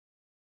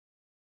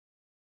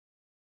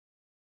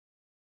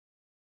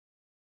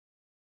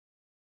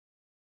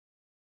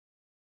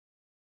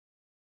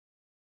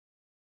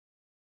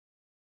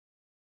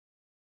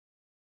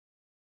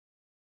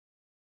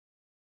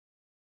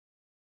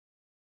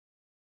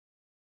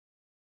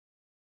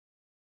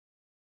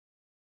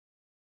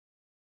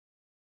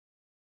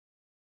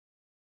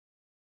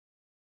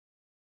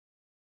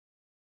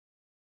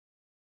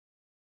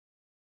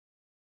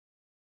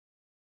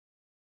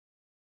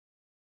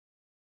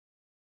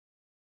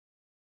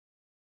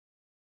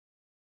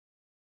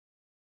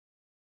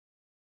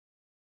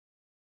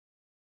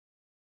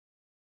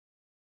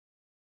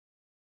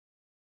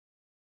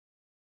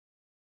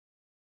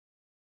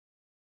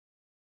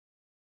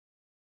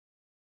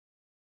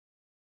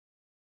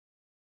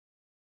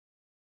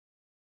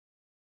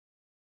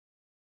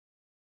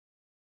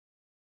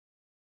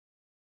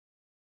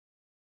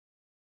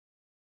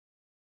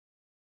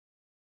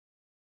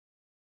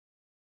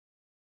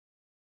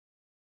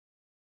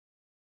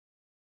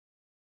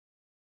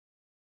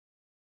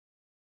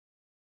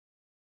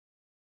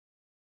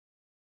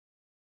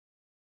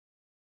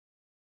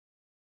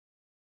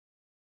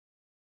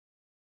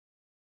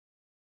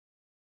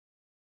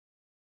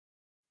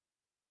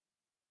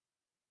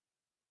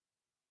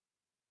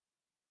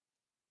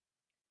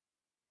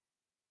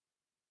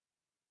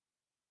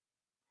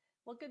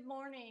Well, good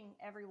morning,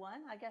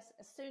 everyone. I guess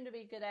soon to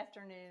be good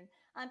afternoon.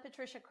 I'm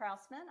Patricia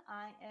Krausman.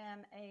 I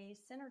am a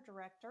center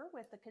director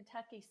with the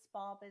Kentucky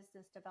Small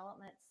Business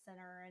Development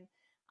Center, and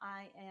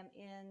I am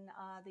in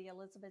the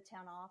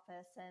Elizabethtown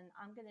office. And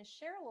I'm going to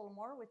share a little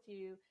more with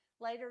you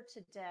later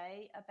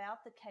today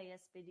about the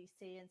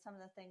KSBDC and some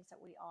of the things that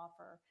we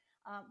offer.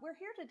 We're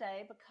here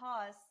today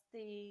because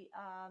the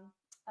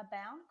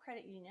Abound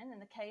Credit Union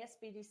and the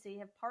KSBDC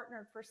have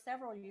partnered for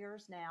several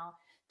years now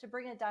to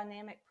bring a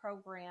dynamic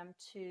program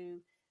to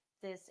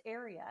this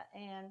area.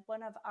 And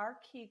one of our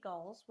key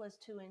goals was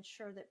to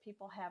ensure that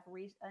people have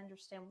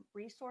understand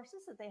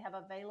resources, that they have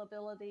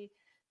availability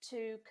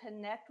to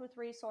connect with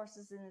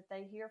resources, and that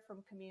they hear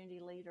from community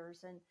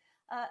leaders. And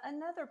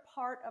another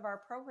part of our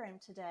program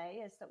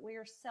today is that we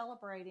are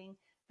celebrating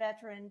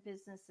veteran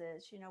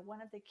businesses. You know,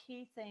 one of the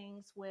key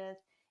things with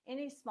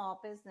any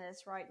small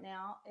business right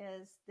now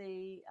is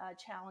the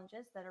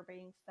challenges that are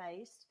being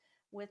faced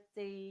with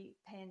the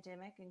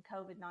pandemic and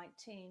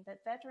COVID-19, but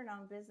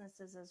veteran-owned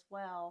businesses as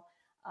well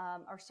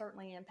are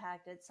certainly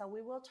impacted. So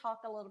we will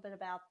talk a little bit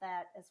about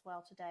that as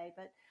well today.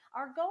 But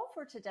our goal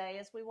for today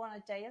is we want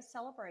a day of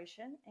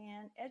celebration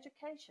and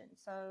education.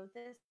 So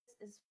this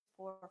is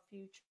for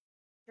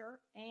future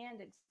and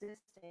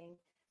existing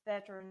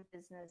veteran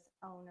business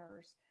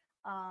owners.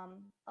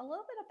 A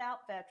little bit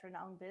about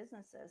veteran-owned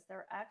businesses.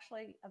 They're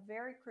actually a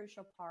very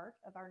crucial part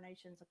of our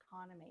nation's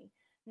economy.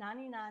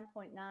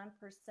 99.9%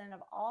 of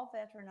all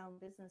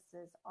veteran-owned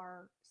businesses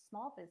are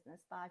small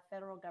business by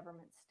federal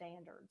government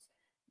standards.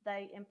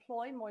 They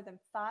employ more than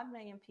 5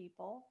 million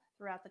people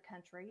throughout the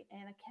country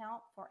and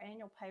account for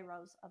annual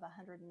payrolls of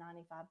 $195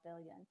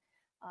 billion.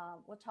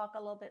 We'll talk a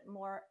little bit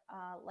more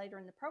later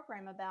in the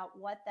program about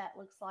what that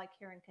looks like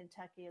here in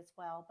Kentucky as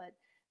well. But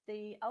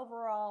the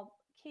overall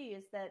key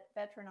is that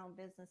veteran-owned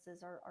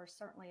businesses are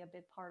certainly a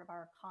big part of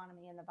our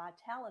economy and the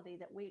vitality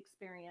that we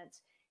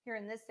experience here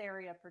in this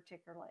area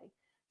particularly.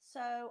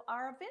 So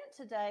our event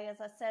today, as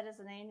I said, is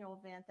an annual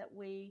event that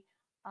we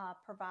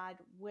provide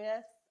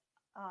with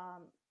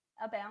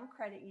Abound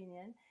Credit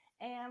Union.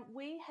 And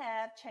we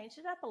have changed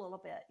it up a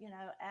little bit. You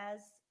know,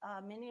 as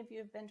many of you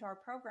have been to our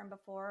program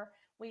before,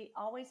 we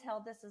always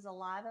held this as a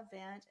live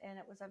event, and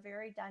it was a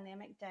very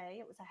dynamic day.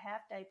 It was a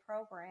half-day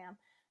program.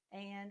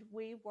 And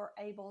we were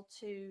able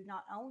to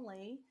not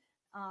only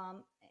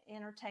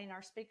entertain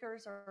our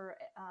speakers or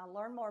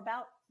learn more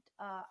about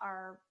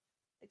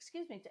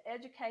to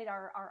educate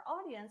our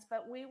audience,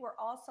 but we were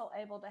also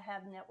able to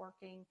have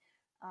networking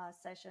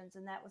sessions.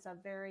 And that was a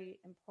very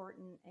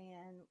important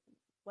and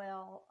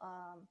well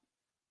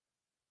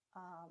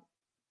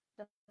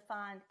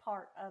defined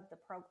part of the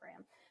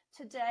program.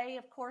 Today,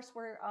 of course,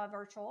 we're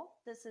virtual.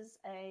 This is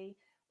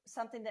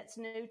something that's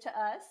new to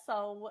us.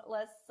 So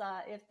let's,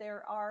 if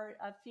there are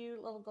a few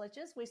little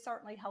glitches, we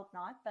certainly hope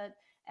not. But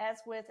as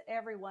with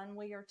everyone,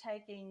 we are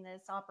taking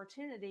this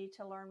opportunity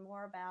to learn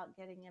more about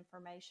getting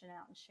information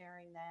out and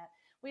sharing that.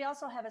 We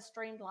also have a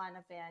streamlined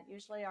event.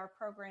 Usually our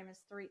program is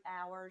 3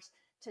 hours.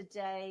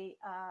 Today,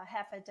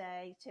 half a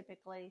day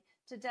typically.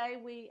 Today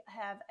we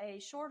have a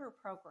shorter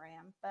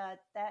program, but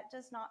that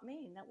does not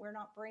mean that we're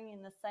not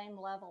bringing the same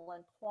level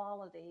and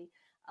quality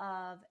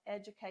of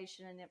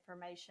education and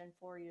information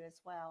for you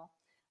as well.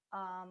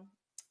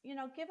 You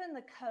know, given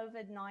the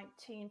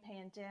COVID-19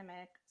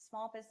 pandemic,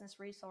 small business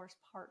resource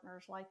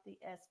partners like the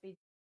SBD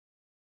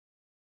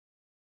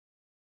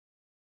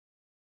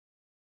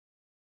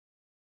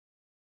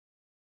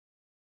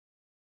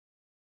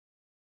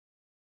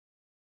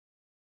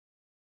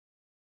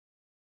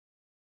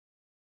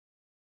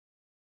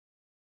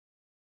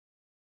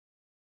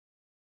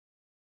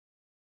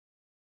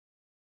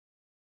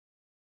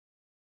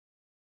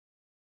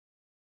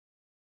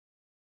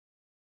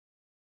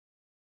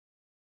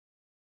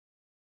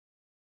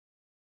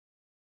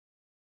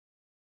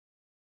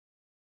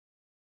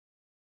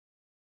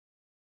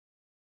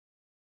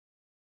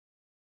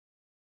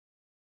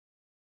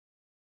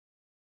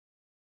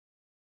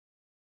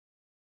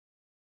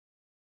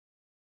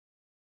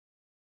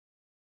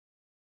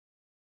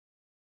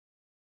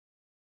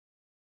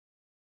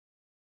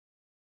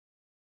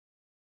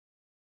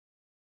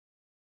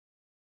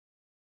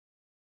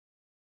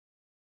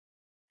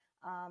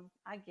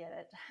I get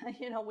it.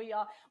 You know,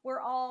 we're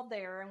all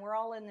there and we're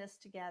all in this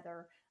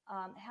together.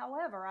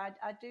 However, I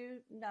do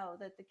know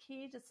that the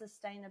key to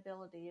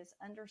sustainability is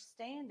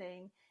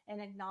understanding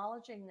and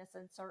acknowledging this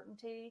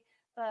uncertainty,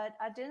 but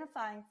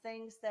identifying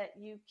things that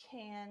you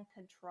can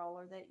control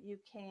or that you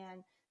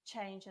can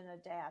change and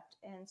adapt.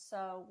 And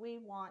so we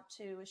want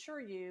to assure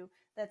you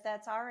that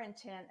that's our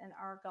intent and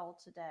our goal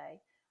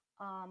today.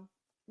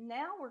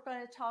 Now we're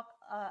going to talk,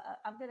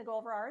 I'm going to go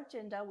over our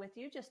agenda with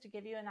you just to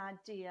give you an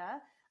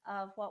idea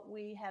of what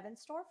we have in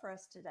store for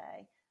us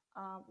today.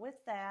 With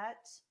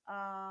that,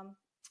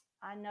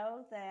 I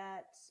know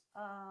that,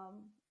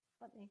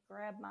 let me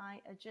grab my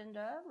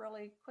agenda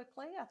really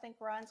quickly. I think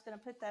Ryan's going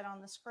to put that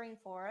on the screen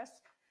for us.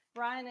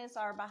 Ryan is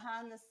our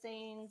behind the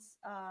scenes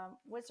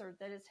wizard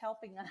that is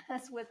helping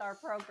us with our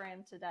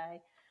program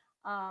today.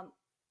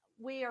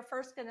 We are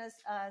first going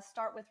to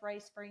start with Ray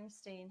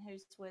Springsteen,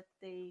 who's with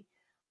the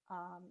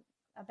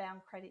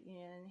Abound Credit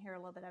Union and hear a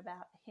little bit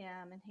about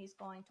him. And he's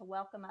going to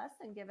welcome us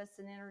and give us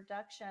an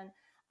introduction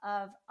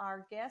of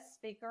our guest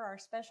speaker, our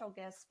special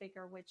guest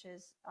speaker, which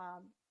is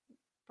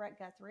Brett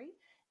Guthrie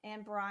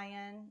and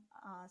Brian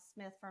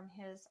Smith from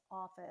his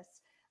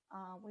office.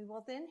 We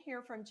will then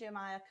hear from Jim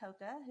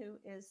Iacocca, who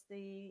is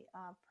the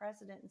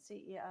president and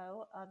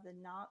CEO of the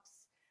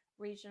Knox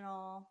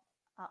Regional.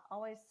 I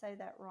always say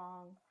that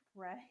wrong,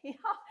 Ray.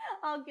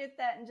 I'll get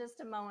that in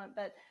just a moment,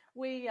 but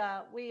we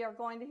are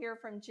going to hear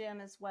from Jim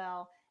as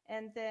well.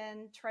 And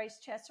then Trace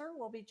Chesser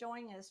will be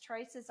joining us.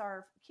 Trace is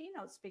our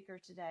keynote speaker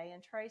today,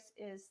 and Trace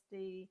is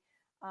the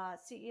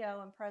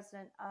CEO and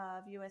president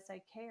of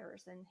USA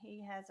Cares, and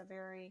he has a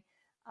very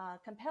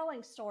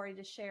compelling story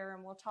to share,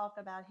 and we'll talk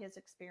about his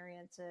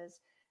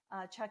experiences.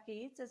 Chuck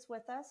Eads is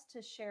with us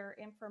to share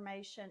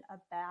information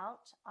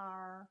about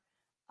our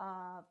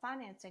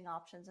financing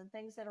options and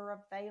things that are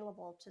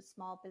available to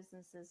small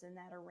businesses in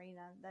that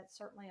arena. That's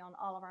certainly on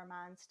all of our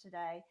minds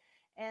today.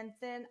 And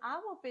then I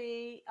will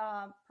be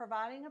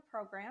providing a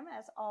program,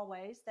 as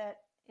always, that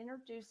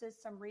introduces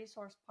some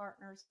resource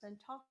partners and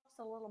talks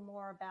a little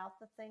more about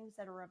the things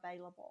that are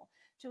available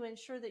to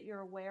ensure that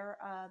you're aware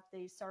of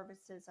the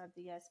services of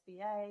the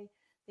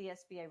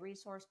SBA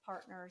resource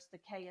partners, the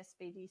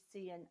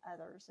KSBDC, and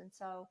others. And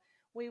so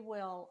we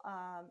will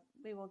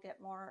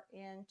get more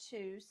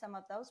into some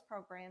of those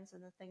programs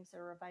and the things that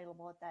are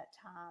available at that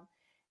time.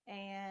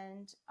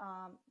 And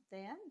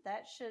then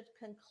that should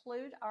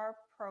conclude our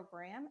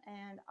program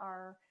and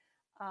our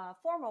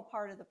formal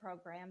part of the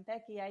program.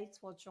 Becky Yates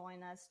will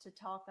join us to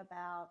talk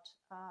about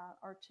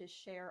or to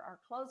share our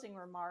closing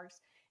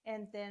remarks,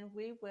 and then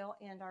we will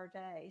end our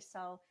day.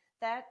 So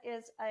that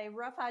is a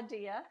rough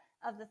idea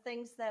of the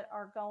things that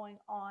are going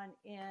on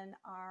in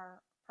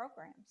our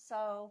program.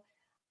 So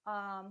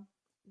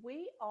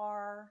we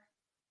are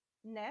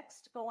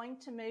next going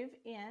to move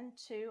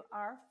into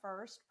our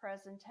first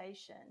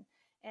presentation.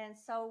 And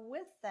so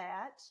with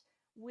that,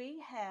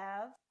 we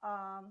have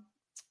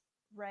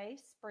Ray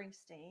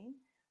Springsteen.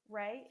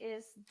 Ray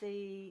is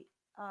the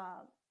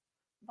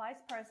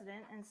Vice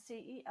President and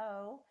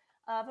CEO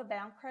of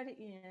Abound Credit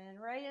Union.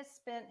 Ray has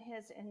spent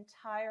his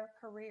entire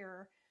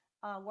career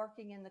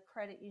working in the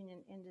credit union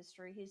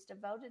industry. He's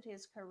devoted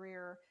his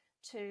career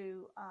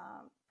to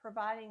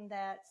providing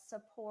that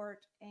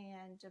support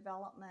and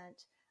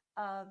development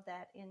of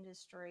that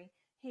industry.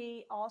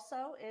 He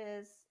also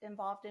is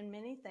involved in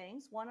many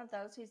things. One of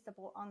those, he's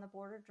on the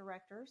board of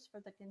directors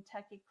for the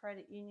Kentucky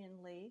Credit Union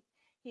League.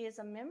 He is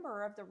a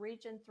member of the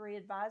Region 3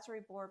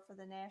 Advisory Board for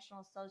the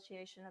National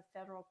Association of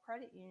Federal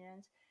Credit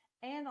Unions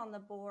and on the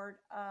board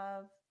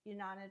of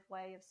United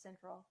Way of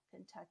Central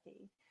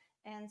Kentucky.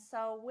 And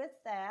so with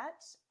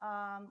that,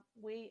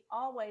 we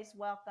always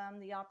welcome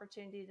the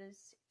opportunity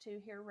to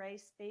hear Ray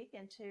speak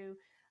and to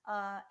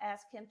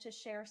ask him to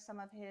share some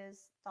of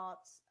his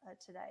thoughts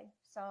today.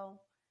 So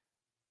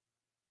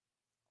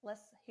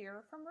let's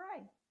hear from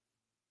Ray.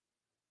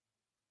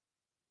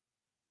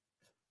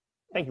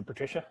 Thank you,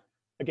 Patricia.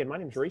 Again, my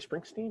name is Ray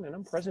Springsteen, and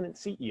I'm President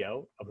and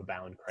CEO of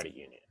Abound Credit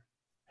Union.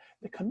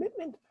 The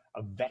commitment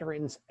of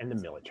veterans and the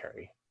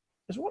military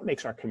is what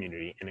makes our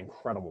community an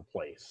incredible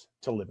place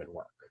to live and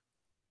work.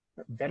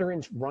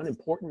 Veterans run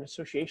important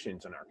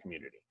associations in our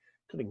community,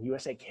 including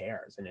USA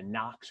Cares and the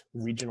Knox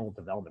Regional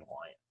Development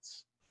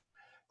Alliance.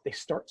 They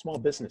start small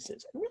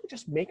businesses and really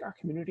just make our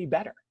community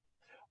better.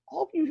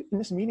 All of you in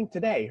this meeting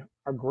today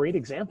are great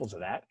examples of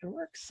that, and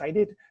we're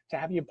excited to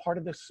have you part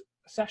of this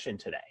session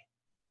today.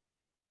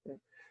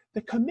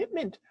 The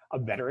commitment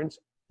of veterans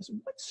is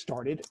what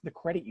started the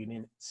credit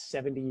union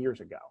 70 years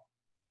ago.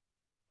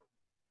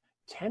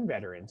 10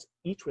 veterans,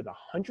 each with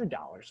 $100,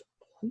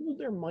 pooled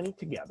their money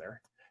together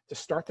to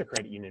start the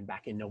credit union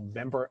back in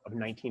November of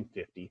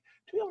 1950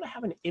 to be able to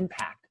have an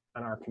impact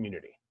on our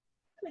community.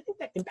 And I think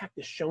that impact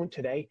is shown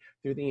today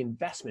through the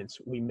investments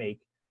we make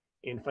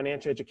in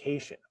financial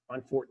education,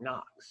 on Fort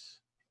Knox,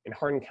 in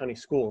Hardin County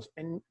schools,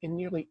 and in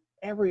nearly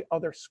every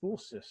other school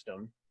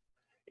system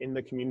in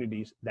the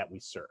communities that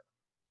we serve.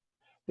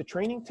 The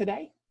training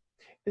today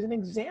is an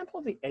example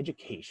of the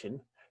education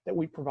that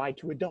we provide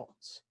to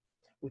adults.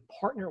 We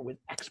partner with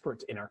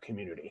experts in our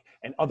community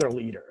and other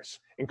leaders,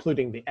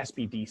 including the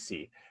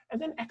SBDC,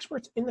 and then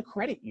experts in the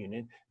credit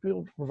union to be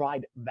able to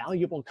provide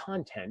valuable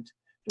content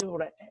to be able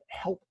to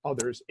help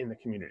others in the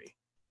community.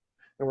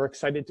 And we're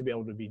excited to be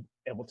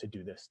able to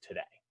do this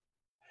today.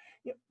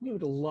 Yeah, we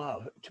would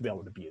love to be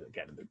able to be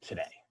together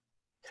today.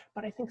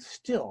 But I think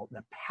still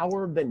the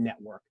power of the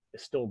network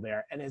is still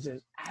there and is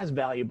as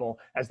valuable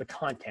as the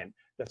content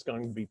that's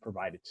going to be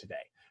provided today,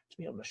 to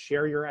be able to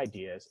share your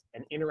ideas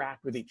and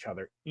interact with each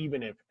other,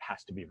 even if it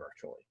has to be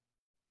virtually.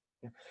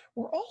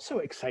 We're also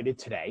excited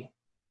today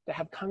to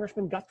have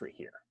Congressman Guthrie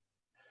here.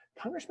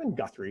 Congressman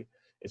Guthrie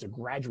is a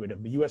graduate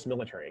of the U.S.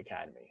 Military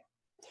Academy.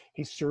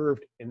 He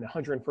served in the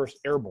 101st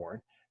Airborne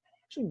and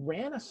actually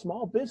ran a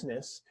small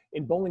business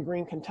in Bowling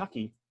Green,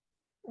 Kentucky.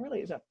 It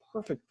really is a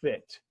perfect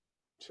fit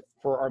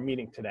for our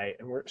meeting today,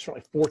 and we're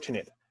certainly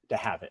fortunate to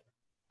have it.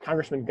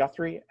 Congressman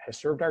Guthrie has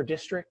served our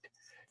district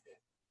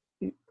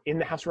in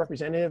the House of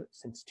Representatives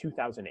since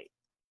 2008.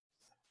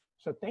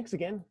 So thanks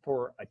again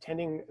for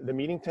attending the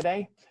meeting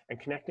today and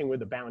connecting with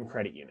the Abound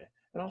Credit Union.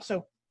 And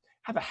also,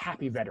 have a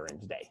happy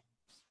Veterans Day.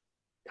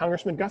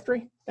 Congressman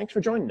Guthrie, thanks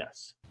for joining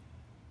us.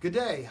 Good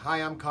day.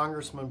 Hi, I'm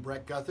Congressman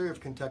Brett Guthrie of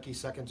Kentucky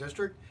 2nd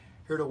District,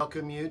 here to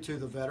welcome you to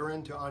the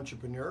Veteran to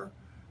Entrepreneur,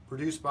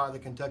 produced by the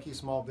Kentucky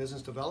Small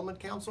Business Development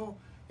Council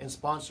and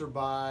sponsored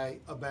by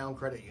Abound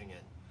Credit Union.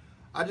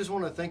 I just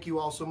want to thank you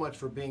all so much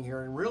for being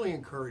here and really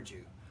encourage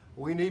you.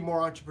 We need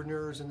more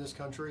entrepreneurs in this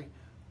country.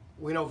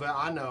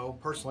 I know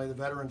personally the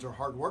veterans are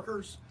hard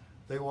workers.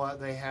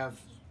 They have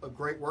a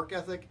great work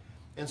ethic.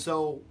 And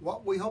so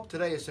what we hope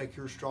today is take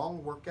your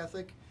strong work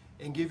ethic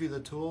and give you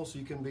the tools so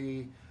you can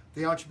be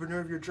the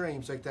entrepreneur of your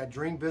dreams. Take that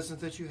dream business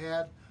that you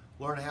had,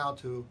 learn how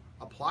to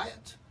apply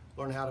it,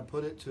 learn how to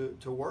put it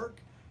to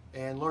work,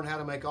 and learn how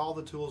to make all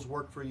the tools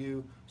work for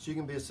you so you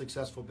can be a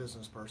successful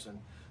business person.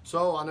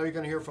 So I know you're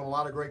going to hear from a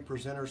lot of great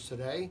presenters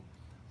today.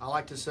 I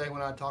like to say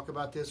when I talk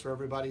about this for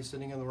everybody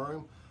sitting in the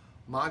room,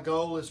 my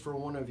goal is for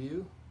one of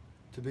you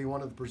to be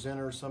one of the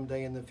presenters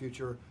someday in the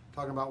future,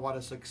 talking about what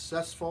a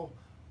successful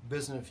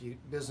business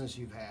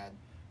you've had,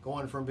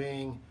 going from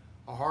being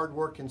a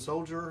hard-working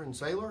soldier and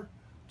sailor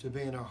to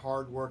being a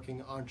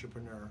hard-working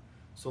entrepreneur.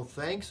 So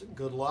thanks,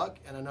 good luck,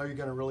 and I know you're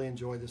going to really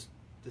enjoy this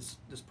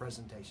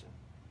presentation.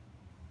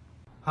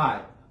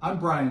 Hi, I'm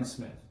Brian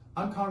Smith.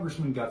 I'm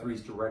Congressman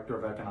Guthrie's Director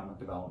of Economic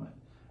Development,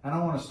 and I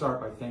want to start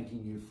by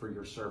thanking you for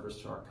your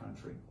service to our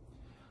country.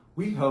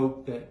 We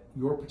hope that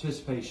your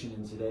participation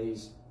in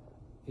today's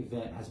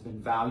event has been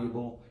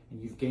valuable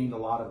and you've gained a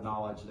lot of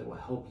knowledge that will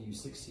help you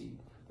succeed.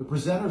 The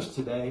presenters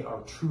today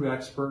are true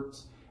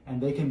experts and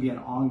they can be an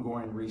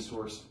ongoing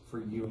resource for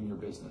you and your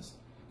business.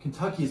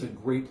 Kentucky is a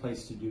great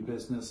place to do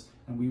business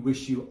and we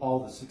wish you all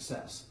the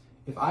success.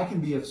 If I can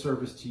be of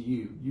service to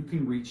you, you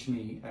can reach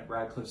me at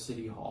Radcliffe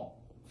City Hall.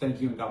 Thank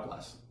you and God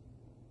bless.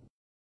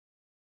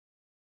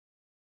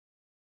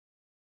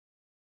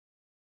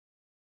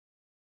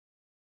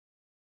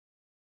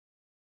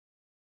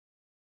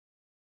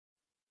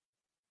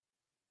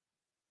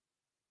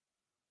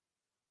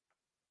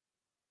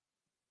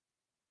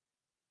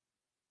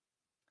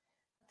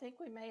 I think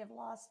we may have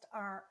lost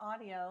our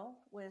audio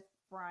with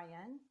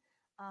Brian.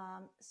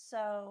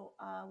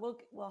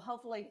 We'll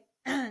hopefully,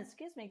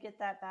 excuse me, get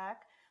that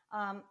back.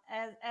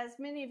 As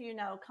many of you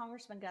know,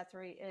 Congressman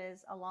Guthrie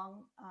is a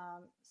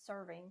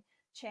long-serving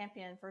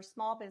champion for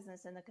small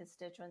business in the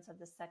constituents of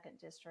the 2nd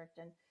District,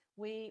 and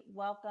we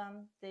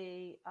welcome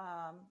the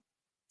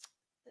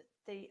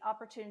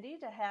opportunity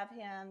to have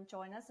him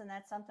join us, and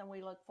that's something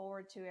we look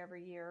forward to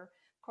every year.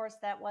 Of course,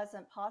 that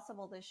wasn't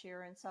possible this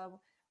year, and so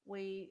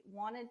we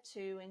wanted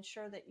to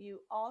ensure that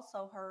you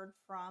also heard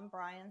from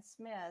Brian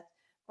Smith.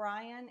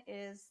 Brian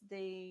is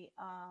the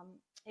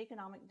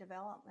Economic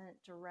Development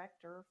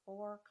Director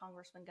for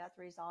Congressman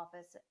Guthrie's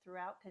office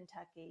throughout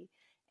Kentucky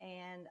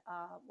and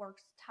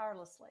works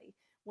tirelessly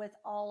with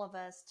all of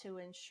us to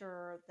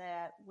ensure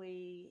that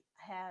we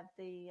have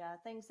the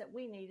things that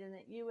we need and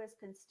that you as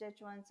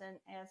constituents and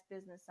as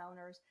business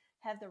owners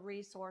have the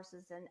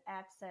resources and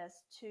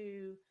access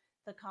to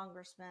the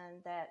congressman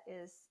that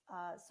is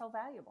so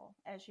valuable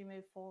as you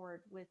move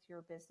forward with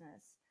your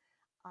business.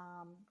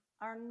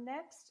 Our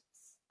next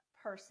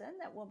person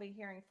that we'll be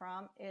hearing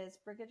from is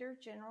Brigadier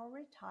General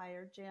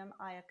Retired Jim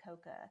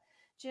Iacocca.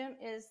 Jim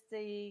is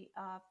the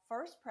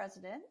first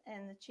president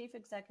and the chief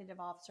executive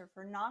officer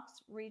for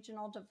Knox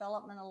Regional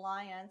Development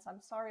Alliance.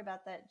 I'm sorry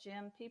about that,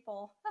 Jim.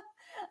 People,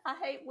 I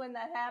hate when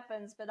that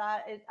happens, but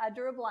I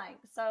drew a blank.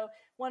 So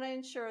want to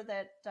ensure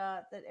that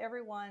that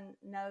everyone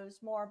knows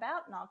more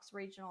about Knox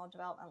Regional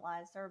Development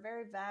Alliance. They're a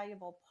very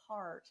valuable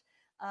part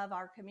of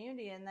our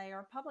community, and they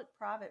are a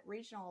public-private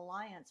regional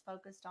alliance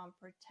focused on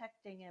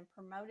protecting and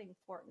promoting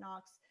Fort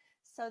Knox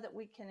so that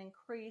we can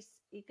increase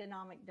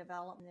economic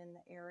development in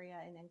the area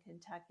and in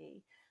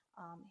Kentucky.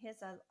 He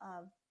has a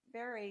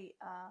very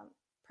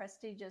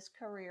prestigious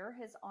career.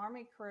 His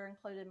Army career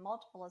included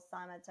multiple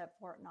assignments at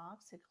Fort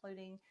Knox,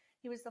 including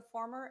he was the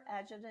former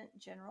Adjutant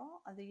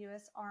General of the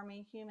U.S.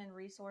 Army Human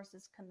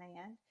Resources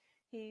Command.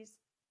 He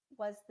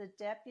was the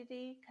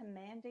Deputy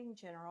Commanding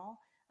General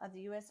of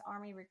the U.S.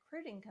 Army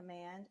Recruiting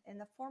Command and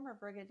the former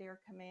Brigadier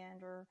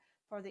Commander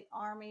for the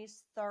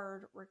Army's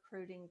 3rd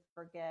Recruiting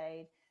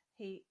Brigade.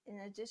 In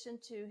addition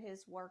to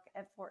his work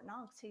at Fort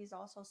Knox, he's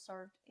also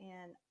served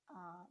in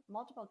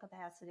multiple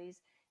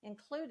capacities,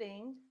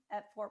 including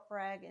at Fort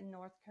Bragg in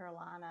North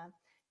Carolina.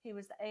 He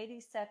was the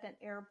 82nd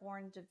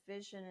Airborne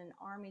Division and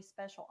Army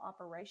Special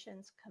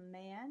Operations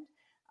Command,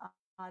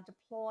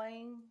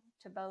 deploying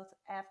to both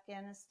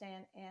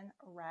Afghanistan and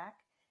Iraq.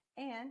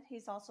 And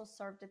he's also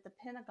served at the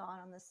Pentagon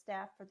on the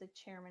staff for the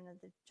chairman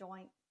of the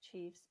Joint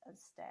Chiefs of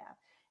Staff.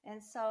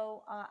 And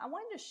so I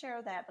wanted to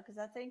share that because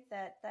I think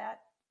that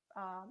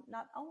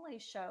not only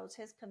shows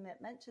his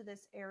commitment to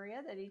this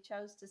area, that he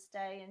chose to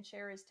stay and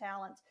share his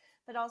talents,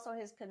 but also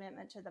his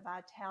commitment to the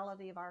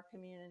vitality of our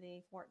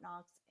community, Fort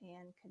Knox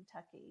and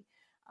Kentucky.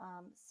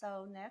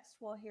 So next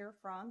we'll hear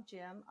from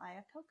Jim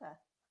Iacocca.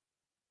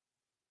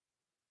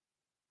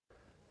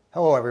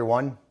 Hello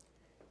everyone.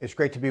 It's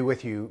great to be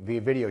with you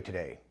via video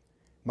today.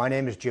 My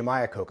name is Jim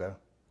Iacocca.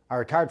 I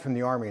retired from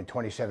the Army in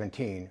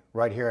 2017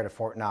 right here at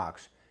Fort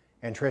Knox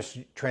and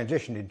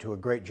transitioned into a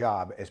great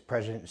job as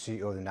President and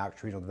CEO of the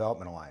Knox Regional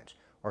Development Alliance,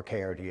 or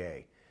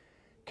KRDA.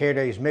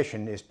 KRDA's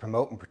mission is to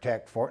promote and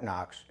protect Fort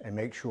Knox and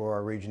make sure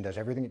our region does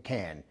everything it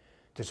can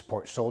to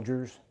support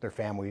soldiers, their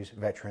families,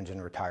 veterans,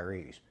 and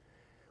retirees.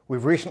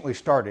 We've recently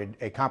started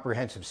a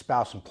comprehensive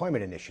spouse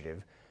employment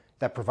initiative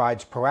that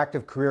provides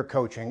proactive career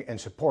coaching and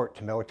support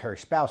to military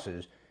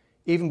spouses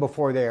even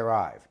before they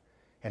arrive,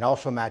 and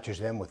also matches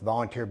them with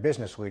volunteer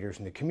business leaders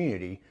in the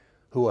community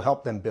who will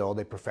help them build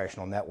a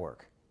professional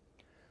network.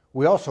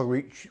 We also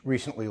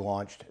recently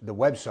launched the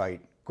website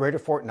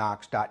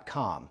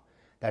greaterfortknox.com.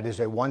 That is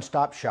a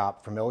one-stop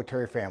shop for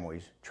military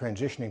families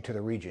transitioning to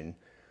the region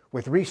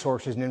with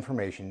resources and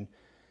information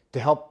to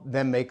help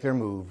them make their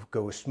move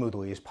go as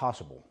smoothly as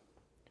possible.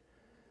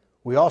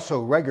 We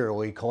also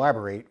regularly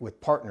collaborate with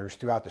partners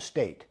throughout the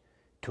state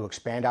to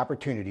expand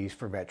opportunities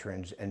for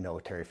veterans and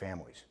military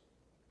families.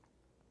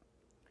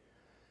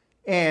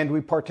 And we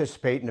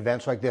participate in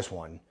events like this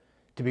one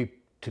to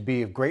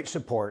be of great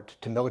support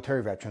to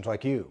military veterans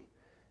like you.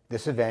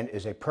 This event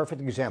is a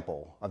perfect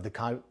example of the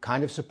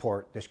kind of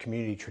support this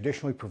community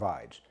traditionally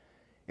provides.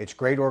 It's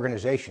great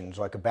organizations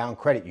like Abound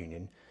Credit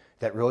Union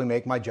that really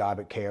make my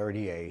job at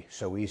KRDA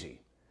so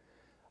easy.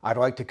 I'd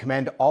like to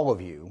commend all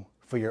of you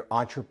for your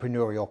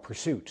entrepreneurial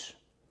pursuits.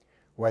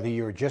 Whether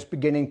you're just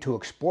beginning to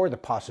explore the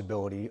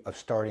possibility of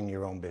starting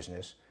your own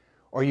business,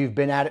 or you've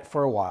been at it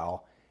for a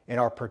while and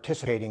are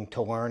participating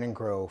to learn and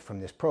grow from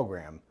this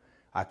program,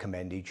 I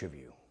commend each of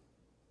you.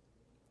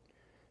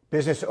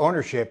 Business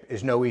ownership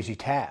is no easy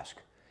task.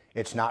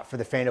 It's not for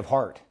the faint of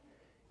heart.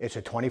 It's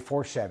a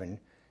 24/7,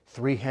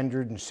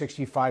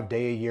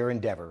 365-day-a-year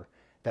endeavor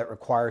that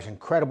requires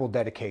incredible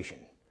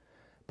dedication.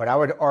 But I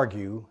would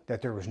argue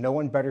that there was no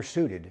one better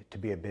suited to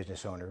be a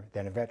business owner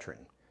than a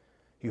veteran.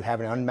 You have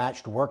an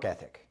unmatched work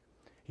ethic.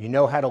 You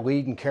know how to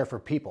lead and care for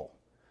people.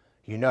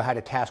 You know how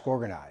to task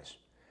organize.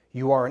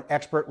 You are an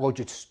expert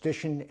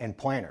logistician and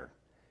planner,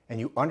 and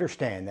you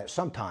understand that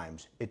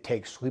sometimes it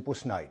takes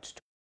sleepless nights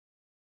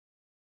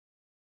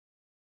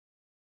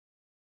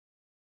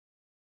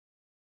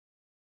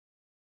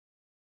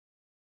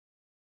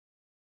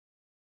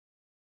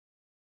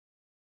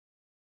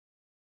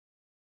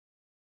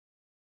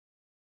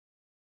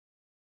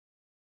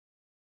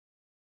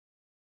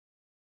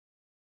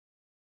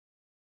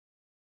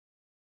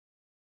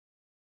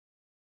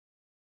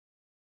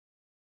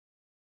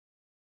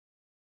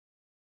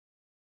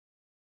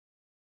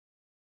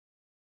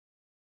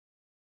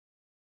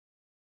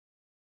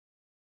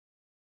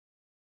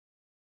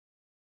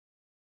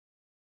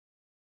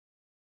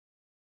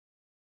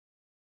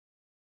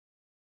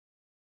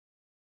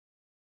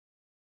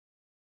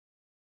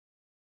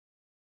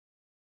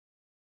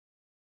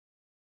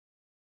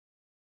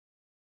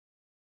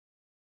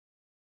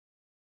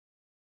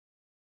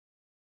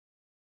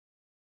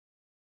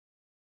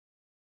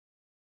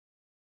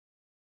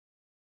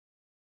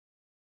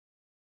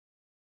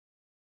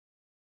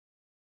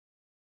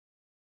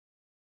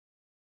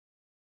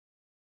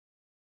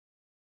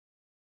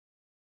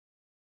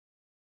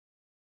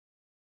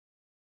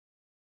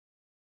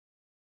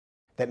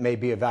that may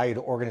be of value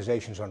to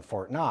organizations on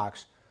Fort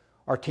Knox,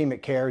 our team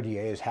at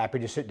KRDA is happy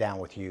to sit down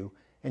with you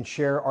and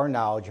share our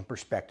knowledge and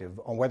perspective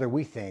on whether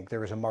we think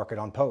there is a market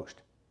on post.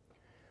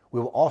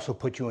 We will also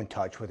put you in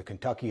touch with a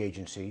Kentucky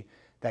agency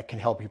that can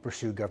help you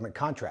pursue government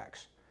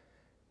contracts,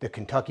 the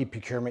Kentucky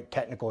Procurement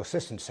Technical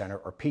Assistance Center,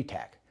 or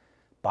PTAC.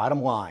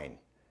 Bottom line,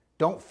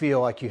 don't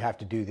feel like you have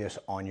to do this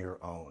on your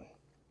own.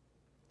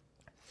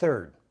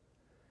 Third,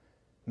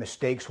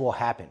 mistakes will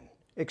happen.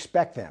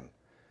 Expect them.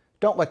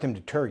 Don't let them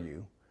deter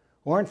you.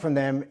 Learn from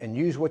them and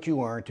use what you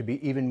learn to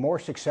be even more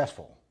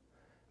successful.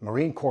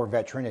 Marine Corps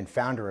veteran and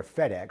founder of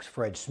FedEx,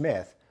 Fred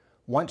Smith,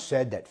 once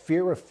said that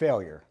fear of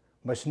failure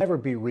must never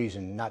be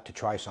reason not to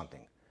try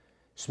something.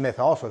 Smith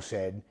also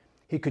said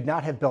he could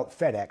not have built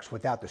FedEx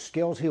without the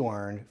skills he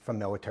learned from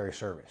military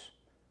service.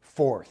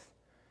 Fourth,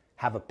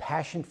 have a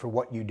passion for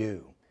what you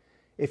do.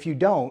 If you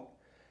don't,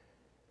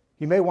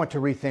 you may want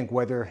to rethink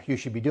whether you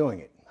should be doing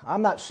it.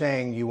 I'm not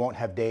saying you won't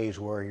have days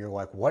where you're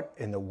like, what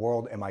in the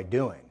world am I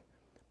doing?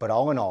 But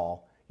all in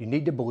all, you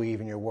need to believe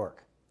in your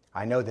work.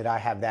 I know that I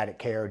have that at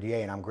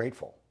KRDA and I'm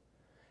grateful.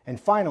 And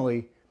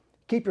finally,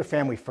 keep your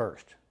family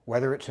first.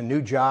 Whether it's a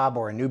new job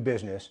or a new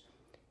business,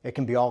 it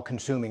can be all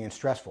consuming and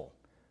stressful.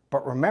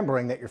 But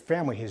remembering that your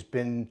family has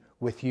been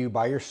with you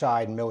by your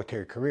side in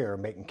military career,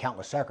 making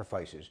countless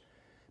sacrifices,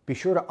 be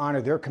sure to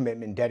honor their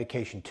commitment and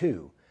dedication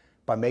too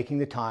by making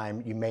the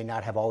time you may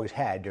not have always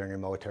had during your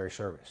military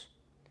service.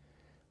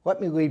 Let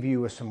me leave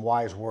you with some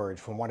wise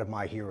words from one of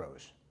my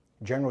heroes,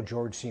 General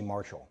George C.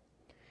 Marshall.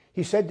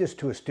 He said this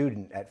to a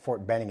student at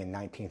Fort Benning in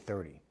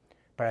 1930,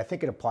 but I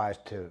think it applies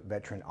to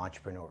veteran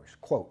entrepreneurs.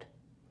 Quote,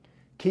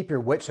 "Keep your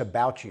wits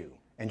about you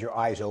and your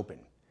eyes open.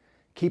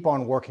 Keep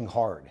on working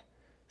hard.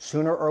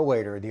 Sooner or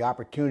later, the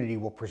opportunity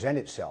will present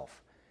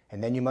itself,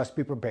 and then you must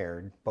be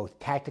prepared, both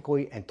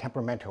tactically and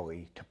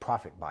temperamentally, to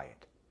profit by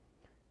it."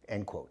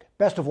 end quote.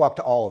 Best of luck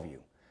to all of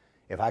you.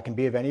 If I can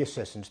be of any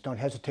assistance, don't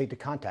hesitate to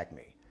contact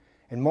me.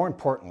 And more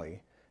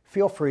importantly,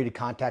 feel free to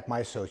contact my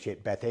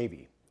associate, Beth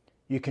Avey.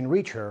 You can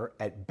reach her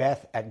at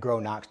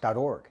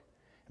beth@growknox.org.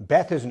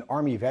 Beth is an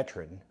Army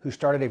veteran who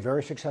started a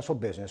very successful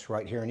business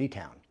right here in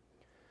E-Town.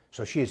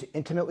 So she is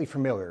intimately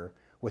familiar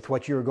with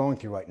what you are going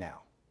through right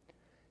now.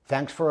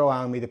 Thanks for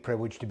allowing me the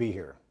privilege to be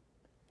here.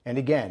 And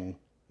again,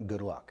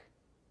 good luck.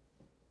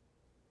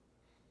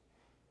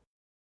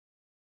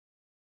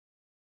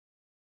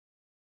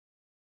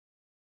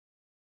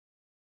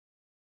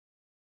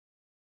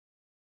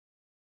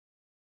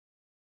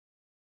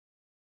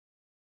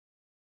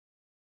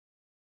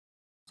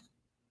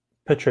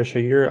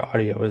 Patricia, your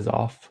audio is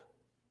off.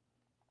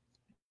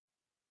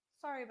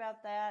 Sorry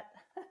about that.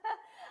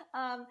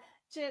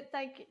 Jim,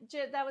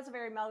 that was a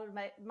very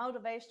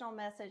motivational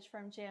message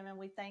from Jim, and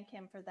we thank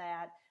him for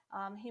that.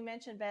 He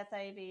mentioned Beth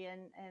Avey,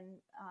 and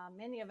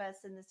many of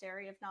us in this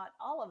area, if not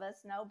all of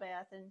us, know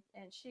Beth,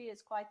 and she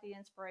is quite the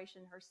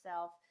inspiration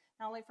herself,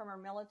 not only from her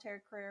military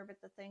career, but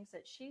the things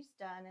that she's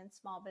done in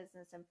small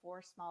business and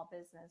for small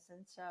business.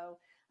 And so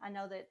I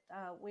know that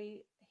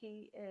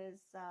he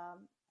is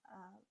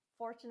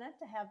fortunate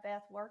to have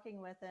Beth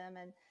working with him,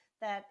 and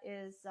that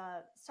is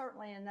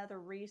certainly another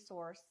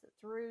resource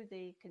through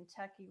the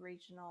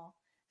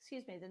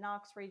the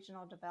Knox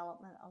Regional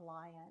Development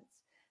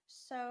Alliance.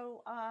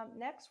 So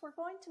next we're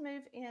going to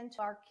move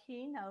into our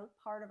keynote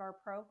part of our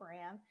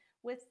program.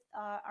 With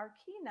our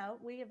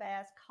keynote, we have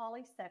asked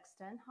Holly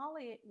Sexton.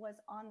 Holly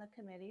was on the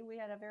committee. We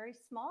had a very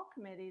small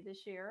committee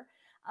this year.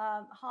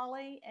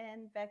 Holly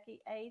and Becky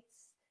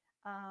Yates,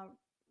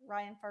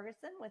 Ryan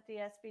Ferguson with the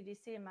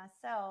SBDC, and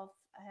myself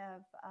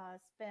have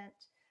spent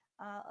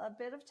a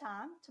bit of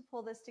time to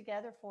pull this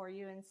together for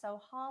you. And so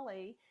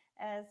Holly,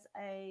 as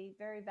a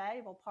very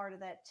valuable part of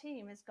that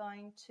team, is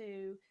going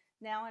to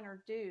now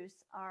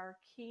introduce our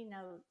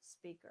keynote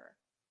speaker.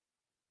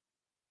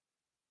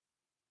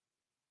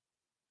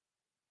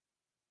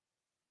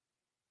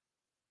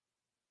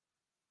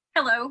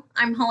 Hello,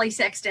 I'm Holly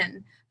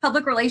Sexton,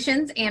 Public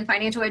Relations and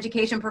Financial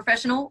Education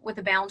Professional with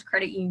Abound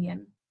Credit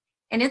Union.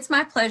 And it's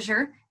my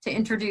pleasure to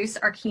introduce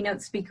our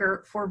keynote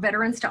speaker for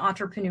Veterans to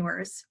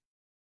Entrepreneurs.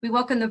 We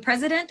welcome the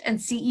President and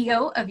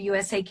CEO of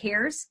USA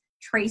Cares,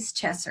 Trace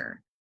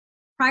Chesser.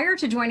 Prior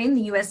to joining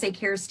the USA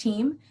Cares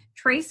team,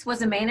 Trace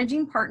was a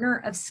managing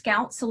partner of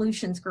Scout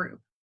Solutions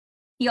Group.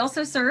 He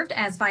also served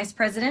as Vice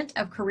President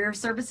of Career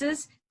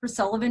Services for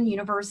Sullivan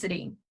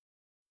University.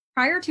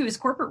 Prior to his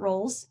corporate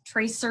roles,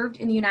 Trace served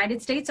in the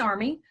United States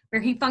Army,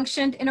 where he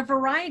functioned in a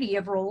variety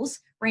of roles,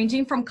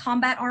 ranging from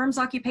combat arms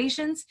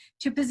occupations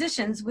to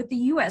positions with the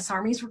U.S.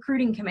 Army's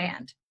Recruiting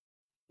Command.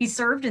 He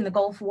served in the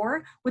Gulf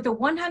War with the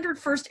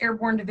 101st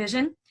Airborne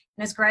Division and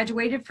has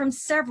graduated from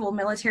several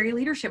military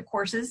leadership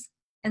courses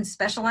and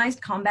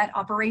specialized combat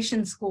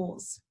operations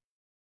schools.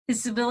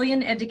 His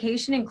civilian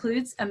education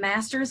includes a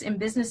Master's in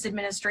Business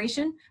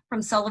Administration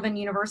from Sullivan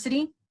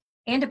University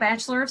and a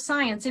Bachelor of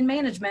Science in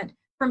Management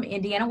from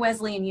Indiana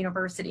Wesleyan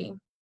University.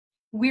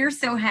 We're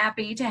so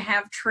happy to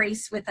have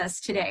Trace with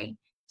us today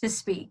to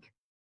speak.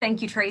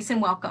 Thank you, Trace,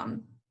 and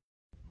welcome.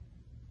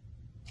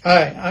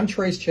 Hi, I'm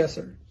Trace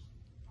Chesser.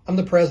 I'm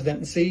the President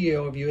and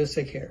CEO of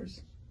USA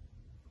Cares.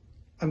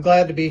 I'm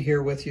glad to be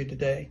here with you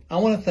today. I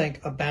want to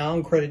thank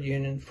Abound Credit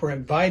Union for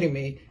inviting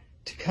me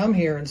to come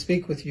here and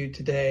speak with you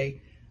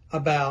today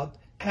about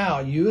how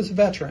you as a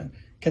veteran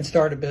can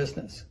start a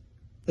business.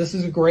 This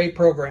is a great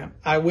program.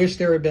 I wish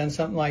there had been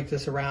something like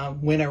this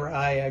around whenever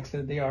I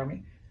exited the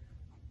Army.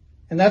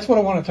 And that's what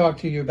I want to talk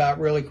to you about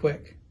really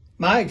quick.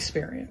 My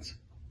experience.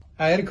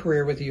 I had a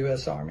career with the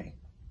U.S. Army.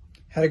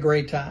 Had a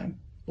great time.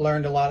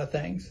 Learned a lot of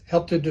things.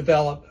 Helped to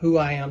develop who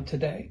I am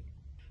today.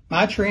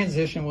 My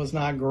transition was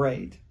not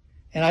great.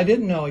 And I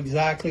didn't know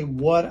exactly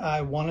what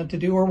I wanted to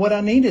do or what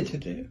I needed to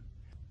do.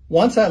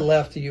 Once I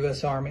left the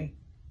U.S. Army,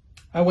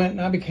 I went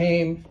and I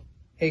became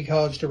a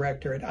college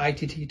director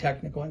at ITT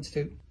Technical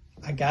Institute.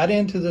 I got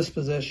into this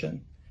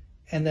position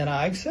and then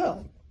I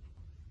excelled.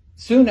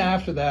 Soon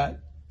after that,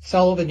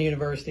 Sullivan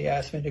University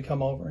asked me to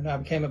come over and I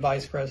became a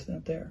vice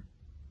president there.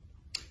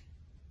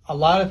 A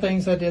lot of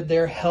things I did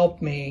there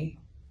helped me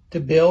to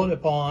build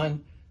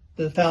upon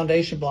the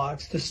foundation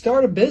blocks to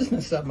start a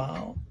business of my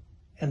own.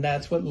 And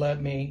that's what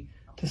led me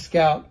to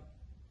Scout.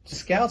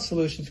 Scout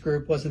Solutions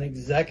Group was an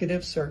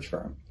executive search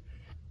firm.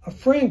 A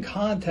friend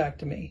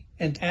contacted me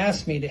and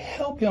asked me to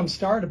help him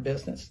start a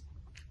business.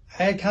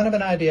 I had kind of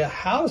an idea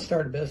how to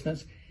start a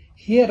business.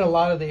 He had a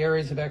lot of the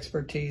areas of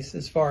expertise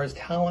as far as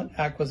talent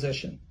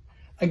acquisition.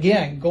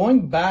 Again,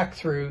 going back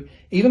through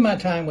even my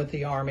time with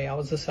the Army, I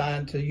was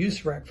assigned to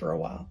USREC for a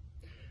while.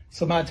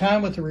 So my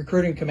time with the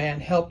Recruiting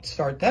Command helped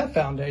start that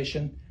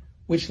foundation,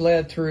 which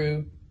led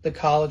through the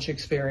college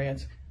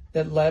experience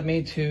that led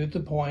me to the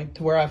point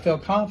to where I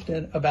felt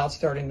confident about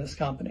starting this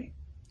company.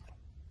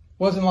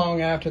 Wasn't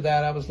long after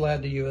that I was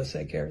led to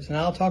USA Cares. And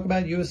I'll talk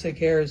about USA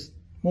Cares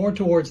more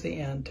towards the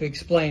end to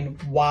explain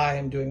why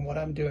I'm doing what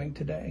I'm doing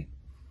today.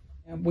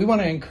 And we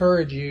want to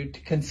encourage you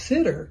to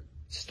consider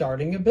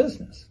starting a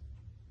business.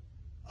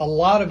 A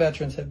lot of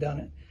veterans have done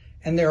it.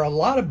 And there are a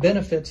lot of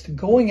benefits to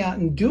going out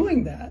and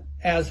doing that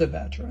as a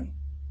veteran.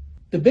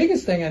 The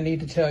biggest thing I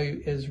need to tell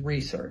you is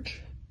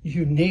research.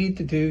 You need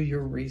to do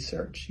your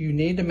research. You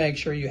need to make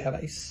sure you have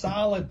a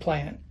solid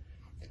plan.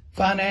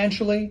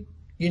 Financially,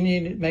 you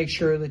need to make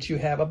sure that you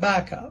have a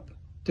backup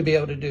to be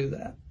able to do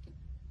that.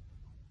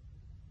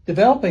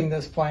 Developing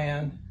this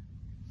plan,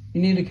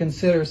 you need to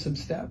consider some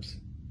steps.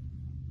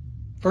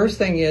 First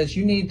thing is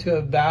you need to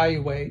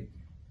evaluate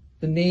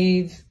the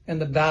needs and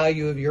the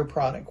value of your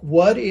product.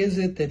 What is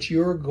it that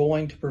you're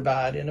going to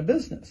provide in a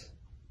business?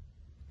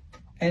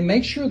 And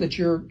make sure that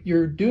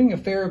you're doing a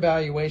fair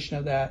evaluation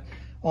of that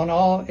on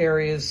all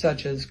areas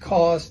such as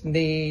cost,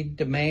 need,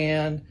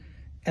 demand,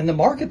 and the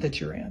market that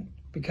you're in.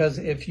 Because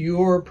if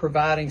you're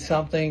providing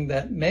something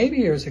that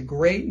maybe there's a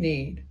great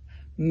need,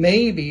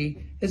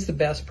 maybe it's the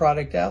best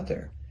product out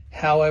there.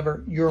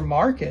 However, your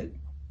market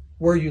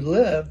where you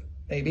live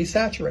may be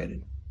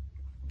saturated.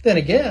 Then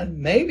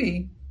again,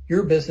 maybe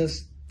your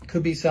business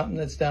could be something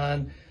that's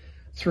done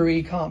through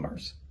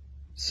e-commerce.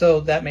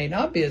 So that may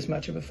not be as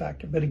much of a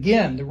factor. But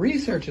again, the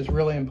research is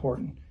really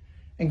important.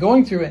 And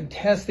going through and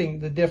testing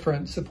the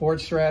different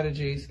support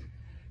strategies,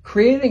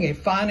 creating a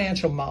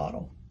financial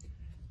model.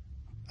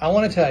 I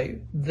want to tell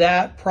you,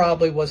 that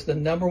probably was the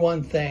number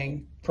one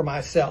thing for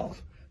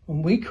myself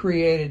when we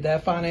created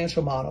that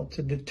financial model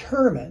to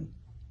determine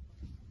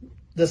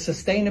the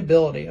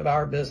sustainability of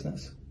our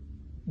business.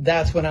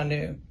 That's when I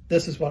knew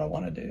this is what I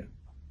want to do.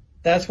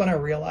 That's when I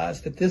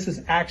realized that this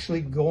is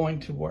actually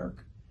going to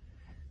work.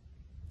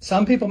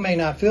 Some people may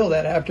not feel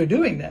that after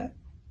doing that.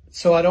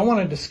 So I don't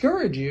want to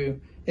discourage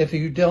you if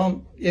you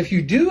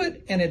do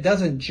it and it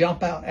doesn't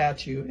jump out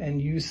at you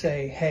and you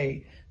say,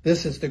 hey,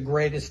 this is the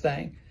greatest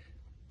thing.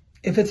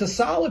 If it's a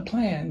solid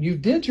plan, you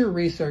did your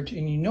research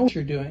and you know what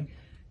you're doing,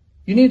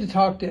 you need to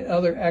talk to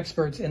other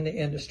experts in the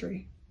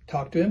industry.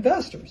 Talk to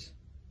investors.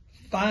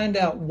 Find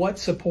out what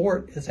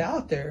support is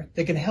out there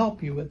that can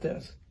help you with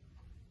this.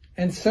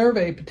 And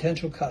survey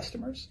potential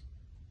customers.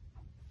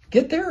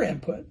 Get their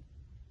input.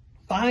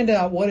 Find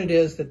out what it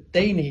is that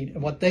they need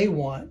and what they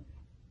want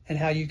and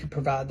how you can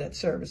provide that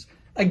service.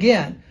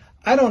 Again,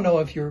 I don't know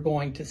if you're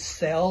going to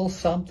sell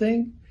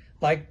something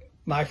like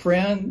my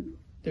friend,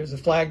 there's a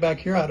flag back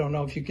here. I don't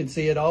know if you can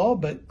see it all,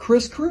 but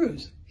Chris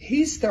Cruz,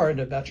 he started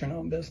a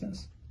veteran-owned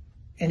business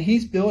and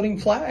he's building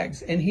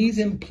flags and he's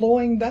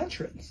employing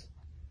veterans.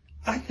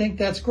 I think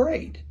that's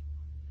great.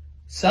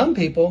 Some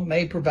people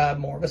may provide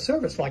more of a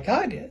service like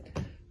I did.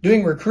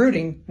 Doing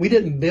recruiting, we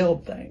didn't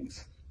build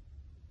things.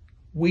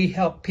 We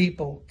help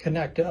people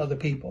connect to other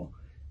people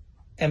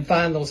and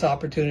find those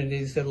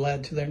opportunities that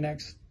led to their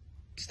next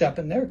step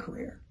in their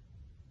career.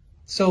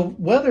 So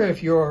whether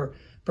if you're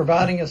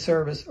providing a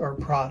service or a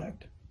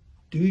product,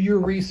 do your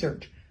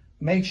research.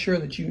 Make sure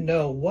that you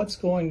know what's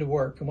going to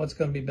work and what's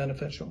going to be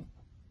beneficial.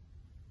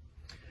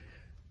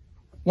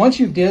 Once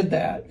you did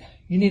that,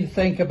 you need to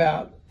think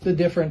about the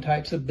different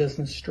types of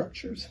business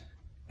structures.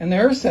 And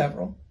there are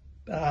several.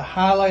 I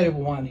highlighted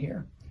one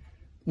here.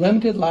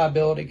 Limited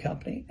liability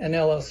company, an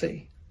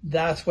LLC.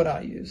 That's what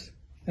I use.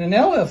 And an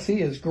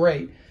LLC is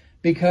great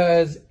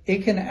because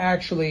it can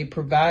actually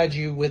provide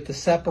you with the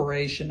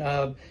separation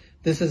of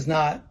this is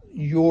not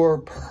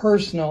your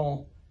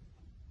personal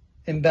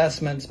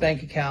investments,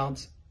 bank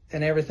accounts,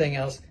 and everything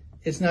else.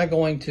 It's not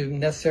going to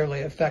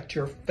necessarily affect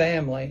your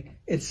family.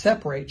 It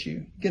separates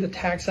you. Get a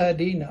tax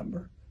ID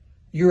number.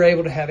 You're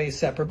able to have a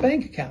separate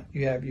bank account.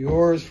 You have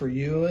yours for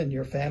you and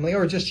your family,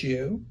 or just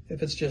you,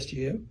 if it's just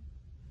you.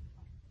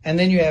 And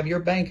then you have your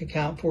bank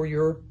account for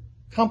your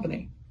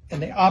company,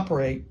 and they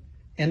operate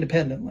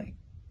independently.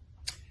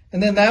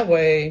 And then that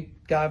way,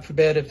 God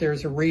forbid, if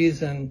there's a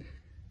reason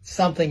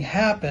something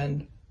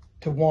happened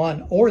to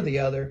one or the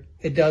other,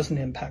 it doesn't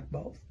impact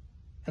both.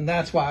 And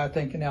that's why I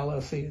think an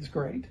LLC is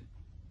great.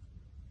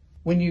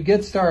 When you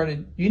get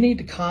started, you need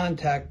to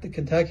contact the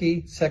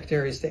Kentucky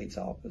Secretary of State's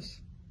office.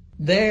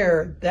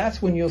 There,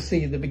 that's when you'll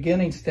see the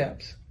beginning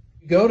steps.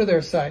 Go to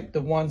their site,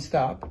 the One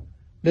Stop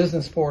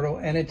Business Portal,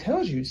 and it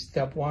tells you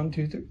step 1,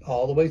 2, 3,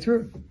 all the way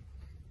through.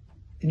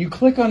 And you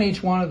click on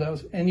each one of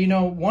those. And you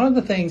know, one of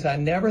the things I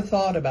never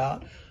thought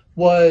about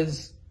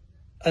was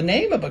a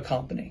name of a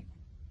company.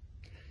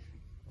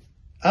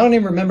 I don't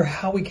even remember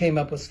how we came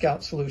up with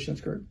Scout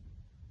Solutions Group.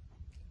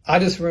 I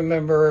just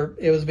remember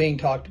it was being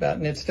talked about,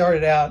 and it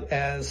started out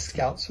as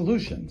Scout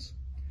Solutions.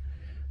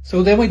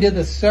 So then we did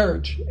the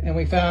search, and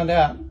we found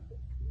out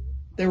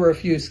there were a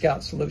few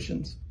Scout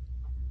Solutions.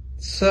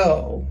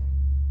 So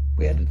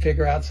we had to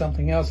figure out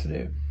something else to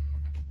do.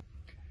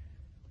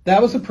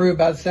 That was approved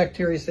by the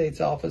Secretary of State's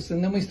office,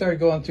 and then we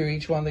started going through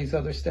each one of these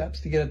other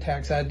steps to get a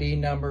tax ID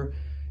number,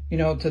 you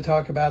know, to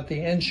talk about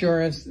the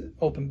insurance,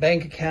 open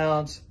bank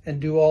accounts, and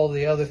do all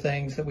the other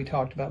things that we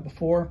talked about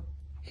before.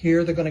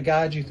 Here, they're going to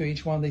guide you through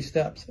each one of these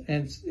steps,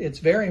 and it's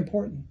very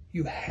important.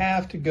 You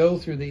have to go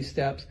through these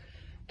steps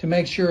to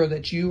make sure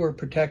that you are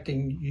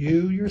protecting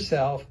you,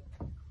 yourself,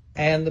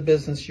 and the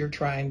business you're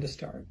trying to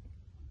start.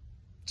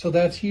 So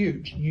that's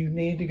huge. You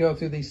need to go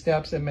through these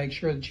steps and make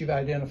sure that you've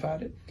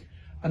identified it.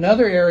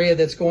 Another area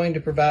that's going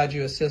to provide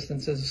you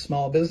assistance is a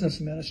Small Business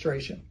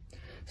Administration.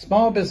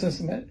 Small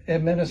Business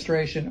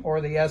Administration,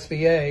 or the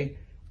SBA,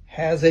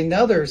 has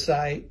another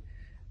site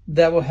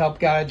that will help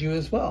guide you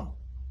as well.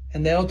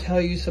 And they'll tell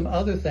you some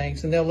other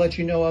things, and they'll let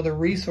you know other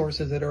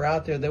resources that are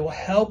out there that will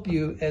help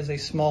you as a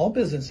small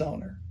business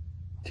owner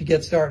to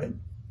get started.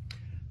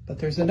 But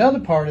there's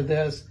another part of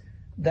this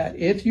that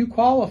if you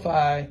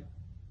qualify,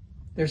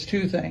 there's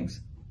two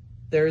things.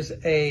 There's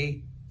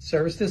a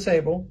service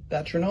disabled,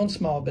 veteran-owned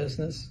small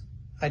business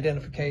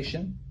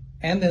identification,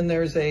 and then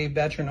there's a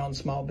veteran-owned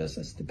small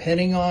business.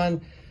 Depending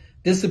on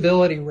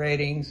disability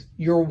ratings,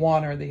 you're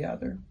one or the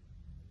other.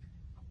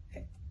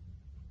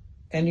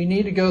 And you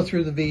need to go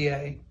through the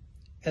VA,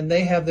 and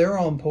they have their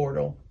own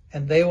portal,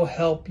 and they will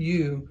help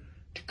you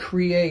to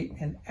create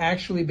and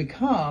actually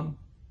become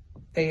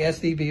a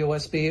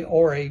SDVOSB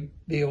or a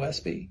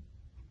VOSB.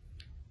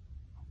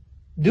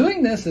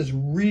 Doing this is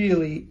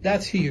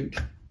that's huge.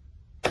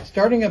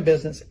 Starting a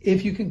business,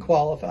 if you can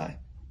qualify,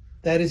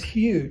 that is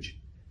huge,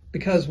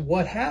 because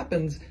what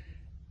happens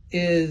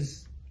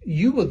is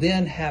you will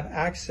then have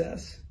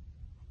access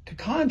to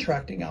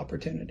contracting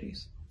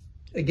opportunities.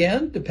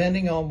 Again,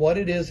 depending on what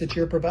it is that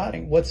you're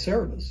providing, what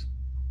service.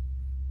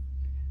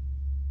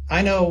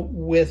 I know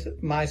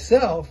with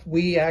myself,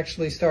 we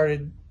actually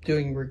started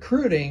doing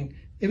recruiting.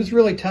 It was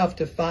really tough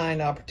to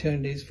find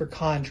opportunities for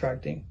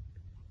contracting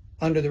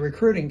under the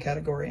recruiting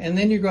category. And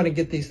then you're going to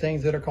get these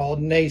things that are called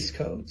NACE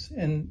codes.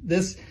 And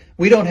this,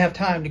 we don't have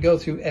time to go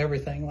through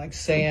everything like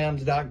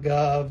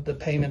SAMS.gov, the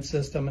payment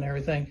system and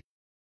everything.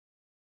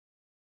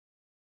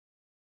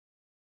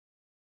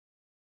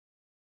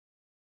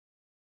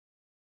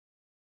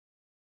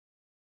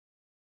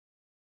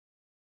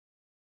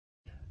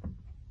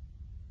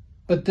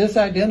 But this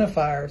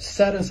identifier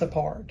set us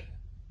apart.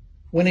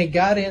 When it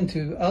got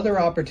into other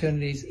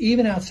opportunities,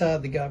 even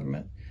outside the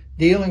government,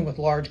 dealing with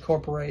large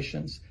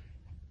corporations,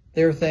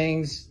 there are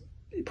things,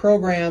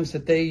 programs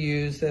that they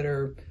use that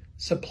are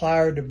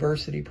supplier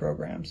diversity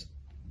programs.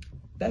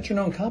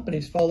 Veteran-owned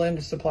companies fall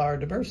into supplier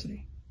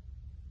diversity.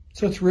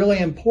 So it's really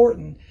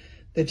important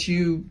that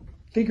you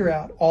figure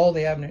out all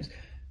the avenues.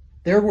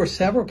 There were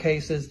several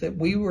cases that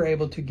we were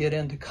able to get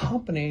into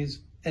companies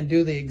and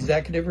do the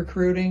executive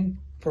recruiting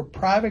for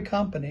private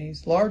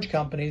companies, large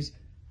companies,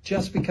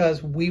 just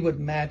because we would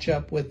match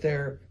up with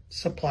their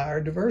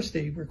supplier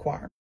diversity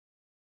requirements.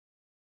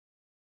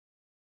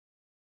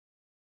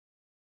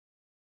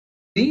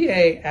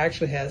 VA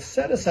actually has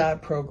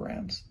set-aside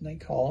programs. They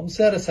call them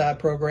set-aside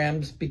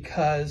programs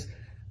because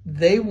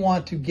they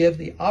want to give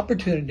the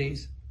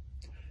opportunities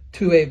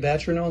to a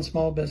veteran-owned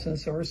small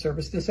business or a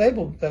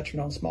service-disabled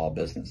veteran-owned small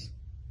business.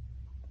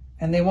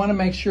 And they want to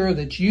make sure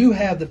that you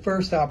have the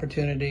first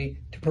opportunity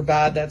to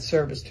provide that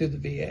service to the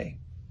VA.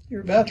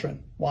 You're a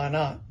veteran. Why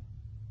not?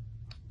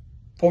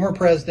 Former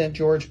President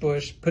George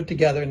Bush put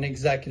together an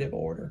executive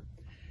order.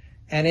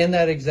 And in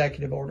that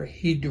executive order,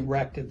 he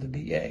directed the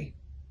VA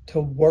to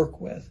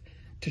work with,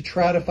 to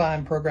try to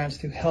find programs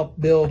to help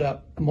build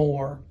up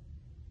more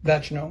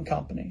veteran-owned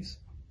companies.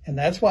 And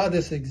that's why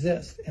this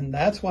exists. And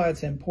that's why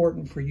it's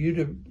important for you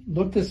to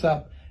look this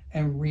up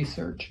and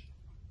research.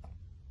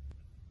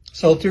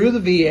 So through the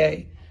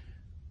VA,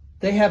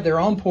 they have their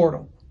own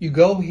portal. You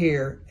go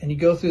here and you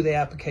go through the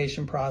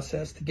application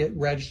process to get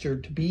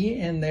registered, to be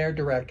in their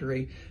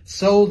directory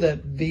so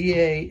that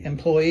VA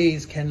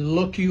employees can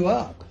look you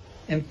up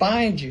and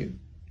find you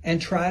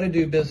and try to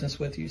do business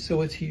with you.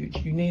 So it's huge.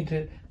 You need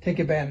to take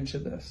advantage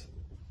of this.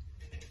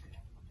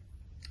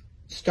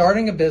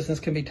 Starting a business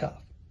can be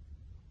tough,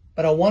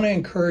 but I want to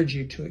encourage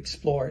you to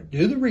explore it.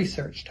 Do the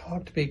research,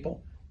 talk to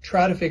people,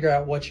 try to figure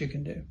out what you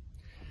can do.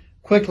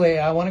 Quickly,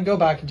 I want to go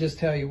back and just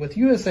tell you, with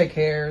USA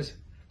Cares,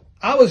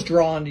 I was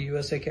drawn to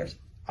USA Cares.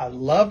 I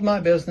loved my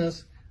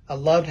business. I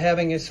loved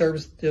having a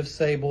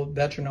service-disabled,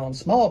 veteran-owned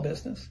small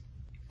business.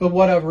 But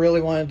what I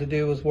really wanted to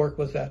do was work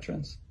with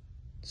veterans.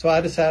 So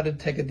I decided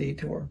to take a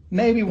detour.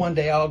 Maybe one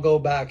day I'll go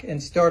back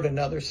and start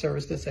another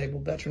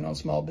service-disabled, veteran-owned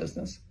small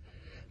business.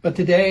 But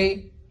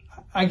today,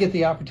 I get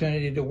the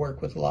opportunity to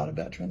work with a lot of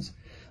veterans.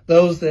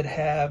 Those that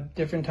have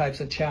different types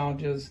of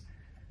challenges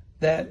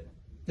that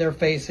they're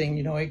facing.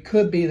 You know, it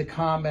could be the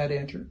combat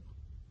injured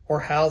or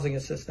housing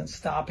assistance,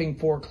 stopping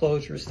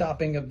foreclosures,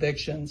 stopping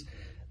evictions.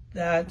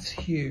 That's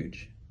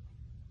huge.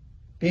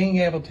 Being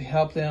able to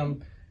help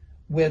them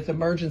with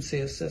emergency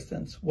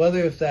assistance, whether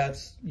if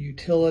that's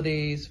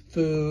utilities,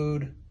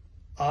 food,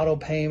 auto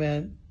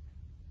payment,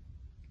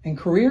 and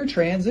career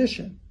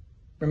transition.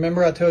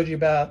 Remember I told you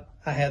about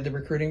I had the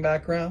recruiting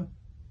background?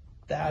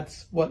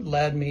 That's what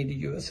led me to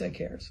USA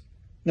Cares.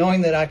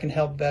 Knowing that I can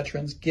help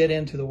veterans get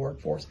into the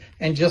workforce.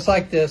 And just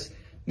like this,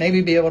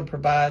 maybe be able to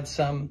provide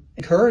some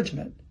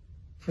encouragement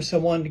for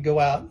someone to go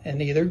out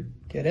and either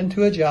get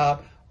into a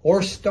job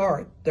or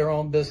start their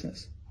own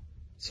business.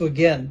 So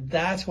again,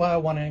 that's why I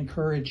want to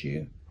encourage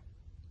you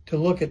to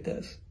look at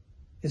this,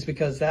 is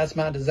because that's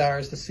my desire,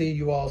 is to see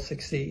you all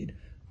succeed.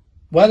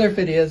 Whether if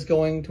it is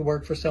going to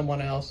work for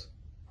someone else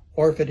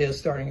or if it is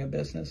starting a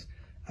business,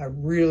 I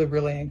really,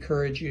 really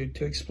encourage you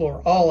to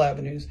explore all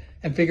avenues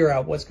and figure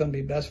out what's going to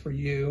be best for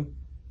you.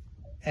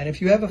 And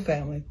if you have a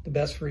family, the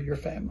best for your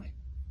family.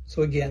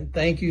 So again,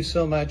 thank you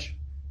so much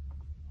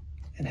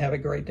and have a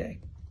great day.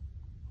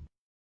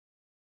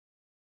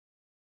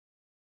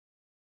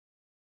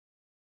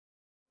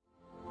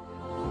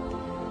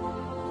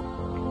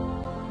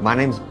 My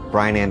name's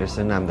Brian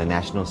Anderson. I'm the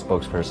national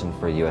spokesperson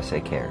for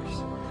USA Cares.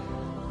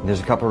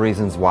 There's a couple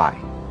reasons why.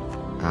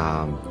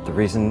 The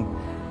reason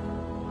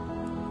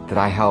that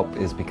I help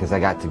is because I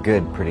got to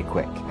good pretty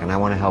quick, and I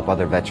want to help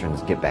other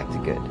veterans get back to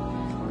good.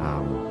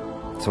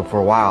 So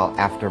for a while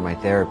after my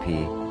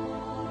therapy,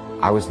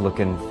 I was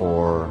looking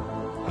for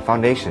a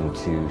foundation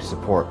to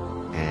support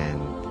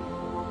and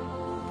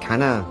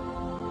kind of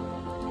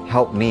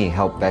help me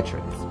help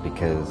veterans,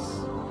 because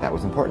that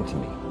was important to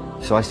me.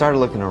 So I started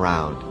looking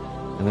around,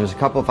 and there's a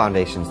couple of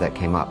foundations that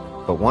came up,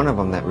 but one of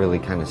them that really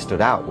kind of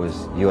stood out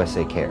was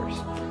USA Cares.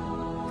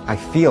 I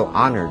feel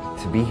honored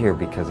to be here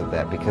because of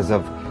that, because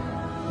of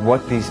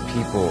what these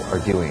people are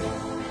doing,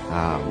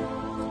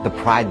 the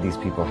pride these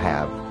people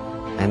have,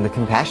 and the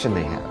compassion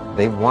they have.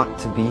 They want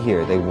to be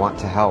here, they want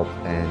to help,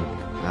 and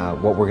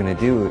what we're going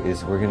to do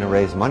is we're going to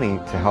raise money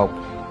to help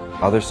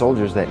other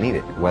soldiers that need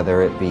it,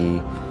 whether it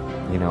be,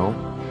 you know,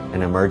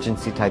 an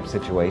emergency type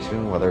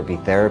situation, whether it be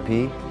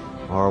therapy,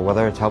 or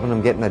whether it's helping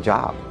them getting a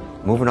job,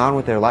 moving on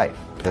with their life.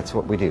 That's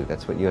what we do.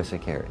 That's what USA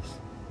Cares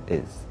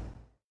is.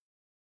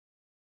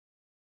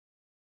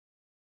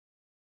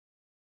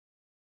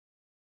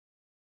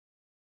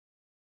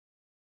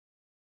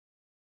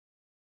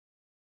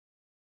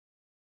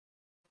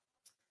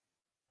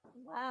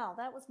 Wow,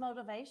 that was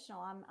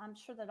motivational. I'm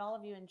sure that all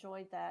of you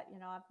enjoyed that. You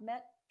know, I've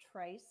met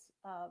Trace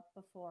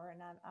before,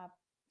 and I've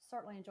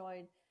certainly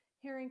enjoyed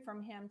hearing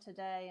from him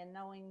today and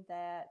knowing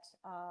that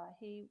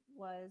he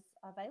was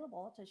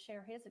available to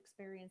share his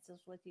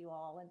experiences with you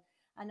all. And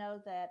I know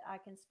that I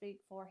can speak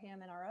for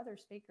him and our other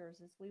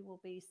speakers, as we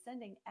will be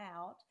sending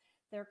out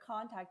their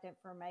contact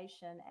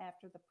information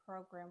after the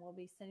program. We'll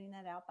be sending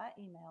that out by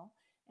email,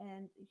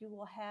 and you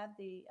will have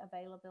the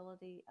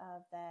availability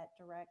of that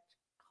direct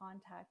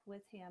contact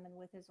with him and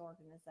with his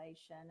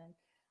organization.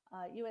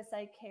 And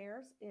USA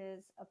Cares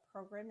is a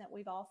program that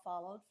we've all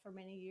followed for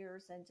many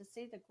years, and to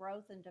see the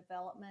growth and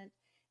development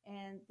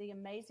and the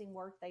amazing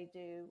work they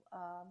do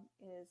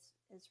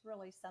is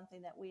really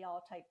something that we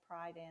all take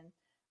pride in.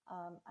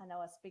 I know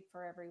I speak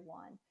for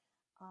everyone.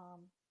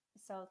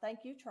 So thank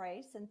you,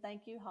 Trace, and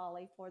thank you,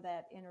 Holly, for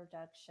that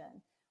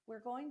introduction.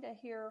 We're going to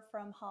hear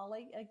from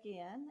Holly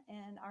again,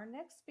 and our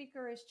next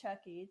speaker is Chuck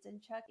Eads,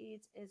 and Chuck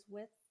Eads is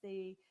with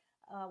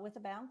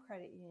Abound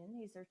Credit Union.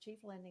 He's their Chief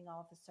Lending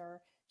Officer.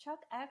 Chuck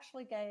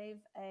actually gave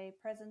a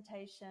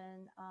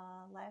presentation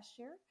last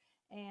year,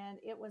 and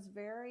it was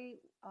very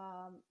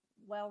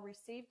well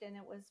received, and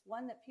it was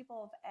one that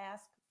people have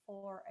asked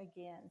for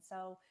again.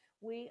 So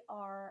we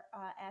are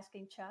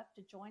asking Chuck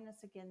to join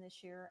us again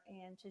this year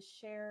and to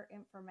share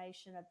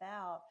information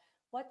about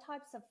what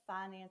types of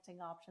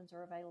financing options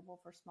are available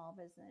for small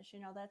business.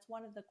 You know, that's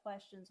one of the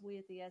questions we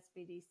at the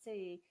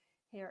SBDC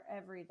hear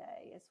every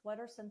day, is what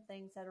are some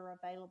things that are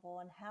available,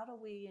 and how do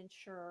we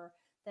ensure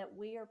that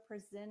we are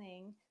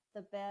presenting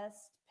the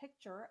best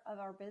picture of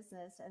our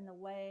business and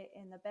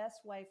the best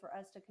way for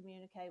us to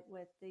communicate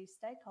with the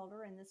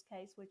stakeholder, in this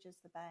case, which is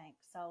the bank.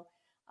 So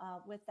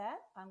with that,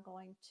 I'm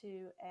going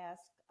to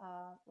ask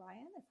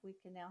Ryan if we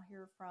can now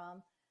hear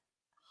from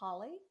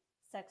Holly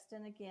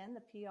Sexton again,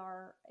 the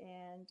PR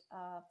and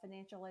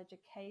financial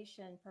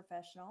education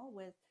professional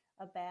with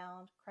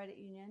Abound Credit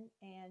Union,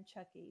 and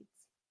Chuck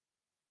Eads.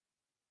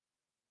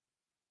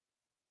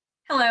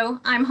 Hello,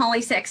 I'm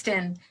Holly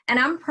Sexton, and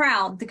I'm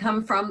proud to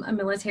come from a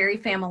military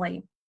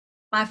family.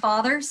 My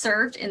father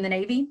served in the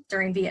Navy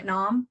during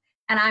Vietnam,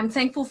 and I'm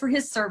thankful for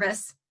his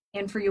service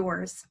and for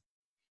yours.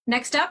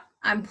 Next up,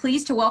 I'm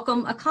pleased to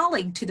welcome a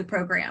colleague to the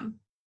program.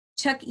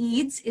 Chuck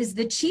Eads is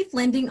the Chief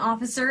Lending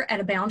Officer at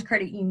Abound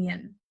Credit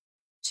Union.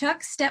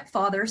 Chuck's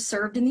stepfather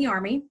served in the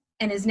Army,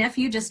 and his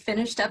nephew just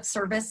finished up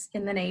service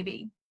in the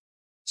Navy.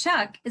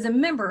 Chuck is a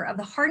member of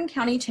the Hardin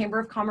County Chamber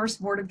of Commerce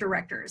Board of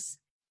Directors,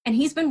 and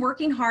he's been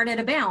working hard at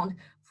Abound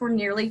for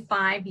nearly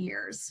 5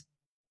 years.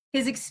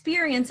 His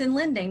experience in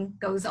lending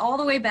goes all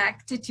the way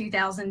back to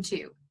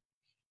 2002.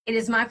 It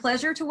is my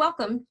pleasure to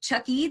welcome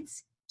Chuck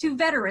Eads to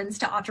Veterans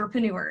to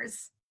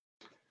Entrepreneurs.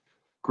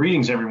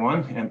 Greetings,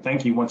 everyone, and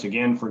thank you once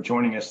again for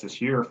joining us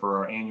this year for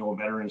our annual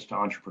Veterans to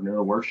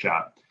Entrepreneur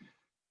workshop.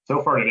 So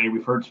far today,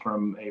 we've heard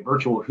from a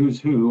virtual who's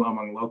who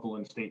among local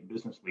and state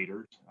business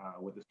leaders,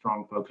 with a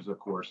strong focus, of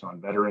course, on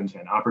veterans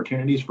and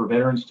opportunities for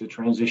veterans to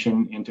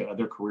transition into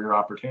other career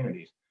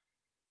opportunities.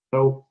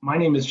 So my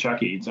name is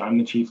Chuck Eads. I'm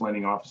the Chief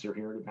Lending Officer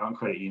here at Abound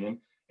Credit Union,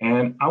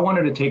 and I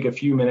wanted to take a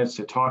few minutes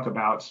to talk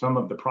about some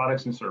of the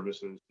products and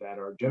services that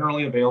are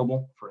generally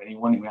available for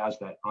anyone who has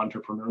that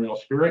entrepreneurial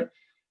spirit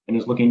and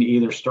is looking to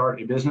either start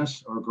a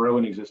business or grow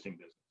an existing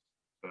business.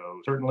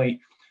 So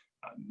certainly,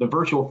 the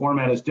virtual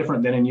format is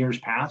different than in years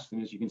past,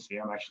 and as you can see,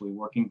 I'm actually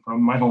working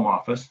from my home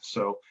office.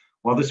 So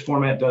while this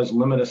format does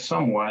limit us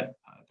somewhat,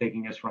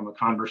 taking us from a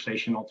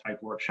conversational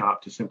type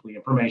workshop to simply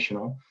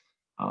informational,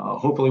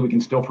 hopefully we can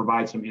still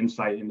provide some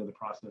insight into the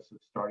process of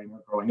starting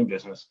or growing a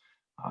business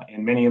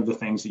and many of the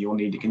things that you'll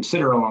need to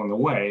consider along the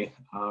way,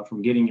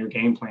 from getting your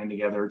game plan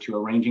together to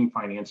arranging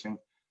financing.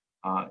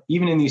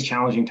 Even in these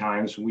challenging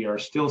times, we are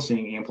still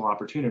seeing ample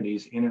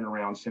opportunities in and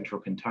around Central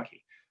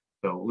Kentucky.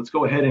 So let's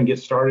go ahead and get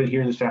started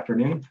here this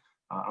afternoon.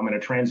 I'm going to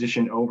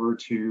transition over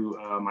to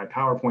my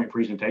PowerPoint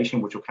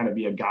presentation, which will kind of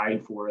be a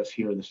guide for us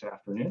here this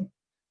afternoon.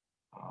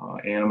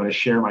 And I'm going to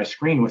share my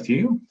screen with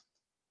you.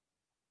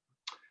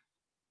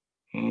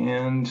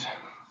 And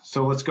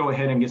so let's go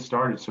ahead and get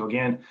started. So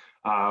again,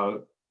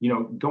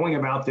 going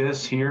about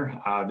this here,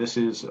 this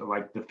is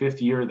like the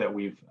 5th year that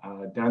we've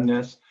done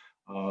this.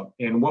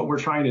 And what we're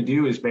trying to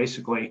do is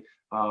basically,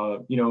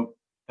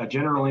 a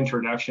general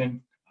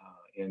introduction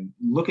and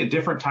look at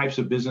different types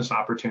of business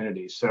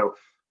opportunities. So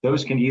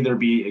those can either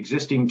be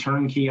existing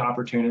turnkey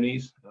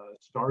opportunities,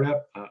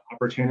 startup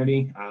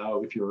opportunity,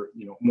 if you're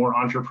more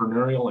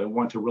entrepreneurial and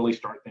want to really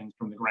start things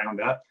from the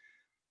ground up.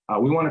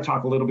 We want to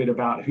talk a little bit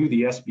about who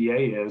the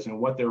SBA is and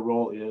what their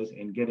role is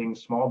in getting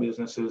small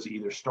businesses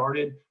either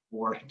started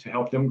or to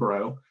help them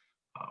grow,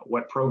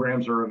 what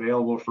programs are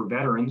available for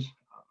veterans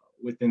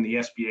within the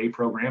SBA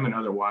program and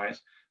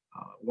otherwise.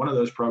 One of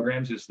those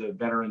programs is the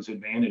Veterans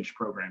Advantage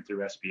program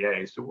through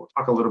SBA. So we'll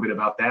talk a little bit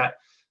about that.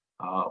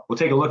 We'll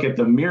take a look at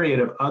the myriad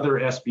of other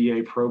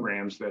SBA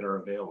programs that are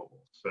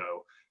available.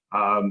 So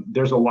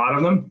there's a lot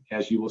of them,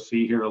 as you will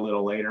see here a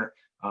little later.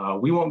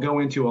 We won't go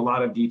into a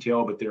lot of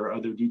detail, but there are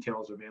other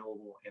details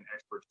available and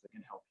experts that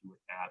can help you with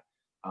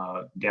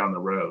that down the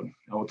road. And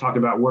we'll talk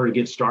about where to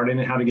get started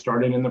and how to get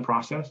started in the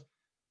process.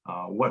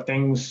 What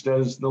things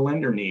does the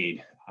lender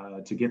need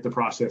to get the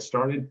process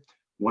started?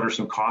 What are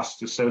some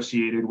costs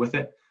associated with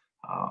it?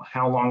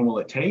 How long will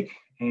it take?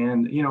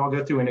 And I'll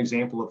go through an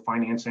example of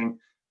financing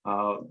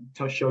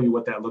to show you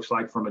what that looks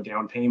like from a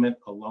down payment,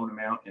 a loan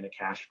amount, and a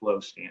cash flow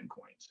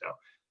standpoint. So,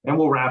 and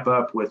we'll wrap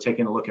up with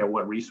taking a look at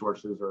what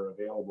resources are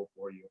available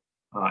for you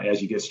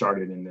as you get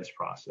started in this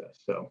process.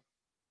 So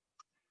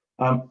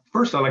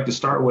first, I'd like to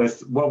start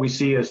with what we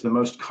see as the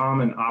most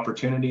common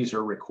opportunities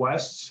or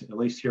requests, at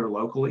least here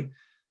locally.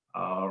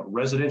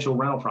 Residential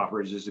rental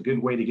properties is a good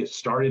way to get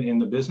started in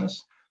the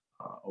business.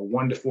 A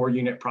 1 to 4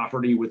 unit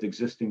property with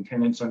existing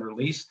tenants under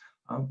lease.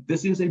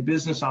 This is a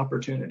business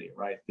opportunity,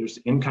 right? There's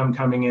income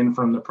coming in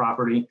from the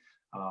property,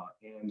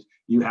 and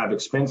you have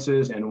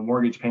expenses and a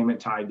mortgage payment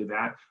tied to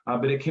that.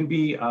 But it can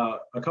be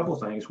a couple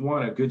of things.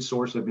 One, a good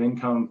source of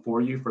income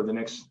for you for the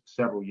next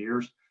several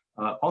years.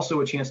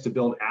 Also a chance to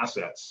build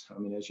assets. I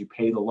mean, as you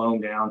pay the loan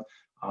down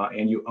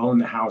and you own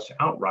the house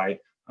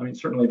outright, I mean,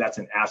 certainly that's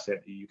an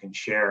asset that you can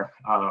share,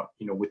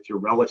 with your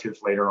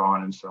relatives later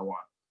on and so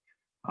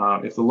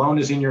on. If the loan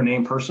is in your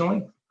name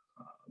personally,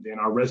 then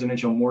our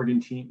residential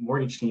mortgage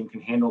team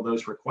can handle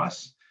those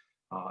requests.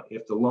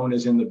 If the loan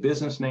is in the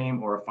business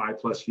name or a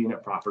 5+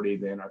 unit property,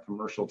 then our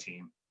commercial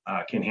team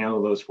can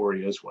handle those for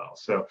you as well.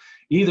 So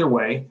either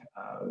way,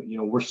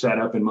 we're set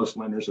up, and most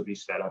lenders will be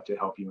set up to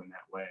help you in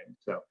that way.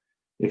 So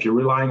if you're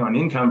relying on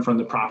income from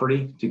the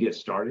property to get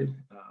started,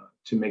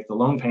 to make the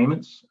loan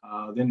payments,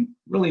 then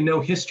really no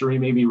history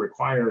may be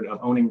required of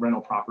owning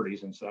rental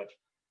properties and such.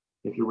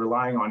 If you're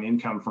relying on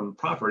income from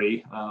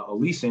property, a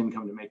lease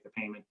income to make the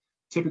payment,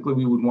 typically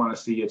we would want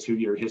to see a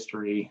 2-year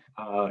history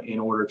in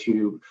order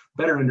to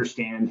better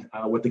understand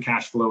what the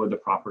cash flow of the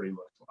property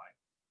looks like.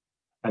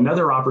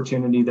 Another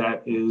opportunity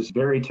that is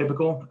very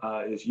typical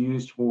is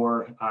used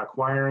for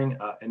acquiring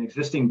an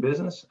existing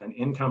business, an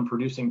income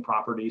producing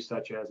property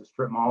such as a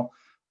strip mall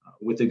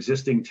with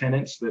existing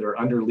tenants that are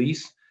under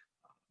lease.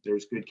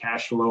 There's good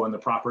cash flow in the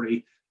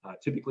property.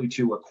 Typically,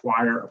 to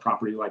acquire a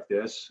property like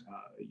this,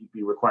 you'd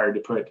be required to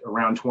put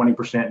around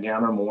 20%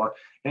 down or more,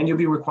 and you'll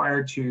be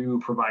required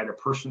to provide a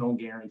personal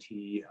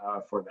guarantee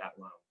for that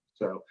loan.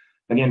 So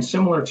again,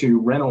 similar to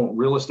rental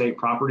real estate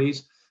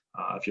properties,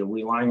 if you're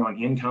relying on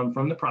income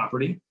from the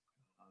property,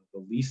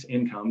 the lease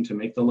income to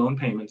make the loan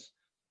payments,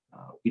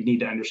 we need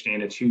to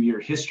understand a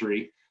 2-year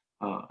history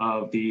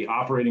of the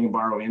operating and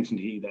borrow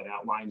entity that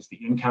outlines the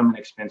income and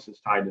expenses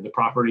tied to the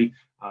property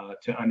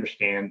to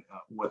understand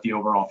what the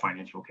overall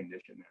financial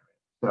condition there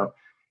is. So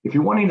if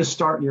you're wanting to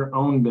start your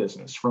own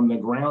business from the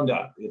ground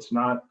up, it's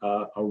not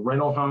a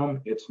rental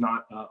home, it's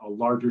not a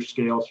larger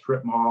scale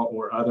strip mall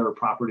or other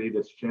property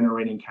that's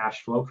generating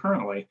cash flow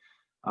currently.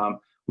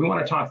 We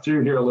want to talk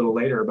through here a little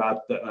later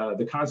about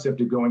the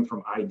concept of going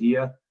from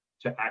idea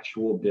to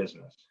actual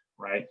business,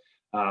 right?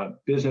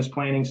 Business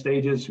planning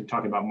stages, we're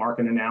talking about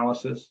market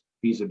analysis,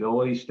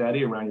 feasibility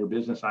study around your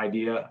business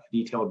idea,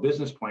 detailed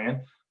business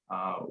plan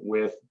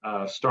with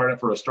a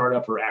startup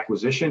or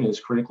acquisition is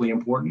critically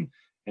important,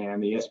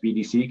 and the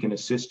SBDC can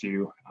assist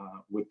you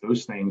with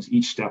those things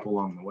each step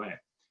along the way.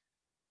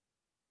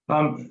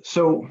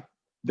 So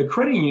the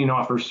credit union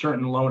offers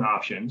certain loan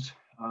options,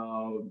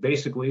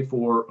 basically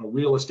for a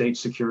real estate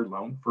secured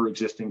loan for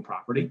existing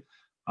property.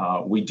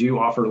 We do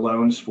offer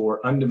loans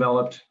for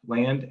undeveloped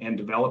land and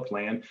developed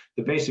land.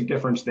 The basic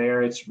difference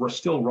there, we're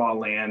still raw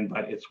land,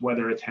 but it's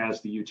whether it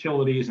has the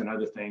utilities and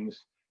other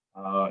things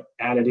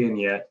added in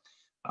yet.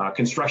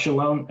 Construction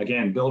loan,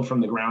 again, build from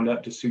the ground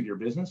up to suit your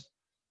business.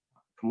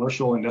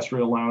 commercial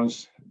industrial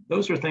loans,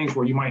 those are things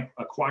where you might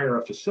acquire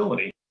a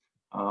facility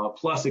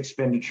plus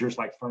expenditures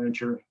like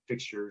furniture,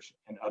 fixtures,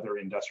 and other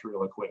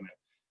industrial equipment.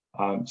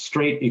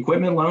 Straight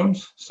equipment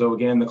loans, so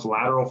again, the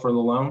collateral for the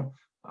loan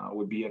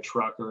would be a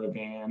truck or a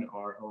van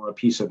or a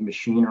piece of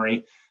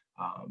machinery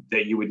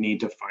that you would need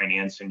to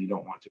finance and you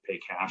don't want to pay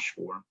cash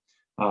for.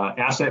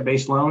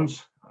 Asset-based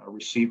loans,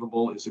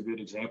 receivable is a good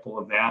example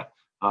of that.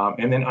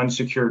 And then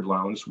unsecured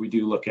loans, we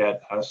do look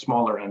at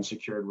smaller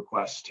unsecured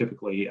requests,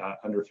 typically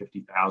under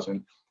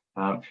 $50,000.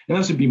 And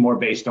those would be more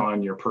based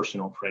on your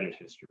personal credit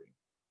history.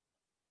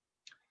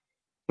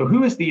 So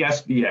who is the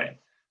SBA?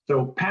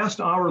 So past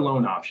our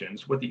loan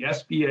options, what the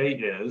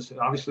SBA is,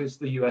 obviously it's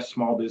the U.S.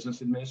 Small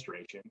Business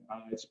Administration.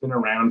 It's been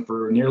around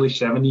for nearly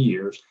 70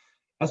 years.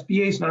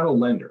 SBA is not a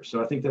lender,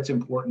 so I think that's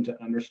important to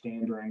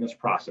understand during this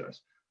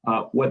process.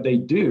 What they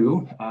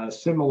do,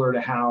 similar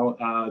to how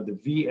the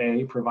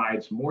VA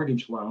provides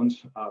mortgage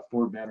loans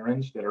for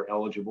veterans that are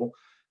eligible,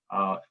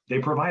 they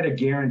provide a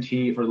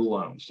guarantee for the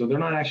loan. So they're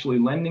not actually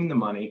lending the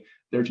money,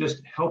 they're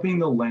just helping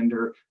the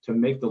lender to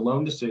make the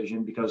loan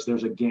decision because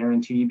there's a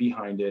guarantee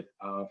behind it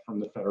from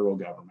the federal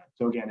government.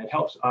 So again, it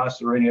helps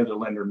us or any other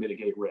lender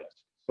mitigate risk.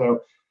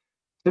 So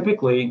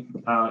typically,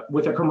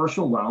 with a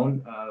commercial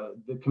loan,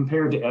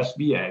 compared to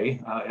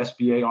SBA,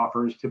 SBA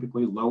offers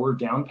typically lower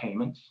down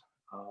payments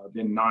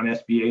than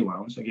non-SBA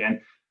loans.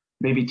 Again,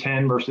 maybe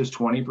 10 versus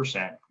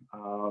 20%.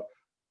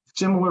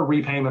 Similar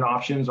repayment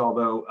options,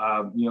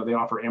 although they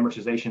offer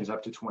amortizations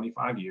up to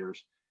 25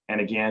 years. And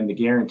again, the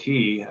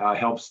guarantee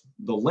helps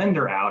the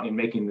lender out in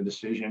making the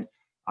decision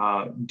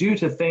due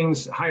to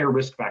things, higher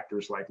risk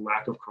factors like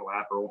lack of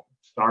collateral,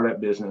 startup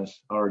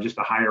business, or just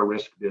a higher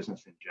risk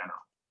business in general.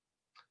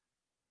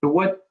 So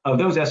what of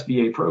those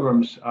SBA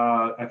programs,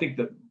 I think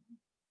that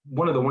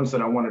one of the ones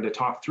that I wanted to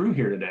talk through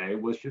here today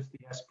was just the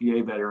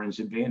SBA Veterans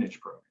Advantage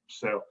Program.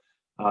 So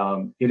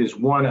it is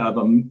one of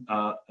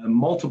a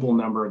multiple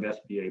number of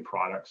SBA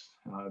products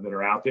that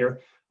are out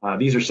there.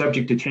 These are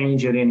subject to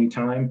change at any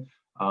time,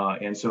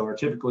 and so are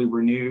typically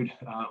renewed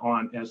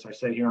on, as I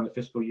say here, on the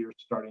fiscal year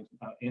starting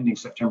ending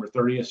September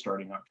 30th,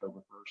 starting October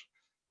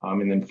 1st,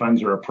 and then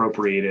funds are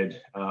appropriated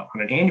on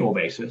an annual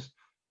basis.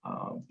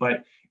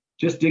 But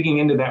just digging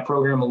into that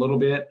program a little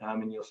bit,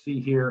 and you'll see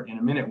here in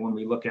a minute when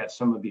we look at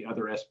some of the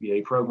other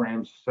SBA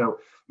programs. So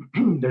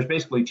there's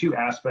basically two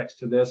aspects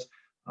to this.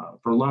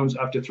 For loans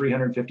up to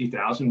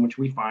 $350,000, which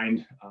we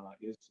find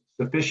is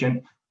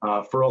sufficient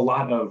for a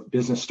lot of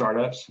business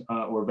startups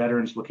or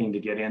veterans looking to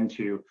get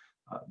into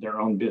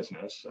their own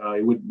business.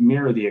 It would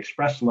mirror the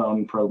Express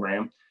Loan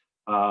Program,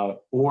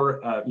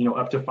 or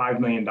up to $5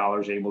 million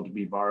able to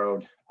be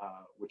borrowed,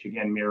 which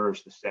again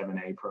mirrors the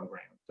 7A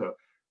program. So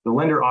the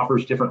lender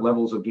offers different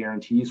levels of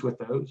guarantees with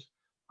those.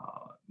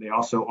 They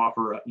also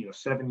offer a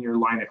 7-year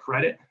line of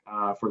credit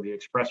for the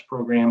Express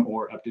program,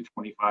 or up to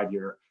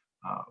 25-year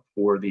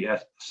for the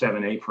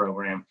 7A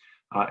program.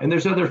 And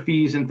there's other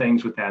fees and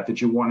things with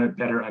that you want to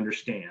better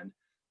understand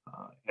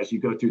as you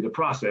go through the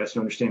process to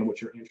understand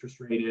what your interest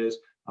rate is,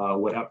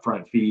 what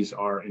upfront fees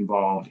are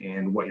involved,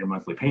 and what your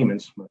monthly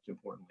payments, most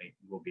importantly,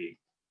 will be.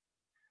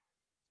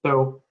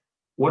 So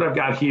what I've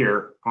got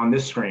here on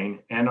this screen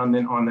and on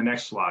the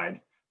next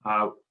slide,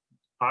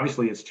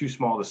 obviously it's too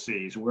small to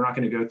see, so we're not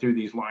going to go through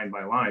these line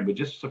by line, but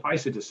just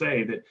suffice it to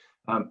say that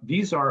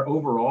these are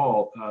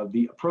overall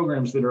the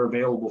programs that are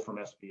available from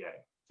SBA.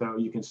 So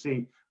you can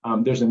see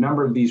there's a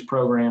number of these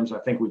programs. I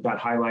think we've got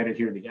highlighted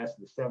here the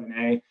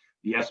 7A,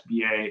 the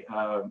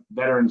SBA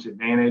Veterans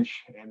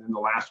Advantage, and then the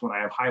last one I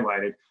have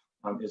highlighted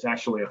is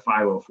actually a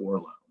 504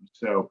 loan.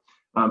 So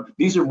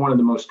these are one of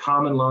the most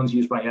common loans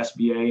used by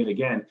SBA. And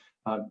again,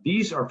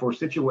 these are for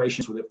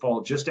situations that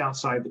fall just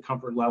outside the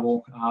comfort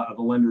level of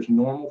a lender's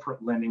normal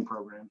lending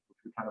program, which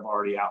we kind of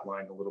already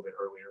outlined a little bit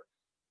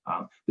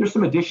earlier. There's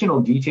some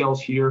additional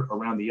details here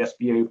around the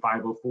SBA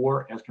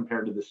 504 as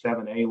compared to the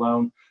 7A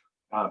loan.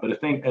 But I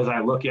think as I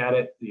look at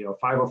it,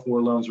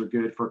 504 loans are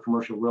good for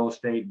commercial real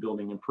estate,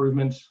 building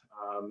improvements,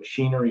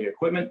 machinery,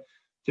 equipment,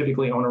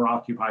 typically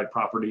owner-occupied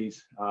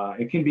properties.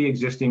 It can be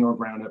existing or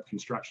ground-up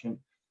construction.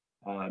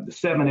 The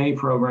 7A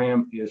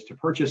program is to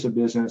purchase a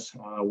business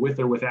with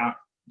or without,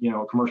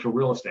 commercial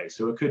real estate.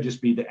 So it could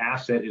just be the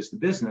asset is the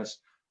business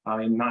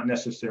and not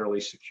necessarily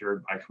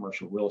secured by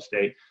commercial real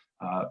estate.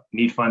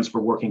 Need funds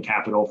for working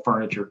capital,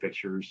 furniture,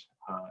 fixtures,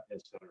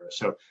 et cetera.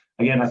 So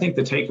again, I think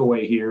the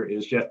takeaway here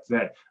is just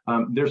that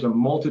there's a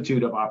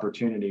multitude of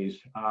opportunities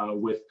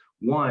with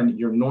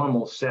your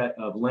normal set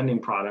of lending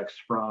products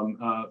from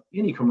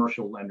any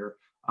commercial lender,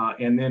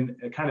 and then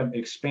kind of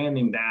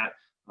expanding that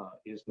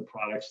is the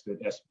products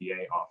that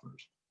SBA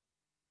offers.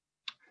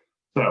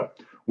 So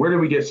where do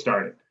we get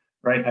started?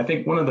 Right, I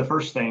think one of the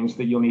first things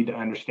that you'll need to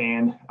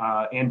understand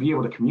and be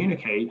able to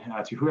communicate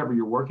to whoever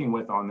you're working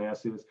with on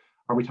this is,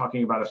 are we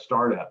talking about a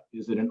startup?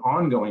 Is it an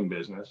ongoing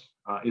business?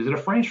 Is it a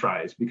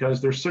franchise?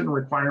 Because there's certain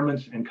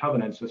requirements and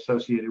covenants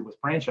associated with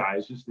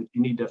franchises that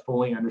you need to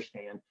fully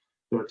understand.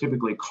 There are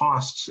typically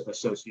costs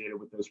associated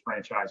with those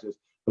franchises,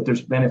 but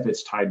there's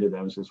benefits tied to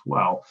those as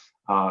well,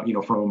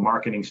 from a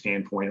marketing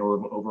standpoint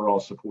or overall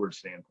support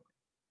standpoint.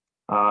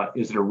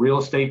 Is it a real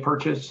estate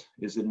purchase?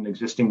 Is it an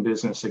existing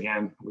business?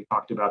 Again, we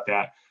talked about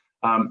that.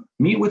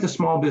 Meet with a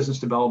small business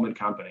development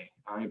company.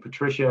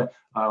 Patricia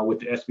with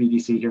the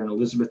SBDC here in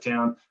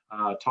Elizabethtown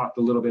talked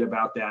a little bit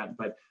about that,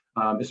 but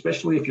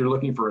especially if you're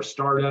looking for a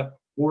startup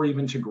or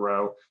even to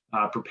grow,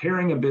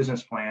 preparing a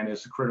business plan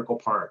is a critical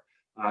part.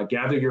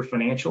 Gather your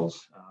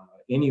financials.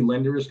 Any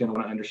lender is going to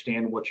want to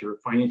understand what your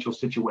financial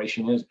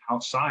situation is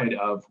outside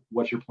of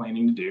what you're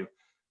planning to do.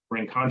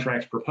 Bring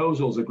contracts,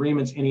 proposals,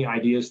 agreements, any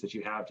ideas that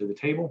you have to the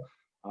table,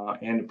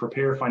 and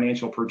prepare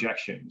financial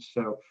projections.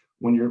 So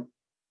when you're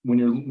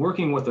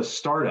working with a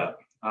startup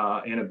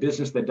and a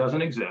business that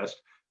doesn't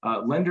exist,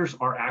 lenders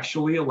are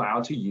actually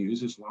allowed to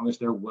use, as long as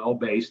they're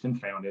well-based and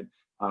founded,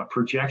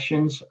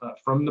 projections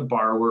from the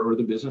borrower or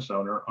the business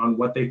owner on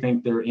what they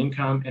think their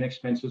income and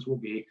expenses will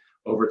be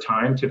over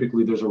time.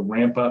 Typically, there's a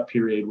ramp-up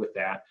period with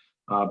that,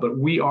 but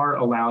we are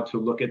allowed to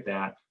look at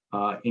that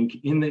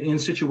in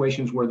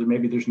situations where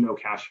maybe there's no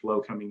cash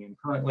flow coming in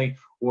currently,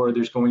 or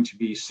there's going to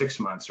be 6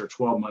 months or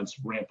 12 months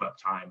ramp-up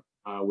time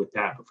with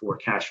that before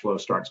cash flow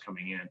starts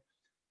coming in.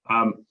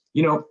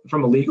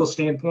 From a legal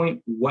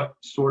standpoint, what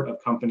sort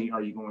of company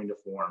are you going to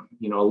form?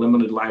 A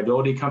limited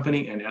liability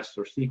company, an S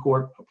or C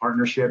Corp, a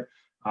partnership,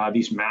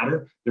 these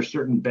matter. There's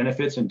certain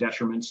benefits and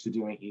detriments to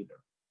doing either.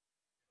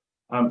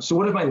 So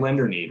what does my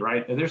lender need,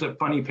 right? There's a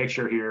funny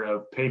picture here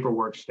of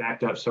paperwork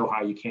stacked up so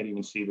high you can't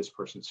even see this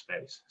person's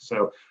face.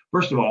 So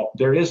first of all,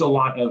 there is a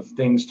lot of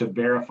things to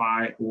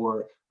verify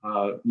or,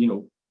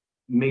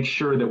 make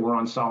sure that we're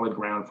on solid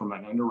ground from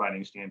an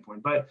underwriting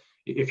standpoint. But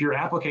if your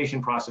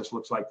application process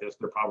looks like this,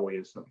 there probably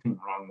is something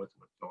wrong with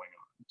what's going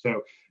on.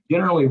 So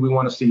generally, we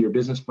want to see your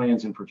business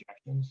plans and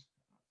projections,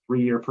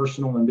 3-year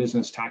personal and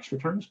business tax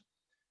returns,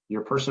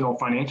 your personal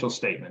financial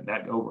statement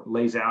that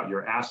lays out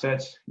your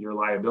assets, your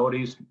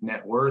liabilities,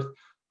 net worth,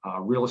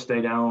 real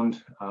estate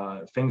owned,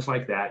 things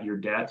like that, your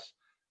debts.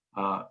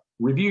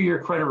 Review your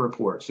credit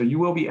report. So you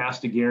will be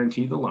asked to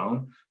guarantee the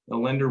loan. The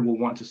lender will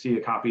want to see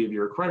a copy of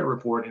your credit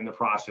report in the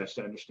process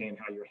to understand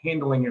how you're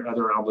handling your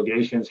other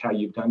obligations, how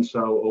you've done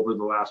so over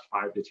the last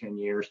 5 to 10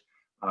 years,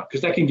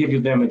 because that can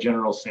give them a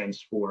general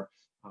sense for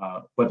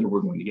whether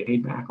we're going to get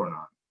paid back or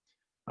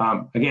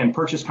not. Again,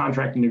 purchase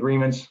contract and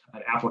agreements,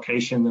 an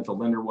application that the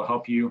lender will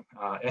help you,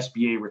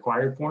 SBA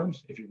required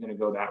forms if you're going to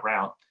go that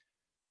route.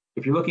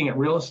 If you're looking at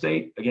real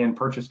estate, again,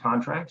 purchase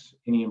contracts,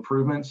 any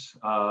improvements,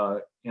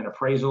 and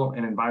appraisal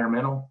and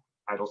environmental,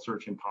 title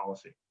search and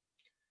policy.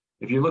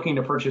 If you're looking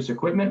to purchase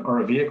equipment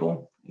or a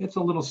vehicle, it's a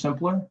little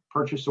simpler.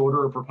 Purchase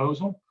order or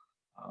proposal,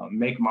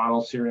 make,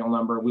 model, serial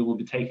number. We will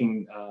be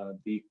taking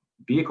the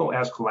vehicle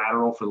as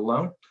collateral for the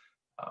loan,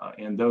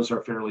 and those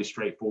are fairly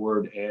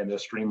straightforward and a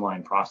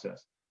streamlined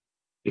process.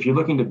 If you're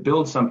looking to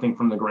build something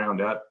from the ground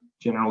up,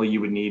 generally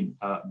you would need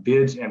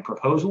bids and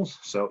proposals.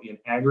 So in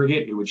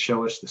aggregate, it would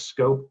show us the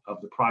scope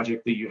of the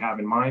project that you have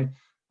in mind,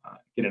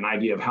 get an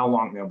idea of how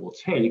long that will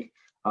take,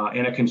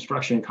 and a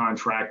construction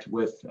contract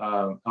with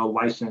a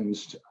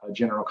licensed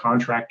general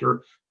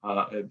contractor,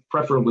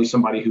 preferably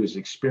somebody who is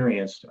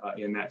experienced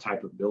in that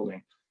type of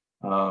building.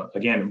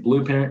 Again,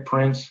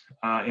 blueprints,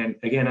 and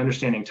again,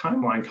 understanding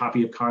timeline,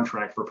 copy of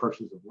contract for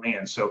purchase of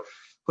land. So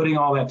putting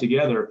all that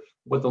together,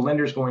 what the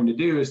lender is going to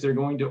do is they're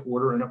going to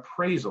order an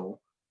appraisal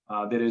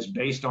that is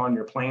based on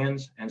your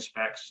plans and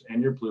specs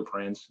and your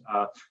blueprints.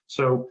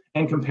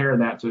 And compare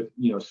that to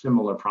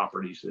similar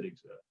properties that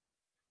exist.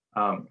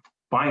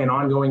 Buy an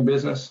ongoing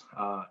business,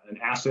 an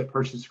asset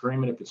purchase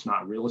agreement if it's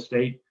not real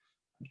estate.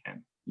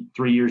 Again,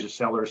 3 years of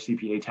seller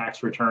CPA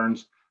tax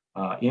returns,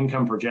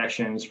 income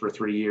projections for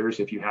 3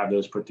 years if you have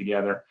those put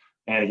together.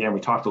 And again,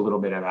 we talked a little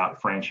bit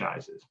about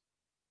franchises.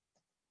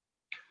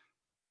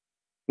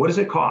 What does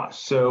it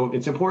cost? So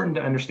it's important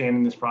to understand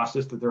in this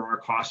process that there are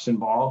costs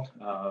involved.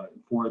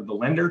 For the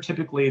lender,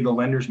 typically the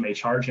lenders may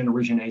charge an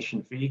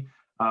origination fee,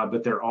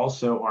 but there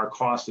also are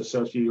costs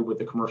associated with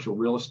the commercial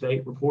real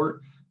estate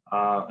report,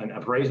 an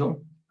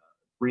appraisal,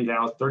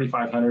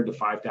 $3,500 to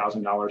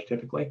 $5,000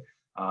 typically.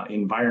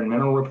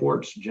 Environmental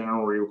reports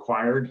generally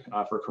required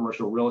for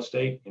commercial real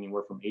estate,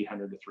 anywhere from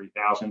 $800 to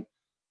 $3,000.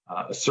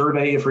 A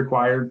survey if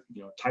required,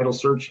 title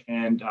search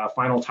and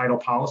final title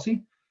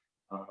policy.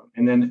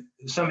 And then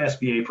some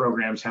SBA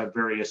programs have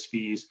various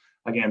fees.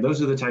 Again,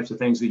 those are the types of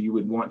things that you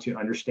would want to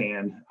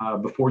understand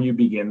before you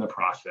begin the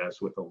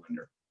process with the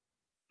lender.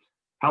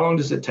 How long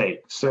does it take?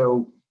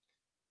 So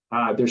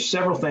there's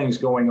several things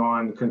going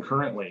on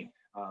concurrently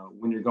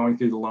when you're going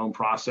through the loan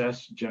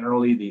process.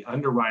 Generally, the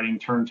underwriting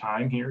turn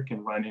time here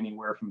can run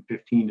anywhere from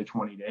 15 to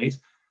 20 days.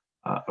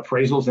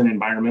 Appraisals and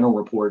environmental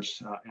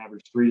reports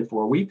average 3 to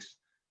 4 weeks.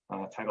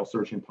 Title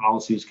search and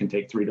policies can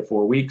take 3 to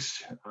 4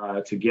 weeks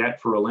to get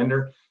for a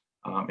lender.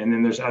 And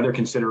then there's other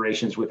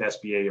considerations with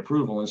SBA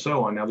approval and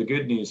so on. Now, the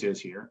good news is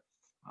here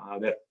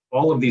that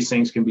all of these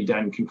things can be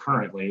done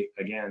concurrently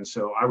again.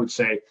 So I would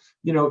say,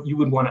 you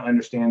would want to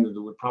understand that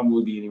there would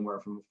probably be anywhere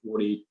from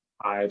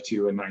 45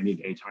 to a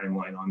 90-day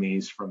timeline on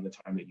these from the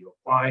time that you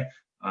apply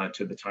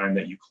to the time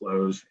that you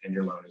close and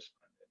your loan is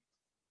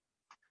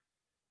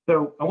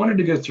So I wanted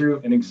to go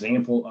through an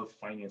example of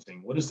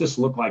financing. What does this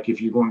look like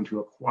if you're going to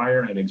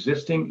acquire an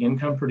existing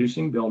income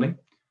producing building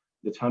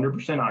that's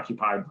 100%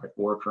 occupied by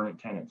 4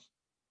 current tenants?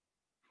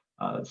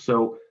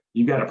 So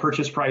you've got a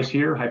purchase price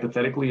here,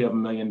 hypothetically, of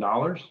 $1 million.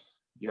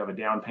 You have a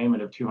down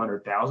payment of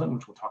 $200,000,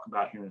 which we'll talk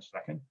about here in a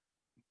second.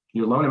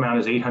 Your loan amount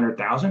is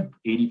 $800,000,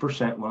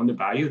 80% loan to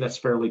value. That's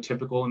fairly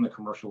typical in the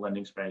commercial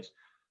lending space.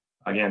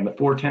 Again, the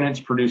 4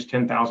 tenants produce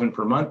 $10,000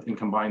 per month in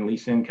combined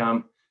lease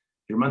income.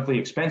 Your monthly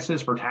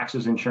expenses for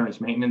taxes,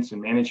 insurance, maintenance,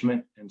 and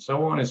management, and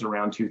so on is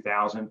around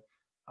 $2,000.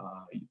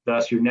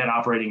 Thus, your net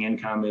operating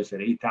income is at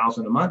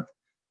 $8,000 a month.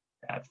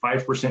 At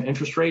 5%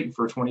 interest rate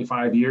for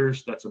 25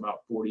 years, that's about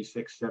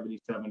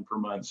 $46.77 per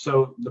month.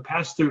 So the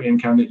pass-through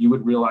income that you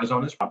would realize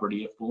on this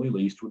property, if fully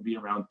leased, would be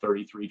around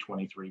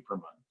 $33.23 per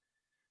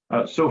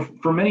month. So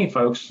for many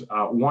folks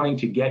wanting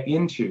to get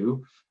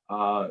into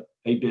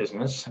a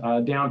business,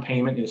 down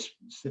payment is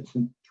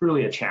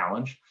truly a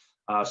challenge.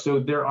 So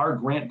there are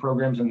grant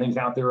programs and things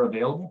out there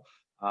available.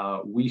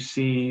 We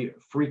see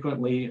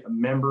frequently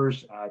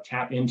members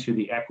tap into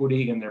the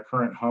equity in their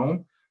current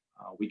home.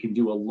 We can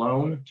do a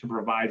loan to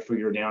provide for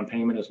your down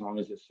payment as long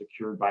as it's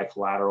secured by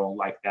collateral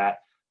like that.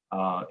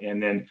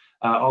 And then,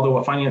 although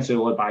a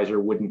financial advisor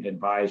wouldn't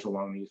advise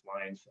along these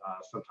lines,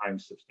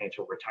 sometimes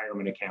substantial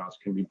retirement accounts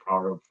can be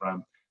borrowed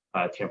from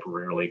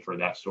temporarily for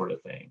that sort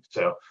of thing.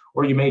 So,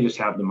 or you may just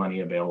have the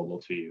money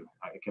available to you.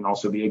 It can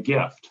also be a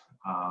gift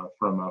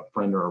from a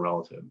friend or a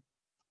relative.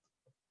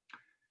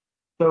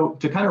 So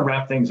to kind of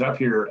wrap things up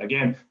here,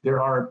 again,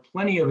 there are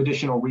plenty of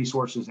additional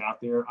resources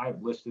out there.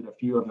 I've listed a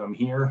few of them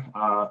here.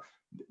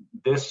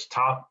 This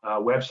top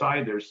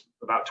website, there's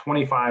about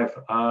 25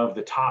 of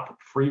the top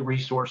free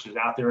resources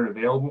out there and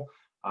available.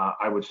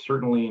 I would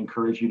certainly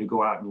encourage you to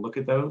go out and look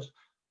at those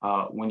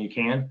when you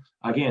can.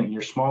 Again,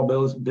 your Small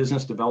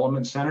Business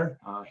Development Center,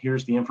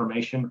 here's the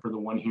information for the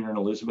one here in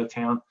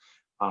Elizabethtown.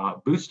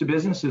 Boots to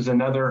Business is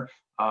another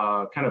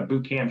kind of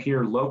boot camp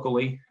here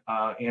locally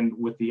and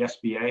with the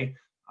SBA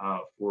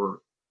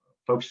for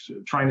folks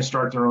trying to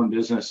start their own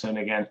business. And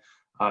again,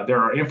 there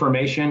are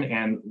information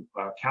and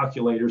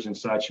calculators and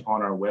such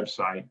on our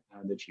website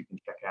that you can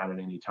check out at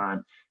any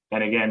time.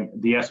 And again,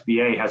 the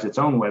SBA has its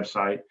own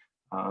website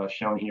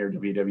shown here,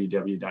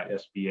 www.sba.gov.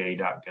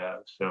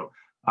 So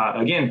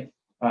again,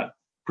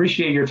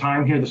 appreciate your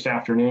time here this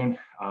afternoon.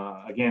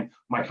 Again,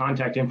 my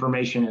contact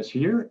information is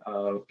here.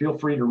 Feel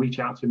free to reach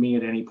out to me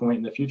at any point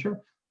in the future.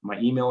 My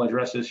email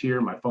address is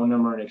here, my phone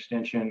number and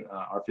extension,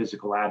 our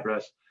physical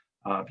address.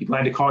 Be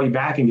glad to call you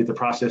back and get the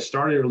process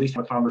started, or at least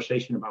have a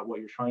conversation about what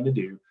you're trying to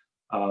do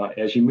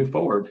as you move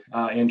forward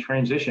and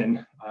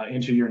transition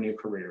into your new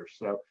career.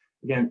 So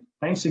again,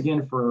 thanks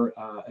again for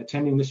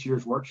attending this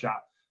year's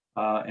workshop.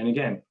 And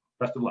again,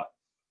 best of luck.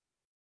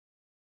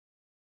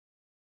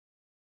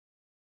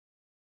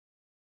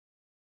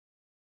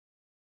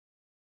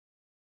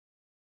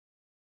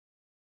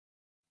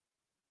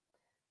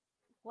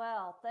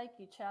 Well, thank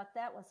you, Chuck.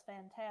 That was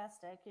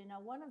fantastic. You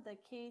know, one of the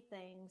key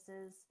things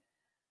is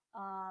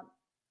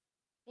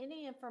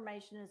any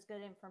information is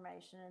good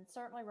information. And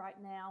certainly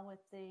right now with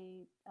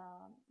the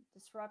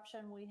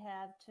disruption we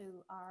have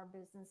to our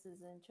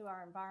businesses and to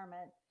our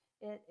environment,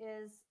 it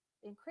is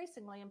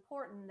increasingly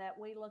important that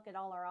we look at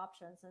all our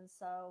options. And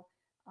so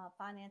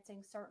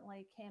financing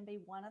certainly can be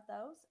one of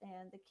those.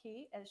 And the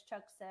key, as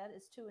Chuck said,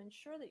 is to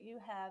ensure that you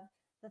have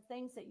the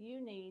things that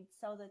you need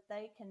so that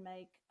they can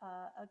make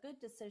a good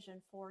decision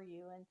for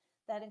you. And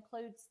that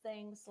includes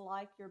things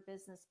like your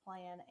business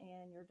plan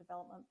and your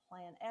development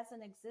plan. As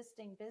an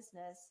existing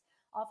business,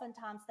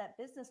 oftentimes that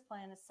business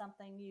plan is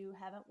something you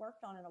haven't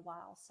worked on in a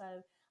while.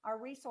 So our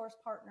resource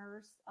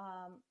partners,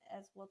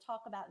 as we'll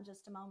talk about in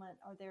just a moment,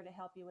 are there to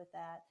help you with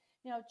that.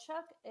 You know,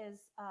 Chuck is,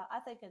 I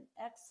think, an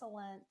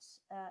excellent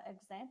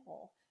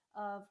example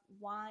of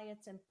why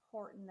it's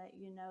important that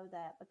you know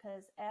that,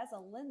 because as a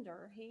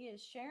lender, he is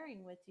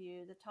sharing with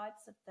you the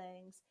types of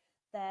things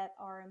that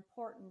are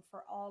important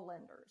for all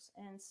lenders.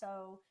 And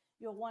so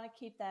you'll want to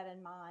keep that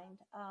in mind.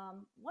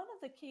 One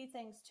of the key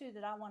things too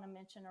that I want to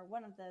mention, or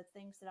one of the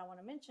things that I want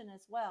to mention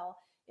as well,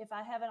 if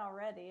I haven't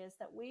already, is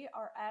that we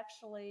are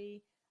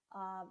actually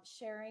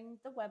sharing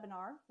the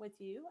webinar with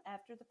you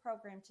after the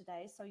program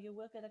today. So you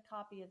will get a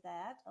copy of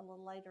that a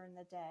little later in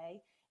the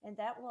day, and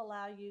that will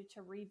allow you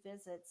to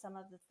revisit some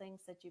of the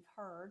things that you've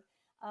heard.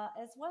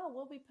 As well,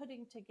 we'll be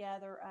putting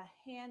together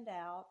a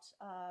handout,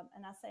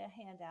 and I say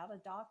a handout, a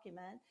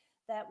document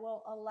that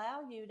will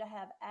allow you to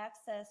have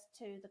access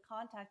to the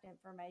contact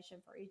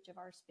information for each of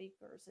our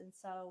speakers. And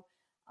so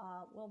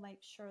we'll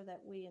make sure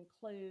that we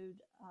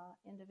include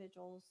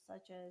individuals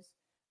such as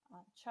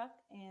Chuck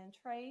and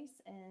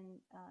Trace and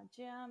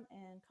Jim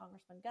and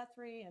Congressman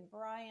Guthrie and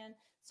Brian.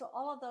 So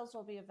all of those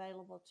will be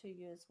available to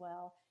you as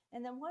well.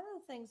 And then one of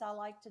the things I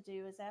like to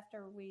do is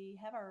after we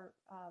have our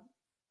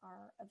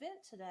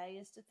event today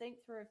is to think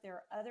through if there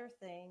are other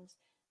things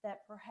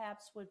that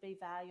perhaps would be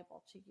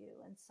valuable to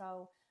you. And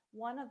so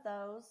one of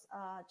those,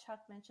 Chuck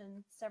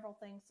mentioned several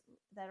things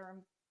that are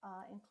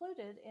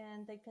included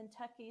in the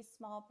Kentucky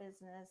Small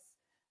Business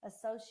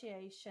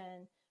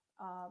Association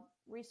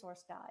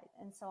resource guide.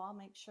 And so I'll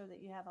make sure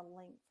that you have a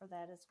link for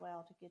that as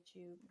well to get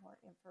you more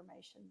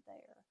information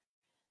there.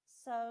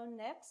 So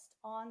next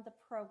on the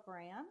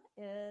program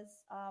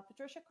is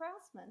Patricia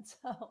Krausman.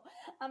 So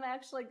I'm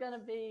actually going to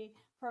be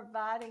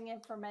providing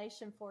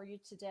information for you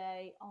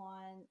today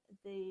on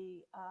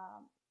the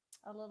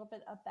a little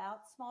bit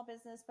about small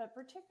business, but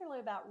particularly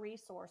about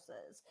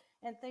resources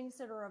and things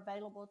that are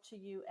available to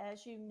you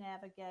as you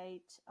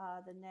navigate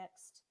the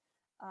next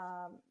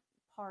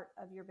part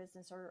of your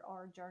business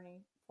or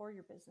journey for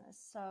your business.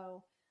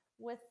 So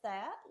with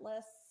that,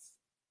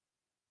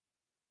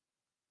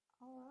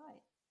 all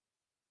right.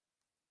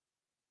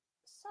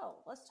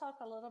 So let's talk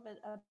a little bit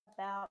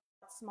about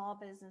small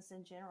business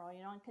in general.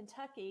 You know, in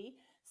Kentucky,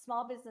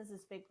 small business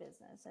is big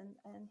business. And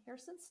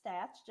here's some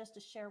stats just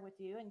to share with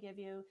you and give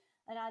you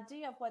an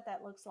idea of what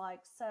that looks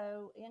like.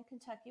 So in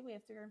Kentucky, we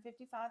have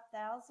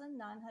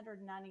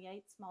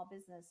 355,998 small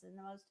businesses. And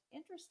the most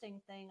interesting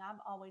thing I've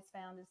always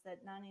found is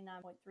that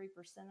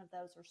 99.3% of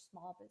those are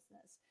small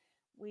business.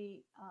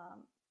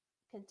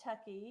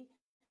 Kentucky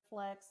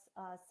reflects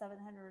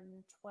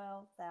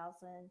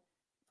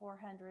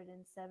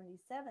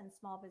 712,477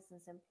 small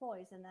business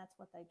employees, and that's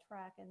what they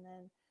track. And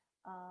then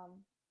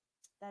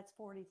that's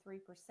 43%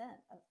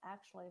 of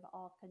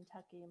all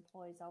Kentucky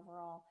employees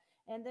overall.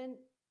 And then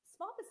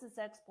small business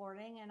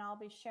exporting, and I'll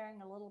be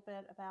sharing a little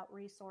bit about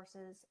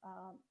resources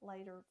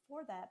later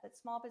for that, but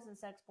small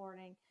business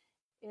exporting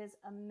is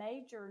a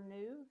major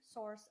new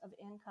source of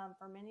income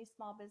for many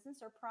small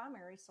business, or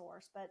primary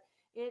source, but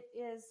it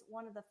is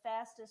one of the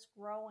fastest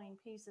growing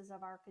pieces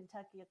of our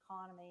Kentucky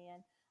economy.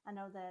 And I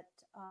know that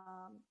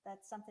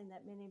that's something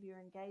that many of you are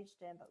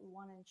engaged in, but we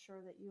want to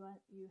ensure that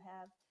you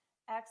have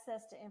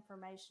access to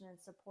information and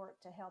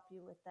support to help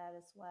you with that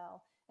as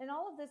well. And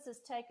all of this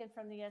is taken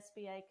from the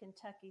SBA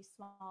Kentucky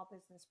Small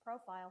Business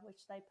Profile,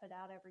 which they put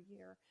out every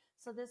year.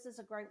 So this is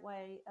a great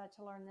way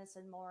to learn this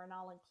and more, and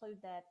I'll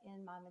include that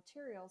in my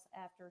materials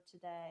after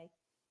today.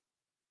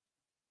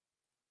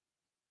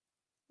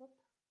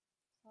 Oops,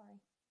 sorry.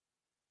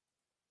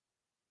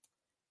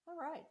 All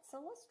right,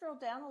 so let's drill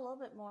down a little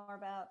bit more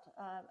about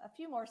a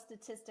few more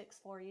statistics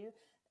for you.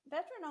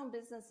 Veteran-owned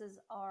businesses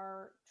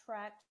are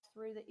tracked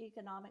through the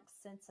economic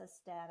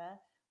census data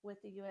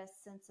with the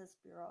U.S. Census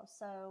Bureau.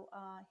 So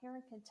here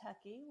in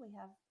Kentucky, we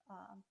have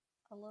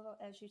a little,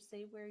 as you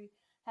see, we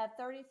have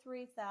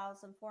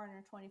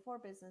 33,424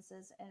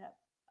 businesses, and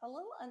a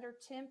little under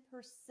 10%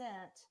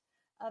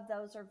 of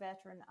those are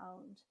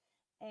veteran-owned.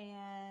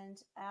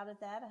 And out of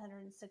that,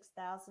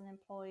 106,000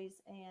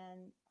 employees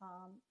and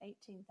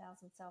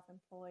 18,000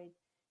 self-employed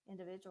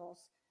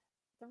individuals.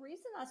 The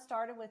reason I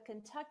started with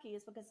Kentucky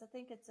is because I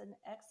think it's an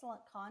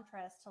excellent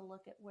contrast to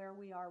look at where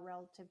we are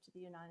relative to the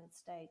United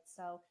States.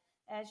 So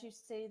as you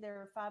see,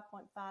 there are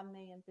 5.5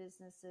 million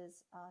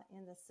businesses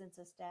in the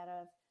census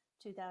data of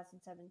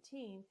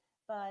 2017,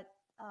 but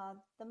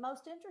the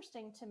most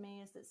interesting to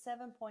me is that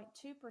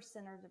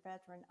 7.2% are the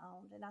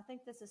veteran-owned. And I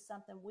think this is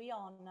something we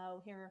all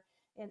know here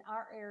in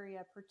our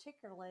area,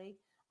 particularly.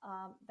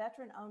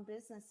 Veteran-owned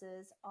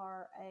businesses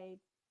are a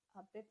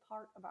big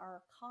part of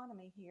our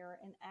economy here,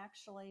 and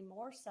actually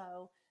more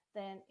so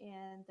than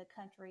in the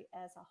country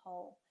as a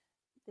whole.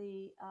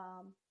 The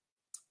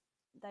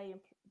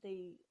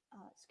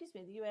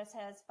U.S.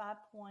 has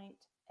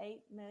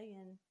 5.8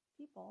 million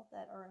people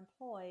that are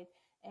employed,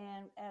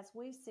 and as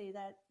we see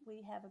that,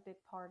 we have a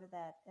big part of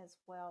that as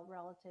well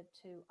relative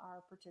to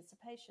our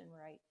participation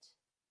rate.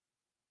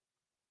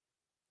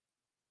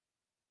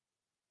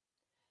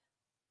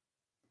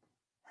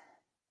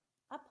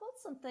 I pulled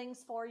some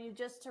things for you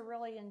just to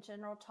really in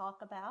general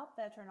talk about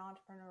veteran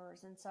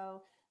entrepreneurs. And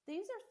so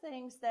these are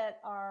things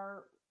that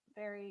are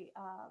very,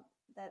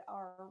 that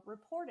are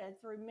reported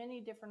through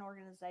many different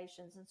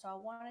organizations. And so I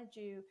wanted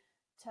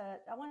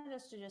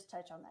us to just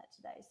touch on that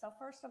today. So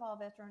first of all,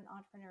 veteran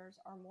entrepreneurs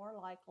are more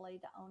likely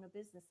to own a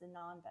business than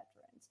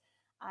non-veterans.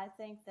 I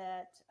think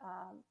that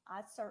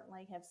I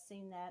certainly have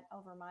seen that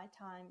over my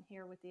time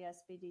here with the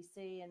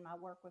SBDC and my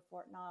work with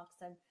Fort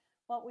Knox. And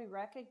what we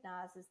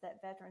recognize is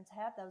that veterans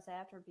have those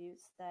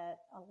attributes that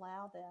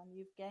allow them.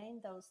 You've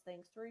gained those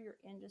things through your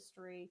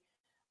industry,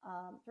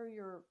 through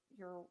your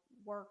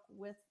work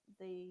with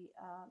the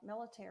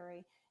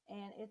military,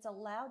 and it's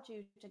allowed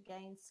you to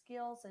gain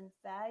skills and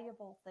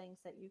valuable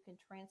things that you can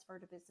transfer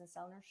to business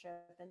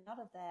ownership. And out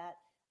of that,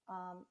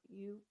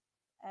 you,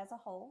 as a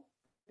whole,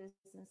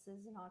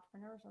 businesses and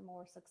entrepreneurs are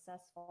more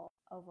successful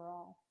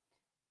overall.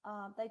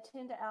 They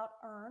tend to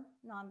out-earn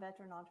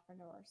non-veteran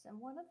entrepreneurs. And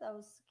one of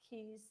those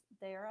keys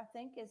there, I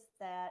think, is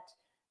that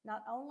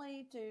not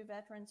only do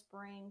veterans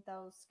bring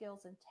those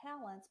skills and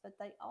talents, but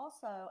they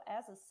also,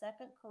 as a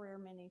second career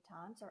many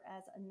times, or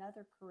as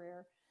another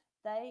career,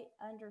 they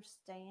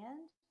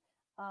understand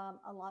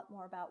a lot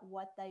more about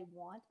what they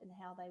want and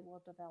how they will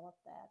develop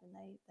that. And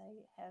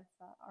they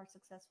are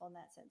successful in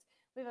that sense.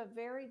 We have a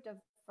very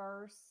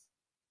diverse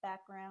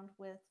background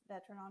with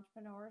veteran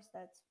entrepreneurs.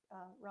 That's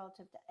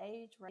relative to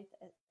age, race,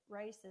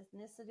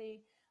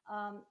 ethnicity.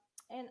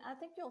 And I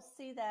think you'll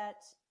see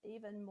that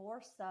even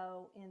more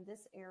so in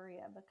this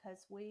area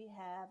because we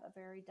have a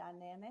very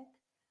dynamic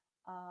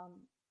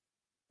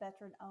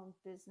veteran-owned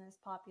business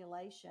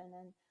population,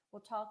 and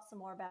we'll talk some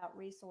more about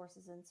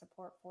resources and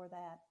support for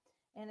that.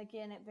 And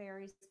again, it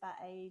varies by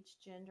age,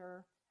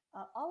 gender,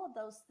 all of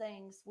those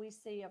things we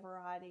see a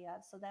variety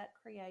of. So that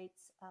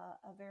creates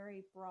a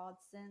very broad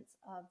sense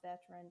of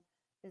veteran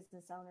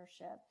business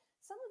ownership.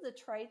 Some of the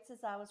traits,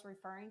 as I was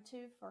referring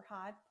to, for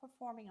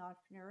high-performing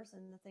entrepreneurs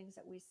and the things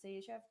that we see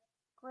is you have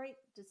great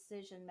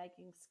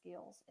decision-making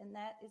skills, and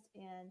that is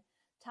in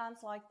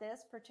times like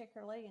this,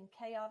 particularly in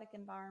chaotic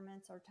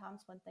environments or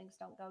times when things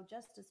don't go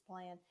just as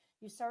planned.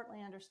 You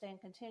certainly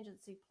understand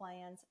contingency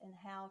plans and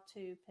how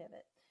to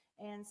pivot.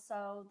 And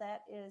so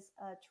that is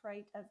a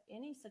trait of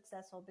any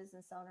successful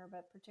business owner,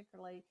 but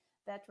particularly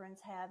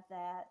veterans have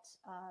that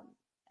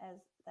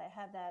as they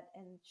have that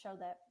and show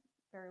that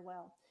very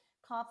well.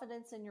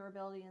 Confidence in your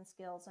ability and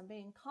skills, and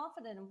being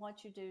confident in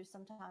what you do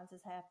sometimes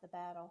is half the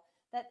battle.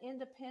 That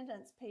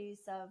independence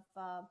piece of,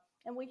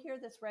 and we hear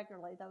this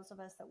regularly, those of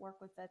us that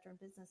work with veteran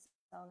business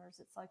owners,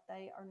 it's like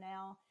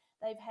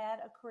they've had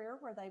a career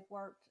where they've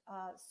worked,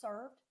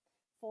 served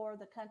for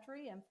the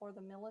country and for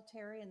the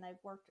military, and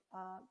they've worked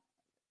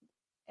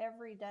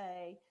every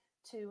day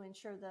to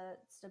ensure the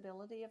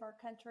stability of our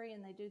country,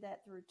 and they do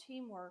that through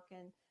teamwork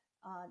and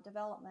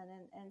development.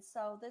 And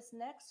so this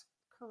next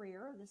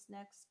career, this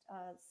next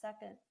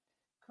second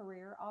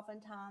career,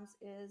 oftentimes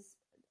is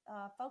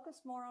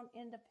focused more on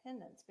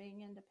independence,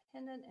 being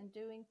independent and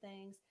doing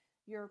things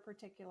your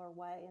particular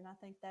way. And I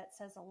think that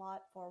says a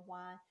lot for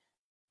why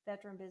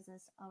veteran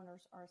business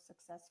owners are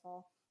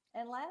successful.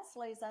 And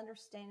lastly is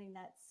understanding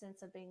that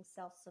sense of being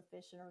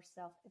self-sufficient or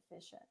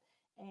self-efficient.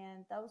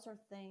 And those are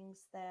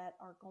things that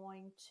are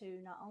going to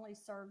not only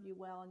serve you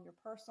well in your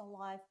personal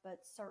life,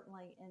 but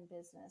certainly in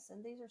business.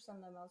 And these are some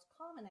of the most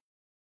common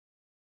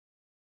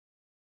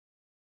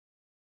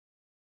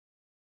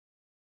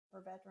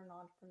for veteran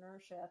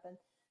entrepreneurship. And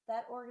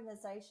that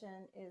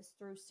organization is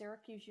through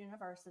Syracuse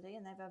University,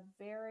 and they have a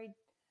very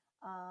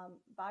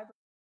vibrant.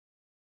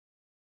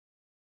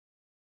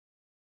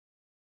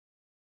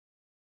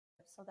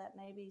 So that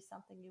may be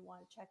something you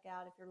want to check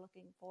out if you're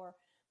looking for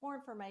more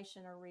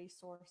information or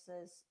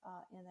resources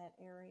in that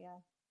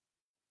area.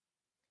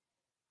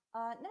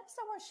 Next,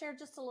 I want to share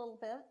just a little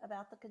bit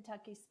about the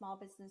Kentucky Small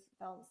Business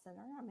Development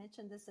Center. I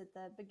mentioned this at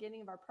the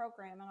beginning of our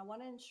program, and I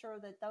want to ensure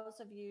that those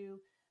of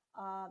you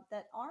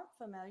that aren't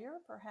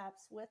familiar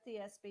perhaps with the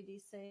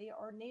SBDC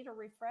or need a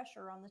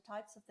refresher on the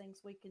types of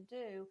things we can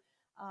do,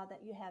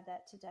 that you have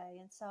that today.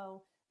 And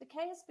so the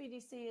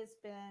KSBDC has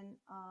been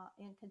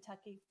in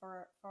Kentucky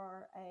for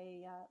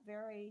a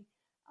very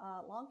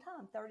long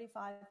time,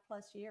 35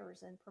 plus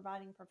years, and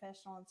providing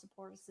professional and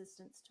support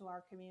assistance to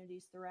our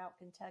communities throughout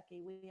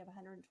Kentucky. We have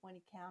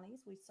 120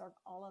 counties. We serve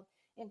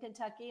in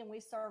Kentucky, and we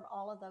serve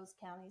all of those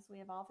counties. We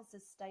have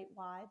offices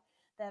statewide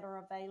that are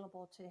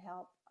available to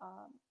help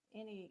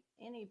any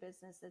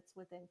business that's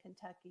within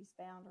Kentucky's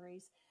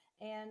boundaries.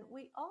 And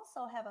we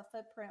also have a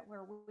footprint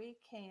where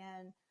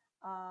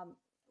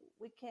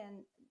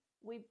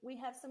we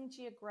have some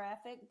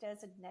geographic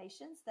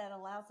designations that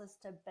allows us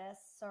to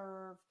best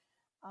serve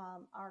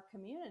our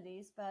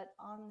communities. But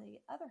on the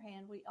other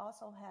hand, we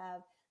also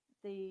have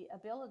the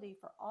ability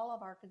for all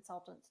of our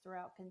consultants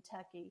throughout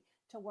Kentucky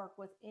to work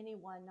with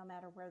anyone, no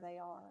matter where they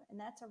are. And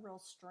that's a real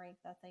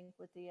strength, I think,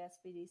 with the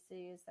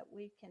SBDC, is that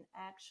we can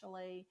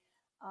actually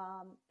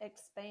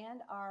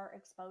expand our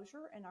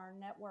exposure and our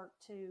network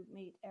to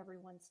meet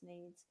everyone's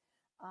needs.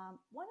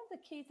 One of the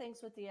key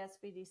things with the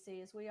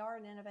SBDC is we are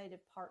an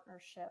innovative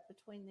partnership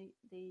between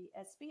the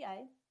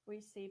SBA. We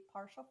receive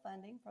partial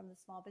funding from the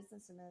Small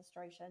Business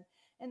Administration,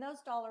 and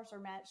those dollars are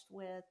matched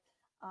with,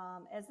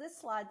 as this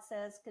slide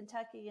says,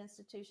 Kentucky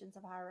institutions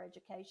of higher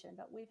education.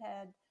 But we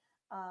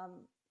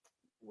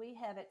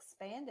have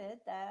expanded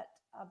that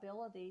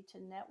ability to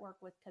network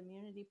with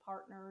community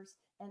partners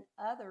and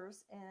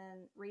others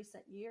in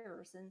recent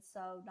years. And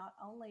so not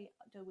only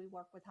do we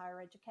work with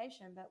higher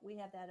education, but we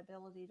have that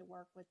ability to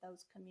work with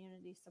those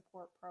community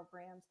support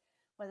programs,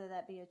 whether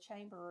that be a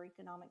chamber or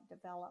economic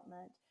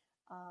development,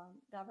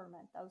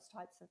 government, those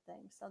types of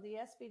things. So the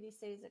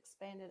SBDC has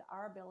expanded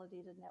our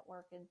ability to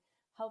network, and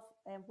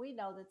we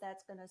know that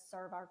that's going to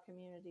serve our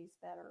communities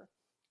better.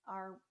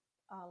 Our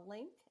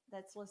link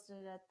that's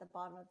listed at the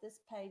bottom of this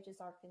page is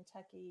our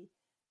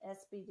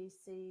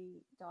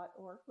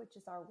KentuckySBDC.org, which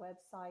is our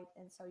website.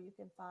 And so you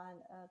can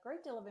find a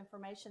great deal of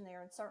information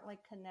there and certainly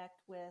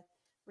connect with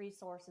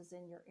resources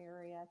in your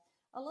area.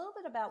 A little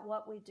bit about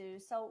what we do.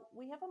 So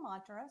we have a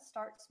mantra: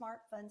 start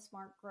smart, fund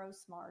smart, grow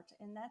smart.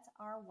 And that's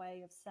our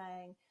way of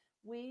saying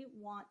we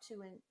want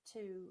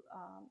to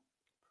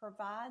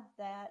provide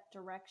that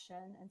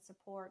direction and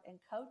support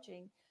and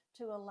coaching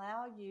to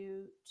allow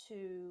you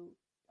to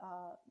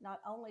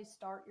not only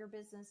start your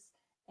business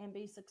and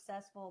be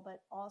successful,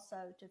 but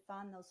also to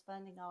find those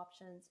funding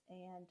options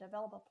and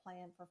develop a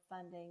plan for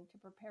funding, to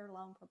prepare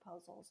loan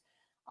proposals.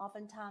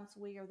 Oftentimes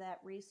we are that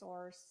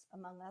resource,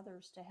 among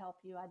others, to help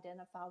you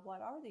identify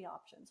what are the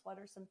options, what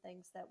are some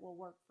things that will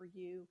work for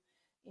you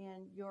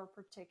in your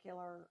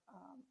particular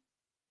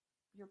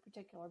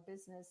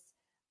business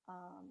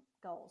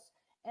goals.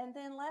 And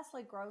then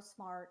lastly, Grow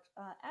Smart.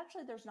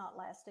 Actually, there's not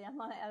lastly, I'm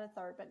going to add a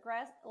third, but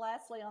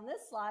lastly on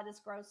this slide is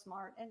Grow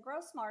Smart. And Grow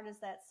Smart is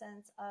that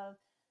sense of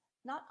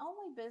not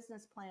only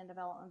business plan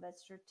development, but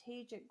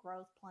strategic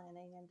growth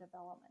planning and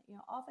development. You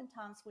know,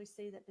 oftentimes we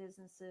see that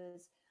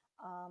businesses,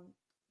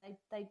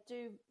 they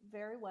do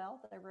very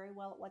well. They're very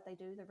well at what they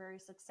do. They're very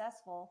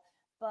successful.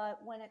 But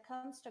when it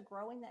comes to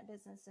growing that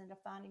business and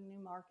finding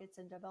new markets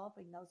and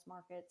developing those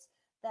markets,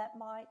 that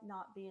might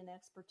not be an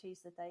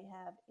expertise that they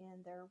have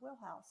in their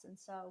wheelhouse. And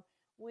so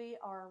we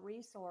are a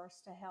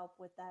resource to help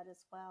with that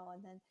as well.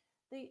 And then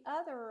the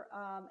other,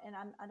 and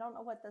I don't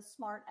know what the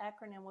SMART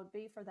acronym would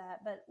be for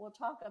that, but we'll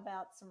talk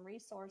about some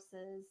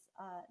resources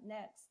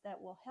next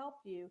that will help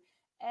you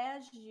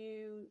as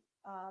you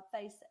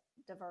face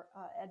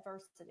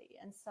adversity.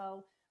 And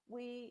so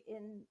we,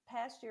 in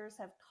past years,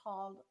 have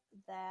called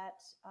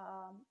that,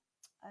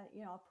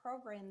 a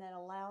program that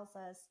allows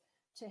us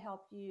to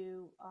help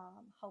you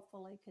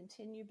hopefully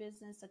continue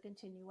business, a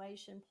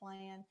continuation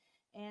plan,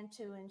 and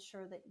to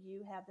ensure that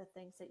you have the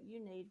things that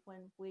you need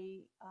when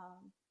we,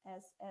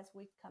 as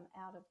we come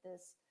out of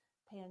this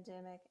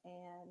pandemic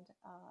and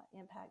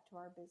impact to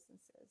our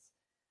businesses.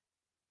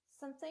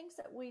 Some things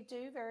that we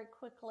do very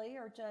quickly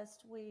are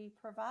just we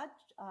provide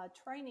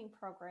training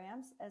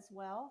programs as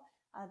well.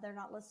 They're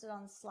not listed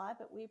on the slide,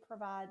 but we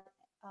provide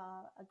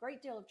a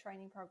great deal of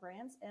training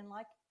programs. And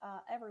like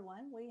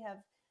everyone, we have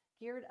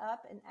geared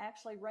up and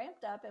actually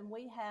ramped up, and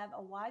we have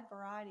a wide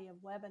variety of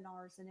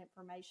webinars and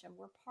information.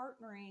 We're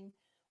partnering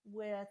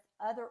with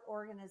other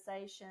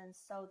organizations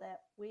so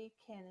that we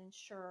can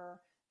ensure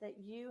that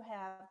you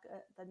have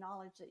the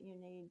knowledge that you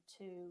need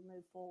to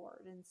move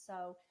forward. And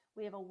so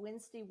we have a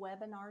Wednesday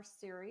webinar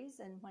series,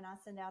 and when I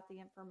send out the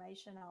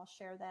information, I'll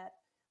share that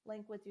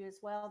link with you as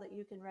well that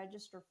you can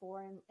register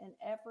for. And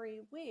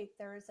every week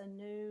there is a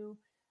new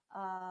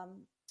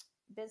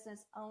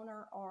business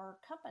owner or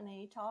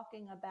company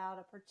talking about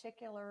a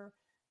particular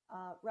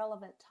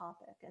relevant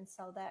topic. And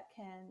so that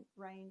can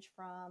range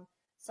from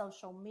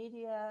social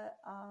media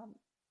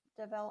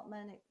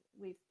development.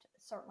 We've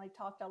certainly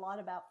talked a lot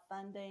about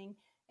funding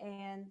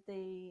and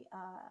the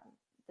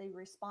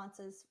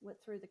responses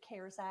through the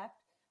CARES Act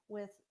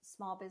with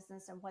small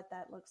business and what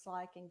that looks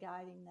like and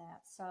guiding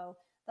that. So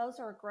those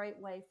are a great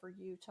way for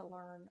you to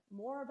learn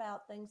more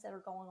about things that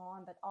are going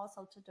on, but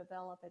also to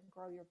develop and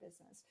grow your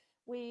business.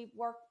 We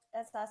work,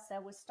 as I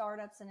said, with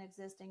startups and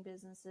existing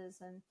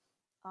businesses, and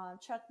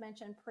Chuck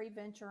mentioned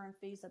pre-venture and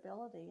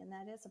feasibility, and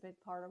that is a big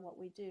part of what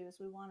we do. Is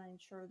we want to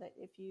ensure that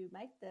if you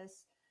make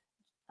this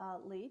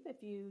leap,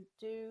 if you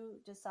do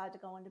decide to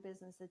go into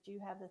business, that you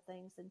have the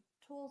things and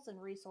tools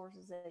and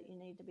resources that you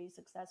need to be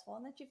successful,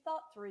 and that you've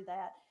thought through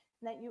that,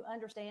 and that you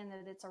understand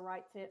that it's a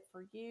right fit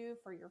for you,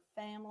 for your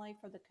family,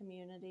 for the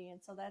community.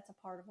 And so that's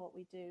a part of what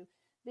we do.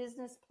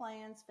 Business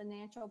plans,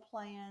 financial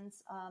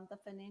plans. The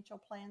financial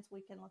plans,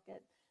 we can look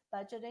at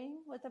budgeting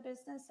with a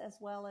business as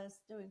well as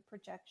doing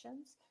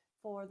projections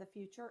for the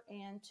future,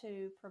 and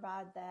to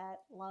provide that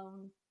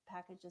loan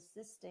package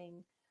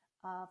assisting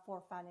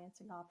for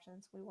financing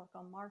options. We work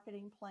on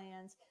marketing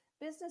plans.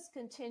 Business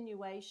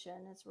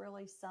continuation is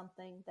really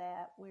something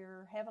that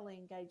we're heavily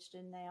engaged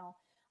in now,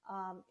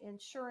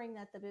 ensuring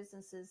that the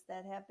businesses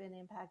that have been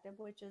impacted,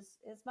 which is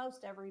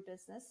most every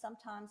business,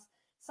 sometimes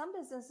some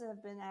businesses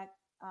have been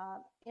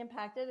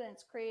impacted and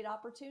it's created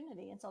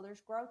opportunity, and so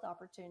there's growth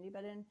opportunity.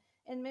 But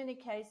in many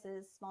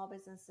cases, small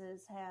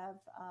businesses have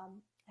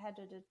had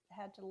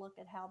to look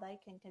at how they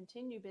can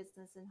continue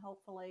business and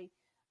hopefully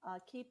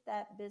keep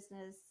that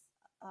business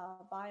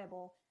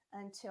viable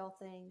until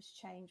things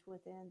change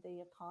within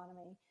the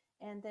economy.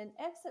 And then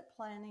exit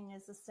planning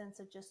is a sense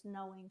of just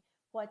knowing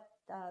what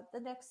the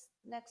next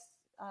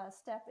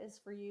step is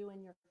for you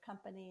and your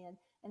company,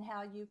 and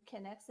how you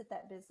can exit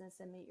that business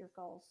and meet your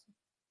goals.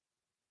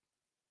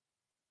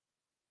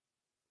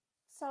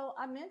 So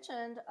I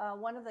mentioned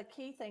one of the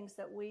key things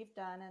that we've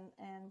done,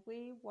 and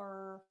we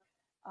were,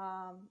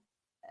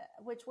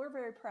 which we're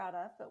very proud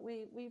of, but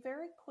we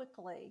very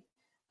quickly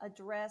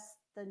addressed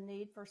the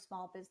need for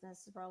small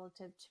business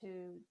relative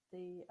to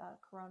the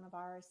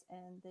coronavirus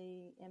and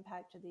the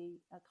impact to the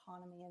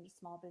economy and to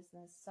small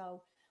business.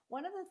 So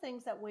one of the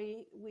things that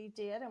we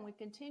did and we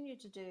continue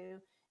to do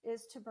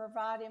is to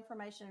provide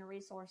information and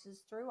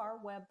resources through our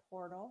web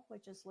portal,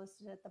 which is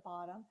listed at the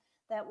bottom,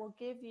 that will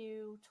give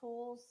you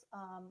tools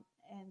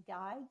and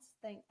guides,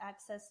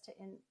 access to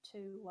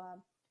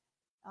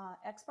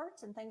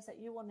experts and things that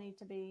you will need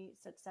to be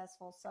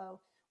successful. So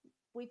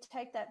we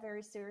take that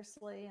very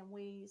seriously, and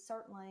we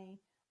certainly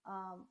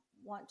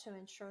want to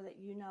ensure that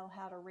you know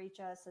how to reach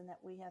us and that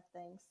we have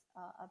things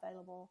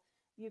available.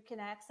 You can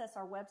access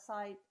our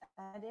website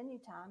at any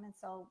time, and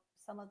so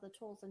some of the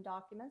tools and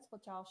documents,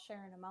 which I'll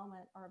share in a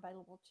moment, are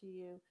available to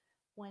you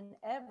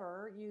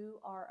whenever you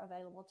are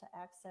available to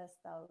access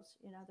those.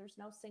 You know, there's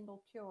no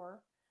single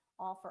cure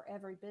all for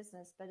every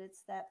business, but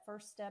it's that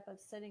first step of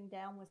sitting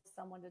down with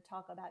someone to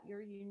talk about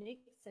your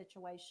unique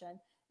situation.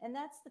 And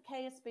that's the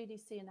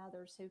KSBDC and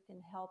others who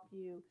can help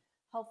you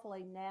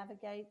hopefully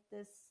navigate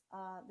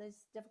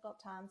these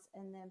difficult times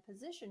and then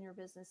position your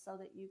business so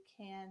that you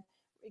can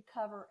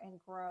recover and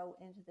grow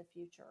into the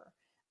future.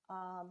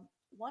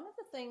 One of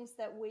the things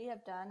that we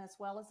have done, as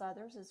well as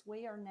others, is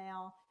we are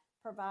now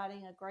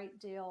providing a great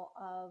deal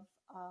of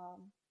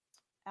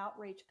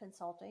outreach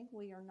consulting.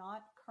 We are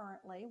not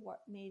currently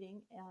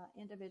meeting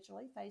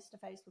individually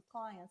face-to-face with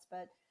clients,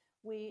 but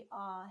we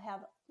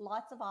have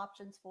lots of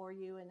options for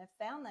you and have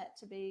found that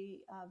to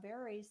be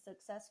very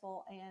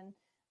successful and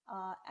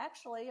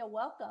actually a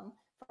welcome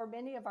for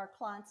many of our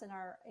clients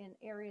in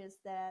areas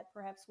that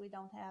perhaps we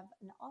don't have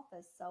an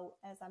office. So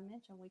as I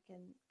mentioned, we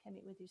can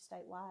meet with you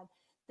statewide.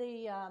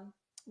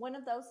 One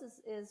of those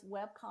is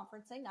web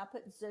conferencing. I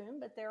put Zoom,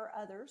 but there are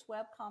others.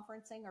 Web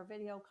conferencing or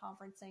video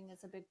conferencing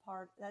is a big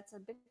part. That's a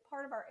big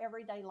part of our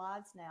everyday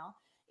lives now.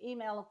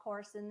 Email, of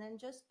course, and then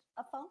just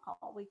a phone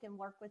call. We can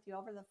work with you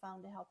over the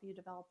phone to help you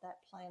develop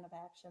that plan of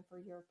action for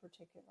your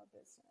particular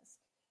business.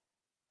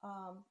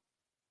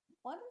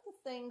 One of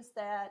the things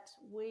that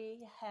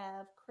we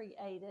have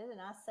created,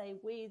 and I say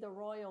we, the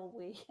royal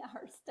we,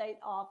 our state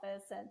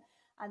office, and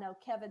I know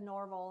Kevin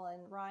Norville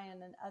and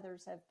Ryan and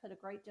others have put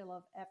a great deal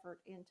of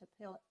effort into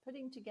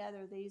putting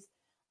together these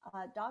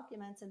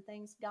documents and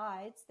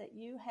guides that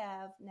you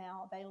have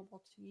now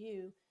available to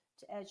you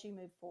as you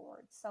move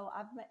forward. So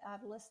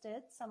I've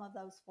listed some of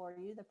those for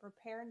you. The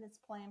preparedness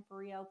plan for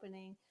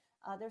reopening.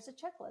 There's a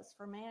checklist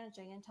for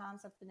managing in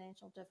times of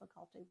financial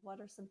difficulty.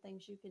 What are some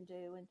things you can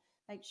do and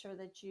make sure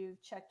that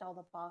you've checked all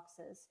the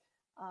boxes?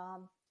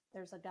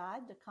 There's a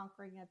guide to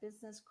conquering a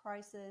business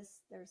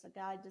crisis. There's a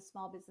guide to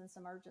small business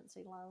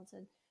emergency loans.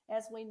 And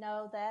as we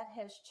know, that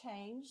has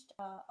changed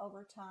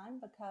over time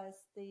because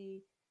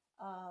the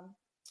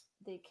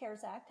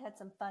CARES Act had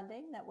some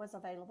funding that was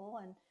available,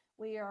 and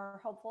we are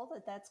hopeful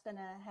that that's going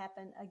to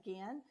happen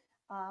again.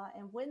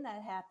 And when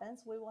that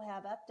happens, we will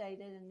have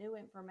updated and new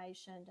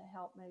information to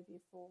help move you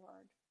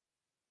forward.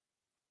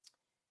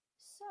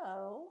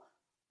 So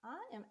I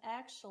am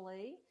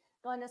actually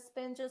going to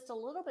spend just a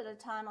little bit of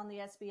time on the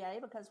SBA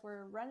because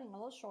we're running a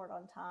little short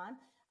on time.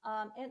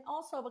 And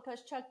also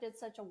because Chuck did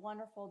such a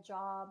wonderful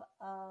job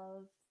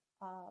of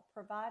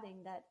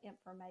providing that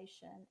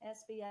information.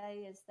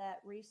 SBA is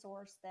that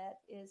resource that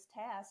is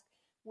tasked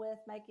with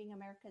making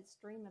America's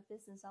dream of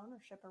business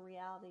ownership a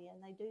reality,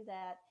 and they do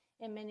that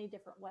in many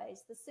different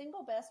ways. The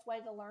single best way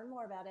to learn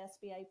more about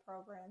SBA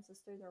programs is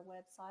through their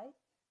website,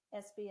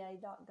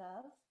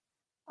 sba.gov.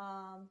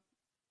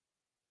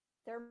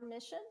 Their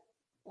mission,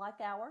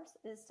 like ours,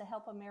 is to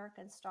help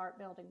Americans start,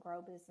 build, and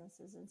grow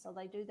businesses. And so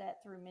they do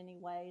that through many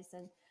ways.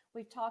 And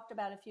we've talked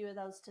about a few of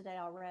those today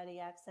already: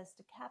 access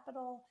to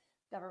capital,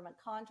 government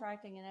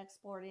contracting and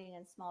exporting,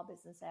 and small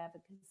business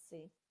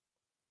advocacy.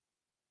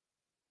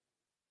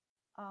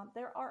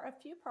 There are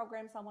a few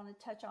programs I want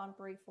to touch on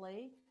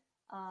briefly.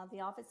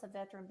 The Office of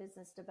Veteran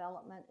Business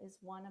Development is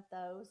one of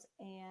those,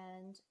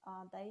 and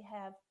they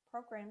have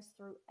programs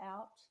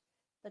throughout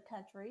the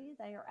country.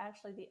 They are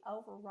actually the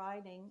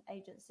overriding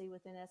agency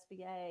within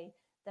SBA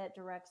that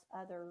directs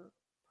other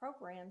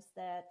programs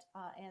that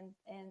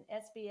and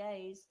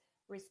SBA's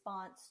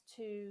response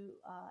to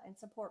and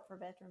support for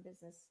veteran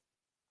business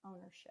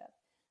ownership.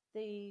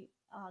 The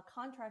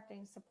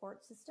contracting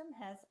support system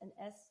has an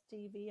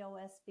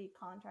SDVOSB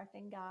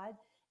contracting guide,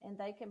 and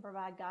they can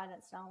provide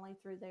guidance not only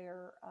through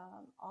their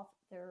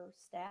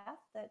staff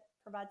that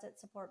provides that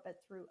support, but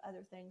through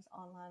other things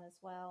online as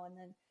well. And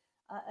then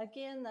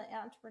again, the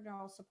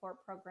entrepreneurial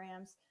support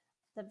programs.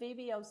 The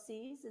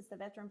VBOCs is the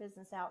Veteran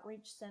Business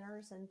Outreach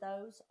Centers, and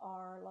those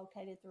are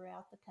located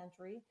throughout the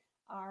country.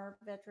 Our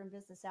Veteran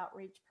Business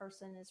Outreach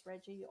person is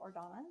Reggie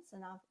Ordonez,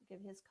 and I'll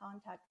give his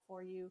contact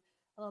for you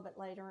a little bit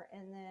later.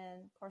 And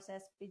then, of course,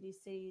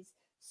 SBDC's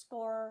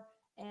SCORE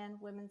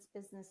and Women's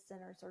Business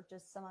Centers are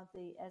just some of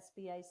the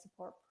SBA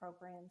support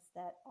programs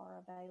that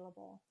are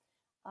available.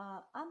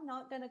 I'm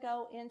not going to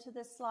go into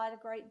this slide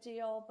a great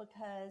deal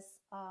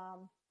because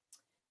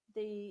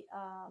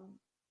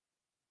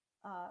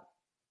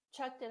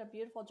Chuck did a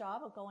beautiful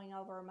job of going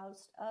over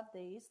most of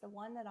these. The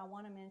one that I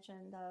want to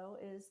mention, though,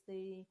 is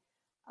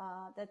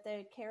that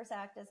the CARES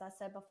Act, as I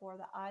said before,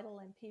 the EIDL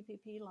and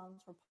PPP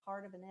loans were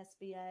part of an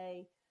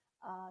SBA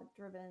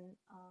driven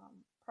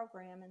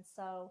program. And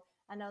so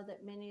I know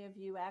that many of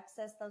you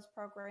access those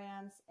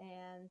programs,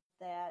 and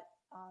that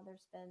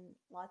there's been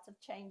lots of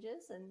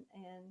changes,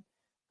 and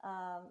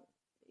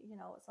you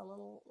know, it's a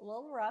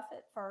little rough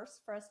at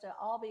first for us to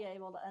all be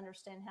able to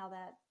understand how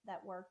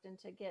that worked and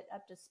to get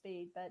up to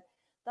speed. But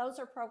those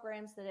are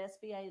programs that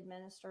SBA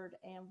administered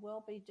and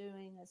will be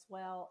doing as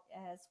well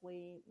as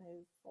we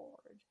move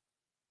forward.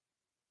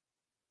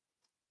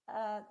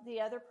 The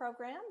other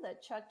program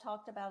that Chuck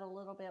talked about a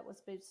little bit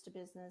was Boots to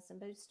Business, and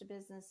Boots to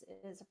Business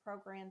is a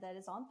program that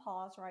is on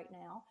pause right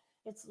now.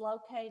 It's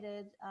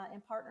located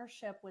in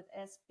partnership with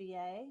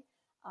SBA.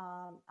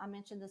 I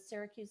mentioned the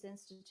Syracuse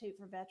Institute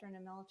for Veteran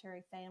and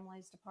Military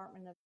Families,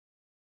 Department of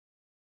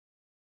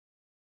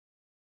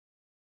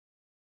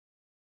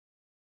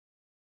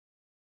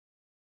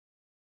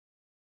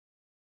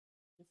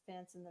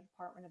Defense and the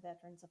Department of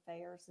Veterans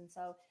Affairs. And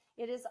so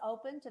it is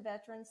open to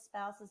veterans,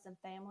 spouses, and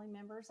family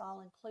members.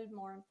 I'll include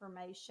more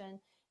information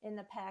in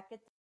the packet.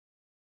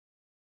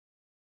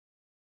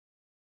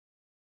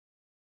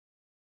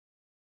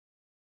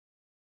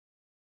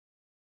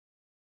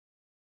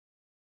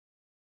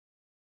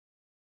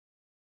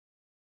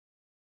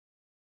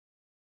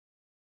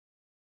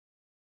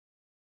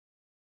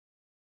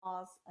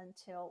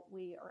 Until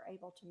we are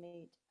able to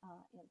meet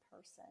in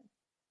person.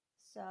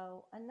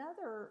 So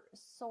another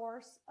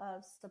source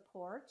of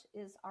support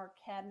is our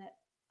cabinet,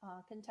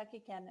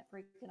 Kentucky Cabinet for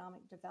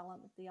Economic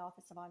Development, the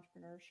Office of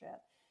Entrepreneurship.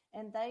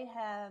 And they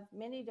have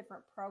many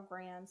different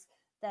programs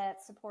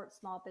that support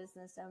small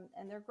business,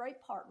 and they're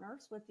great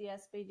partners with the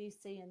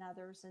SBDC and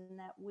others, in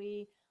that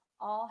we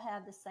all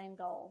have the same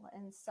goal.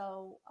 And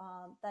so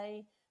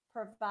they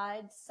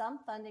provide some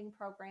funding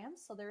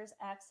programs, so there is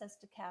access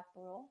to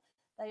capital.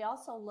 They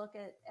also look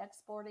at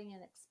exporting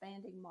and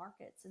expanding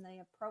markets, and they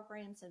have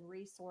programs and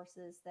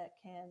resources that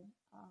can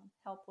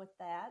help with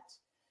that.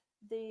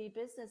 The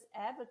business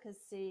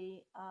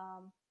advocacy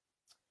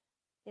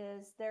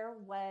is their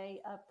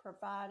way of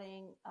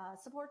providing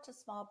support to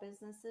small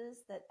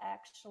businesses that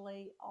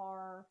actually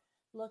are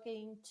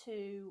looking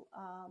to,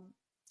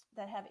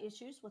 that have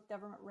issues with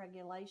government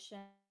regulation,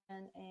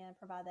 and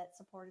provide that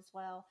support as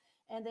well.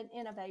 And then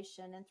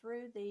innovation. And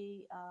through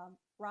the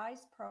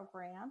RISE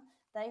program,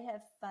 they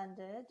have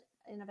funded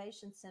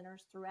innovation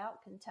centers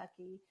throughout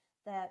Kentucky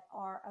that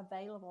are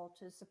available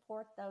to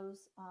support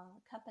those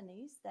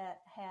companies that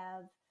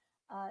have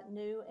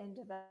new and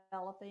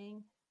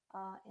developing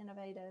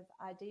innovative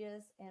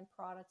ideas and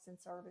products and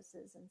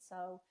services. And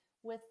so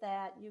with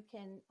that, you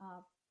can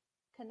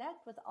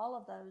connect with all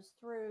of those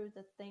through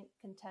the Think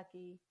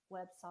Kentucky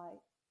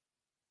website.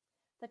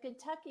 The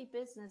Kentucky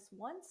Business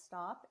One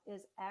Stop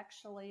is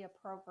actually a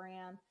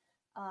program,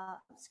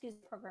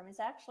 is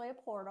actually a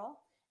portal.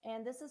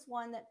 And this is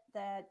one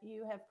that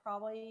you have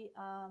probably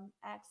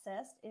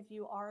accessed if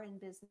you are in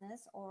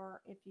business,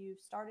 or if you've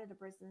started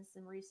a business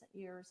in recent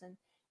years. And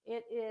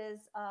it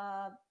is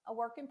a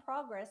work in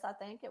progress. I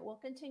think it will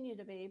continue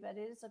to be, but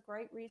it is a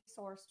great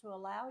resource to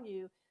allow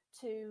you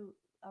to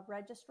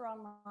register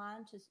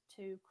online,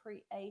 to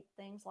create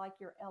things like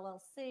your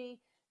LLC,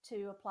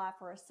 to apply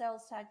for a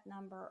sales tax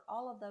number,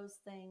 all of those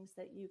things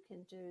that you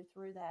can do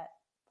through that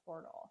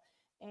portal.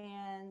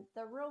 And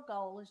the real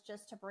goal is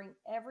just to bring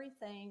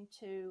everything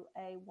to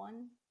a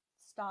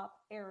one-stop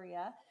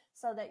area,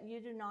 so that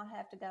you do not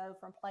have to go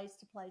from place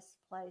to place to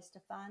place to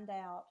find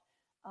out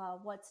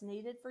what's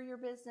needed for your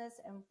business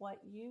and what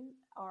you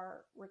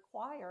are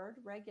required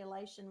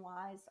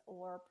regulation-wise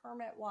or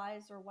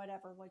permit-wise, or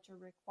whatever, what you're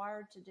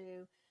required to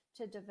do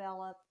to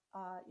develop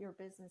your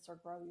business or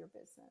grow your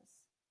business.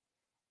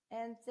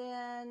 And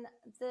then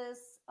this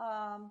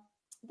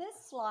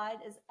slide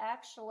is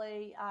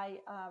actually, I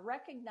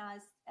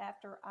recognized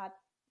after I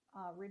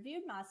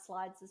reviewed my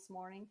slides this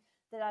morning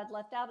that I'd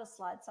left out a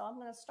slide. So I'm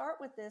going to start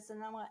with this,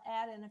 and I'm going to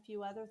add in a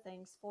few other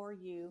things for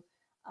you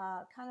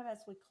kind of as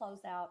we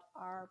close out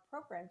our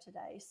program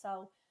today.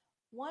 So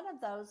one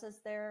of those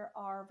is there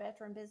are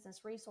veteran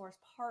business resource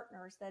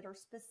partners that are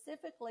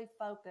specifically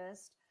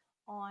focused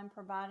on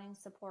providing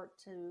support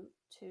to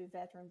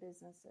veteran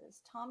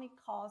businesses. Tommy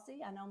Causey,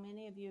 I know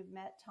many of you have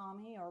met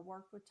Tommy or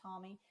worked with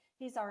Tommy.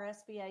 He's our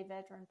SBA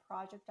Veteran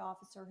Project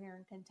Officer here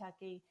in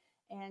Kentucky,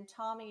 and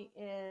Tommy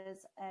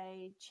is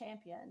a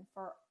champion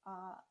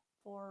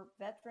for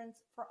veterans,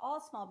 for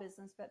all small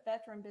business, but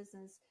veteran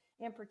business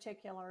in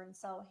particular. And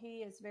so he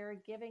is very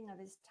giving of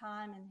his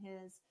time and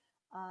his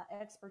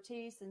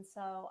expertise. And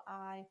so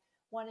I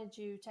wanted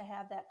you to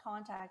have that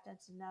contact and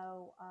to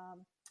know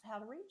how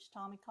to reach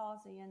Tommy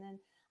Causey. And then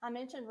I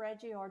mentioned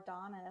Reggie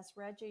Ordonis.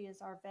 Reggie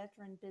is our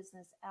Veteran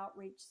Business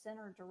Outreach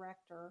Center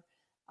Director.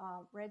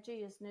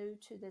 Reggie is new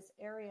to this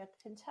area.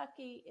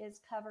 Kentucky is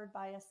covered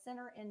by a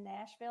center in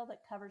Nashville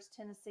that covers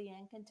Tennessee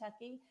and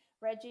Kentucky.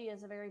 Reggie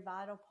is a very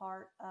vital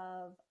part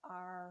of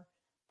our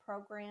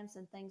programs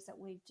and things that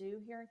we do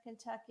here in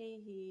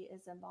Kentucky. He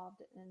is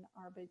involved in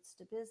our Boots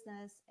to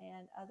Business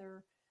and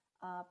other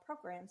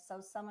programs. So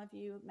some of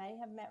you may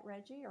have met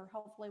Reggie, or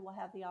hopefully will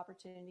have the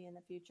opportunity in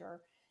the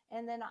future.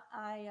 And then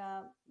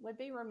I would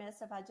be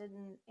remiss if I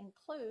didn't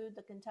include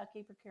the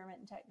Kentucky Procurement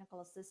and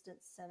Technical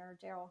Assistance Center.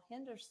 Daryl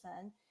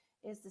Henderson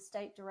is the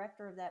state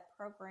director of that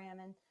program,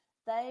 and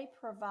they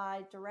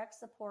provide direct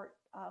support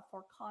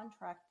for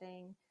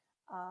contracting,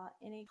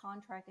 any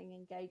contracting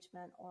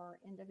engagement, or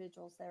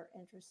individuals that are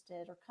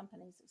interested, or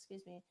companies,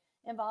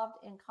 involved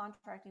in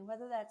contracting,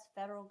 whether that's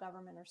federal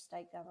government or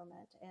state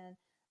government. And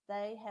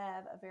they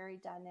have a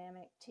very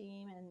dynamic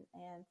team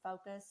and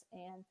focus.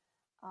 And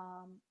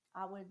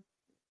I would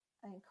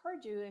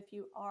encourage you, if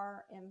you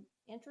are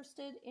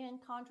interested in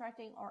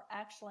contracting or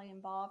actually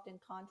involved in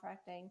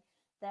contracting,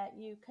 that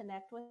you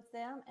connect with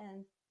them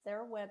and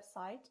their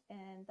website,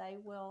 and they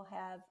will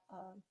have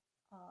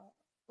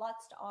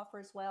lots to offer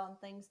as well, and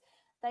things.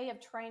 They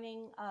have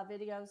training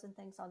videos and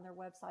things on their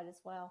website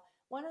as well.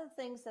 One of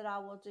the things that I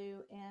will do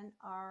in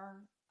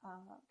our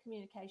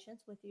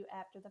communications with you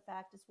after the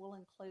fact, as we'll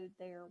include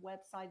their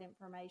website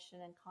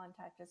information and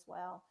contact as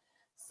well.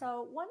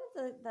 So one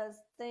of the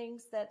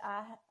things that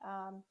I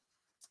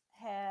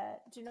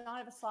do not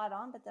have a slide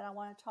on, but that I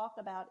want to talk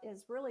about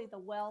is really the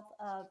wealth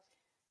of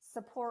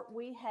support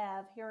we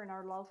have here in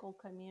our local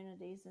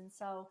communities. And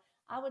so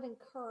I would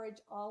encourage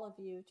all of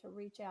you to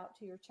reach out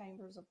to your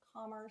chambers of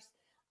commerce,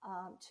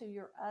 to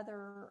your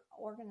other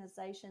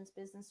organizations,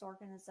 business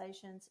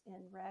organizations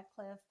in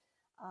Radcliffe.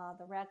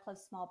 The Radcliffe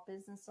Small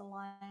Business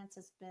Alliance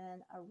has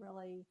been a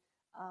really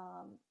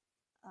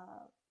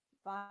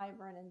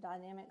vibrant and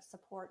dynamic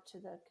support to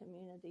the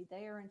community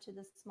there and to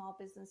the small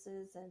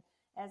businesses, and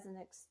as an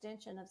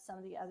extension of some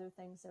of the other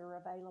things that are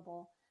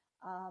available.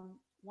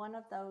 One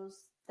of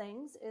those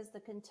things is the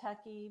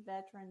Kentucky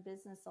Veteran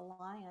Business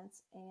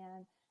Alliance,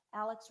 and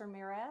Alex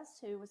Ramirez,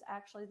 who was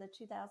actually the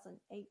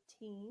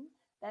 2018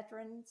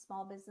 Veteran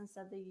Small Business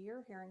of the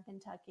Year here in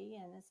Kentucky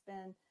and has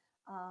been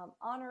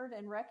honored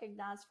and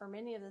recognized for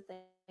many of the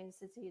things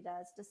that he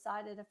does,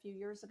 decided a few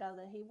years ago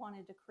that he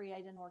wanted to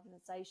create an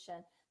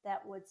organization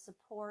that would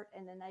support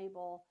and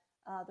enable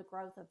the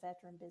growth of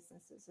veteran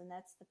businesses, and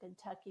that's the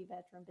Kentucky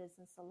Veteran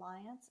Business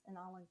Alliance, and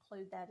I'll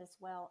include that as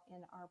well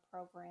in our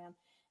program.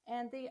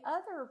 And the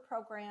other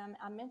program,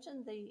 I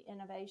mentioned the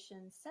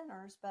Innovation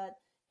Centers, but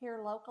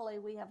here locally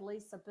we have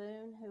Lisa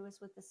Boone, who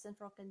is with the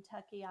Central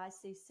Kentucky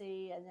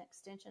ICC, an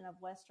extension of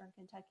Western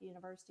Kentucky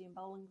University in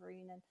Bowling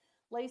Green. And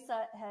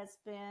Lisa has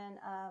been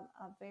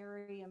a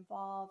very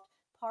involved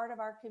part of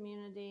our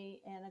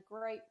community and a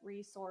great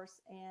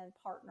resource and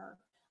partner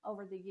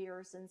over the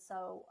years. And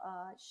so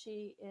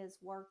she is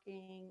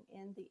working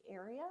in the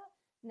area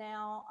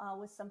now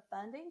with some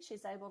funding.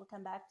 She's able to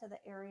come back to the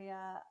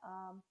area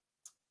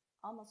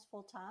almost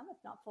full-time, if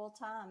not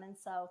full-time. And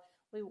so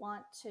we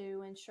want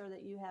to ensure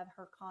that you have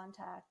her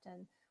contact,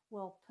 and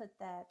we'll put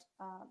that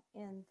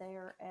in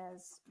there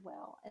as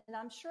well. And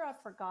I'm sure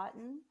I've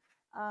forgotten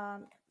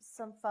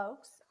some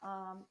folks,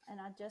 and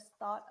I just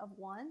thought of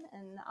one,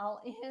 and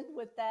I'll end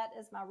with that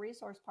as my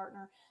resource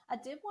partner. I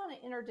did want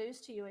to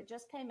introduce to you, it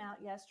just came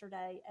out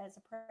yesterday as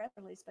a press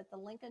release, but the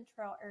Lincoln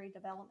Trail Area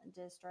Development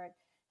District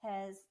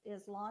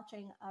is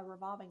launching a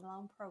revolving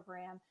loan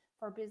program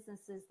for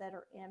businesses that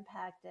are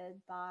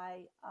impacted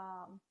by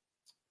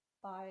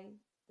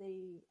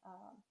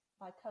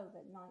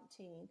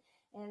COVID-19.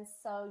 And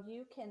so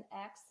you can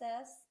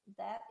access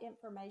that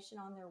information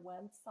on their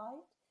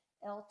website,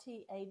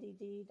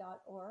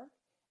 ltadd.org,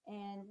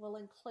 and we'll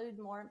include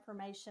more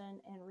information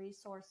and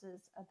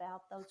resources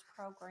about those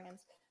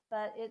programs.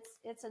 But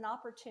it's an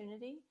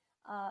opportunity.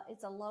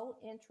 It's a low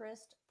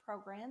interest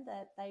program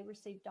that they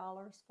receive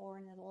dollars for,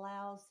 and it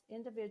allows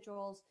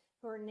individuals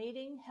who are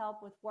needing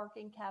help with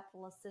working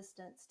capital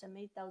assistance to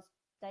meet those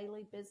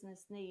daily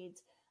business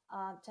needs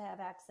to have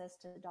access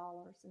to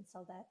dollars. And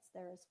so that's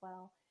there as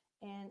well.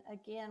 And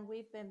again,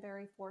 we've been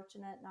very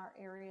fortunate in our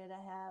area to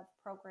have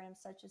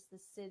programs such as the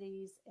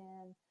cities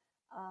and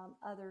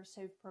others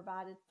who've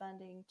provided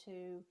funding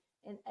to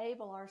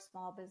enable our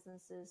small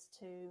businesses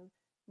to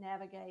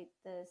navigate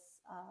this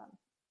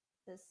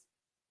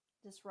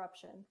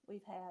disruption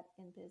we've had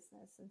in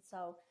business. And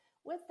so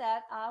with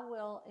that, I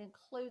will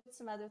include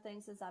some other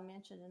things, as I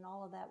mentioned, and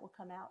all of that will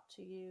come out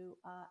to you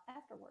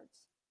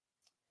afterwards.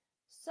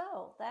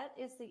 So that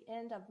is the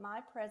end of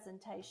my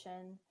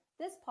presentation.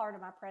 This part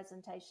of my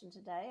presentation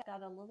today, I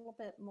got a little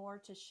bit more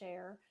to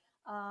share.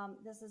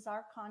 This is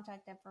our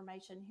contact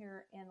information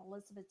here in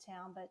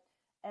Elizabethtown, but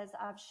as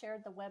I've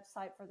shared the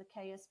website for the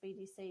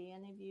KSBDC,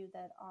 any of you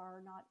that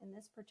are not in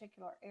this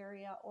particular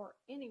area or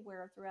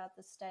anywhere throughout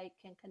the state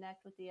can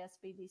connect with the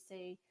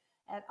SBDC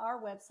at our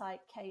website,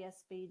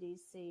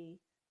 ksbdc.org.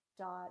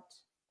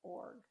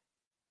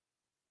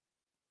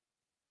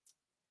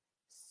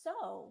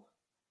 So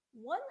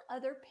one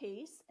other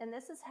piece, and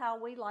this is how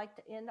we like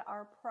to end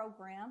our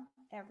program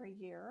every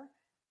year.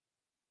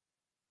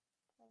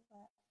 Pull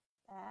that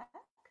back.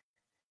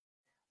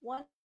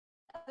 One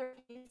other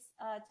piece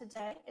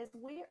today is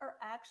we are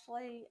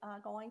actually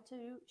going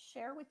to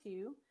share with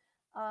you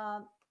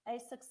a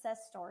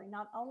success story,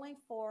 not only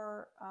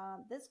for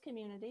this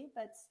community,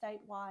 but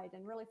statewide,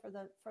 and really for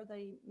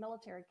the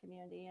military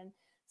community. And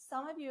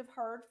some of you have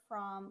heard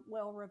from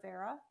Will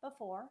Rivera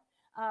before.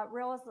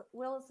 Will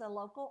is a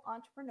local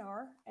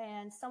entrepreneur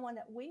and someone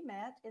that we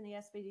met in the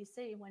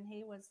SBDC when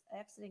he was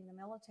exiting the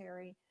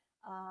military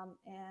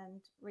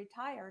and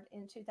retired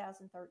in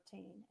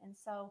 2013. And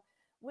so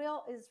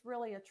Will is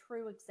really a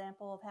true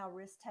example of how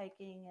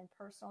risk-taking and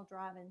personal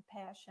drive and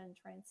passion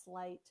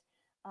translate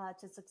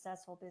to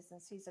successful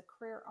business. He's a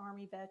career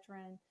Army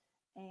veteran,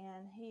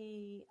 and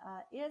he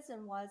is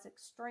and was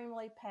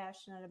extremely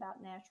passionate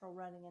about natural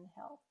running and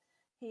health.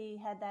 He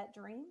had that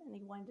dream, and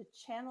he wanted to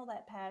channel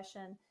that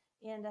passion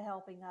into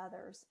helping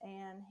others,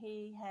 and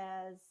he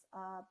has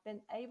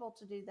been able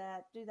to do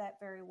that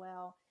very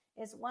well.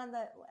 It's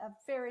a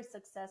very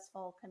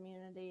successful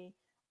community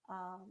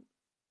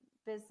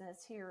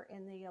business here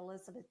in the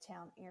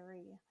Elizabethtown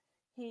area.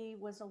 He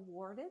was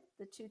awarded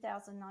the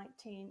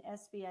 2019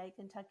 SBA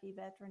Kentucky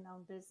Veteran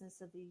Owned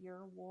Business of the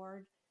Year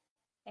Award,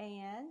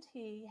 and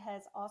he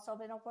has also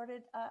been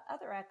awarded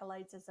other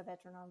accolades as a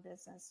veteran-owned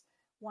business.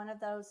 One of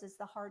those is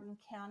the Hardin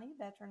County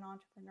Veteran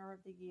Entrepreneur of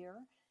the Year,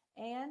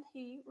 and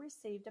he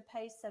received a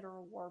Pacesetter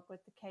Award with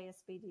the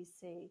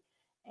KSBDC.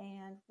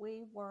 And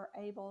we were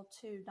able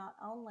to not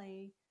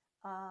only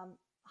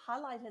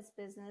highlight his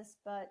business,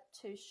 but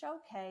to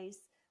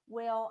showcase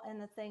Will and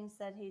the things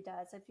that he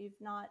does. If you've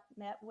not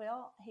met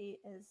Will, he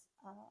is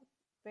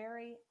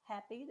very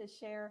happy to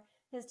share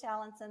his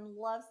talents and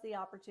loves the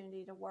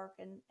opportunity to work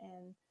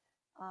and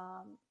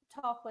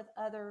talk with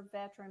other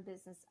veteran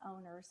business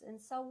owners.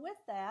 And so with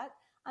that,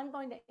 I'm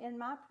going to end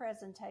my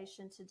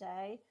presentation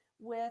today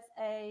with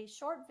a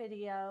short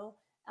video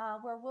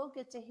where we'll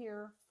get to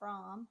hear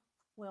from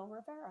Will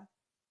Rivera.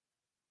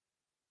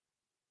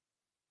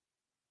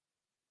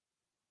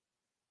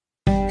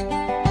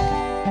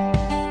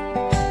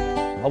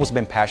 I've always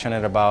been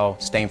passionate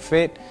about staying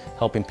fit,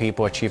 helping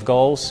people achieve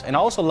goals, and I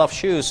also love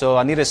shoes, so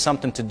I needed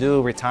something to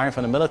do retiring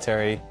from the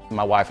military.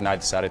 My wife and I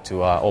decided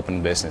to open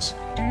a business.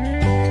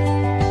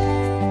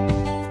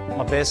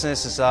 My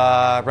business is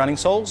Running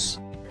Soles.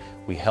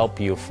 We help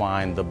you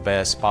find the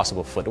best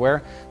possible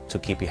footwear to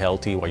keep you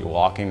healthy while you're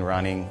walking,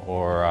 running,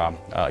 or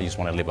you just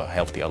want to live a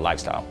healthier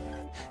lifestyle.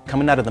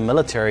 Coming out of the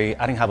military,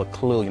 I didn't have a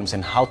clue,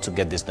 how to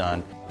get this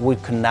done. We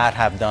could not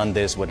have done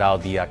this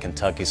without the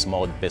Kentucky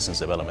Small Business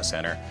Development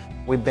Center.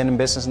 We've been in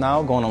business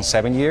now going on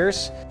 7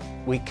 years.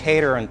 We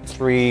cater on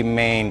 3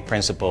 main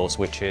principles,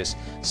 which is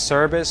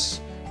service,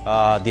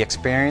 the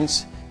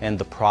experience, and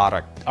the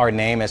product. Our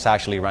name is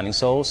actually Running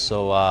Soles,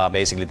 so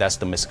basically that's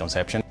the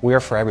misconception.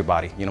 We're for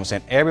everybody,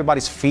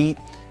 Everybody's feet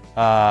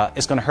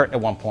is gonna hurt at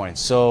one point,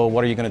 so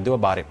what are you gonna do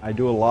about it? I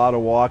do a lot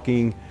of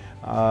walking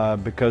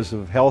because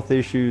of health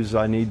issues.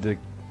 I need to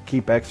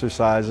keep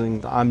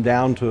exercising. I'm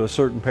down to a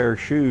certain pair of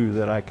shoes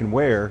that I can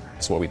wear.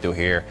 That's what we do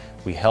here.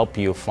 We help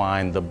you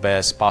find the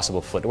best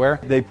possible footwear.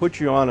 They put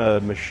you on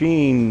a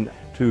machine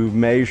to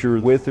measure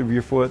the width of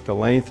your foot, the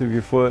length of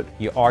your foot.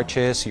 Your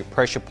arches, your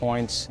pressure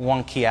points,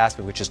 one key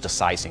aspect which is the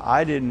sizing.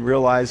 I didn't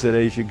realize that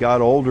as you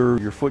got older,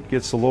 your foot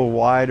gets a little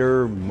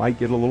wider, might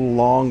get a little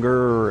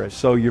longer,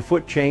 so your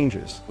foot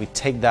changes. We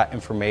take that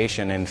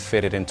information and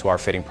fit it into our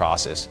fitting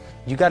process.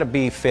 You got to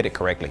be fitted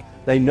correctly.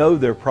 They know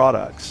their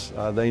products.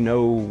 They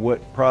know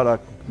what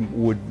product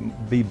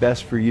would be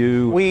best for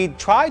you. We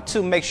try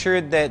to make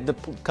sure that the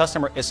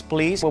customer is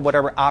pleased with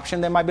whatever option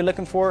they might be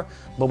looking for,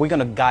 but we're going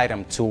to guide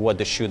them to what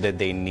the shoe that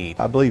they need.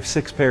 I believe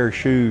 6 pair of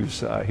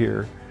shoes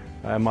here.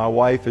 My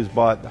wife has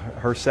bought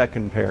her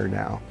 2nd pair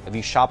now. If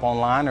you shop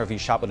online or if you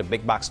shop at a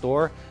big box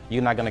store,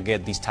 you're not going to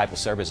get these type of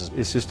services.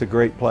 It's just a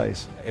great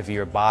place. If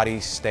your body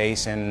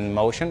stays in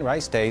motion,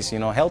 right, stays,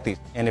 healthy.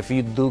 And if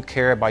you do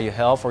care about your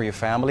health or your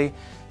family,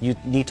 you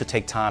need to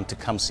take time to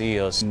come see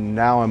us.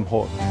 Now I'm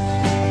hooked.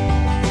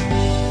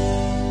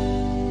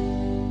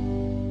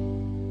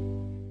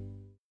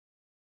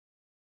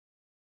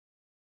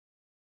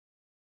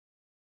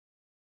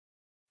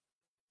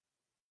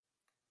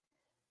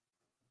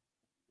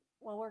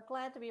 Well, we're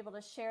glad to be able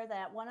to share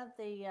that. One of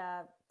the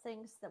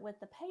things that with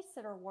the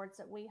Pacesetter Awards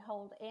that we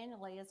hold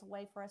annually is a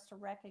way for us to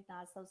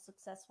recognize those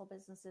successful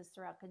businesses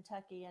throughout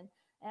Kentucky.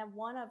 And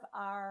one of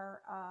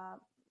our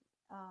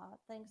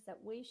things that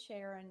we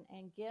share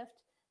and gift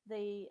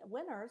the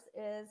winners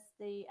is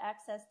the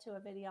access to a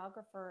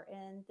videographer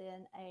and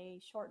then a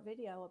short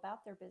video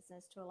about their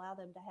business to allow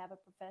them to have a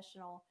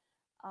professional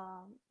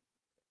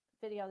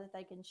video that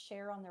they can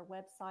share on their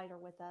website or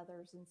with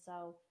others. And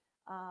so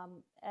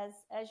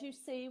as you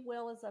see,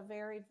 Will is a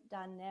very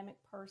dynamic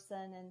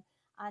person, and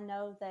I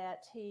know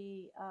that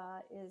he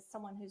is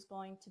someone who's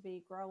going to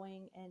be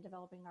growing and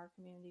developing our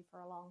community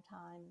for a long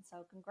time.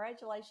 So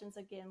congratulations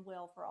again,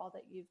 Will, for all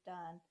that you've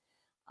done.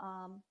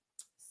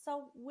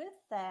 So with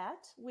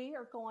that, we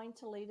are going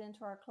to lead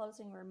into our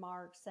closing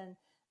remarks. And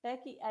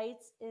Becky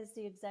Yates is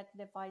the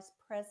Executive Vice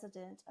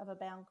President of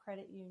Abound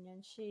Credit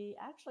Union. She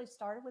actually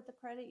started with the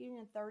credit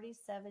union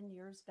 37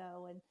 years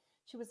ago, and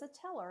she was a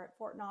teller at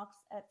Fort Knox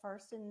at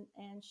first,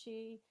 and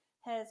she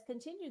has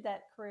continued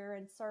that career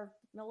and served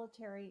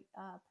military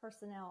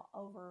personnel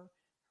over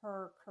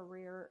her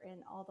career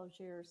in all those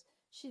years.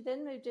 She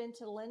then moved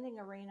into the lending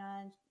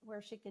arena,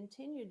 where she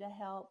continued to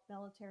help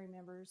military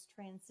members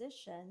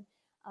transition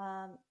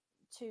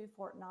to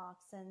Fort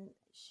Knox. And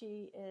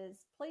she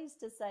is pleased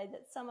to say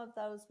that some of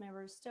those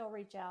members still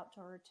reach out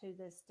to her to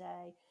this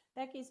day.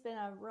 Becky's been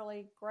a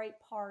really great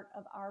part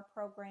of our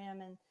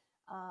program and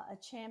a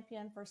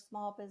champion for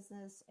small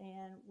business,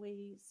 and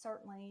we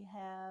certainly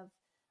have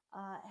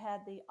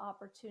had the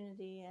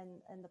opportunity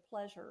and the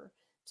pleasure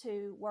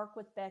to work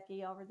with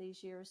Becky over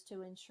these years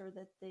to ensure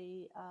that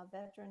the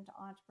Veteran to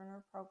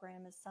Entrepreneur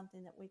program is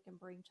something that we can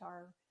bring to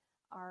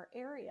our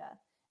area.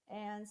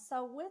 And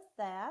so with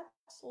that,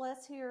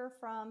 let's hear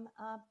from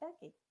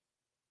Becky.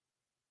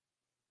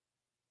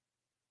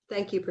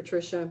 Thank you,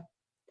 Patricia.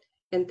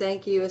 And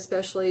thank you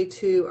especially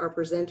to our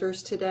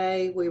presenters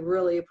today. We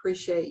really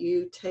appreciate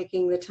you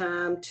taking the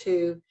time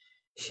to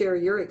share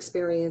your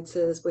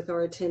experiences with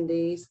our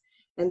attendees.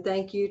 And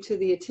thank you to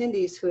the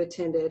attendees who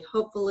attended.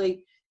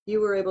 Hopefully you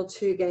were able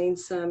to gain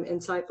some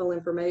insightful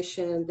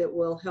information that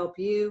will help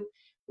you,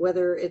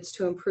 whether it's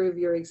to improve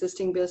your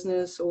existing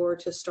business or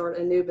to start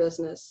a new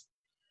business.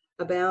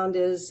 Abound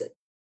is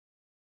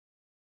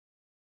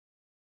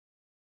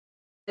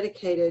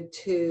dedicated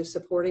to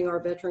supporting our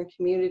veteran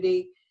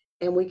community,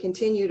 and we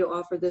continue to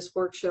offer this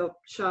workshop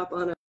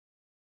on a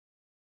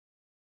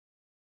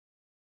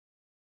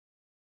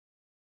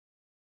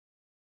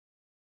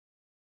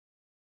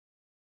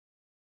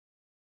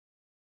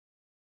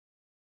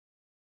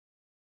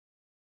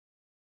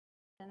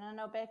And I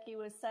know Becky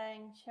was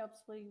saying she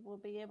hopes we will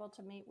be able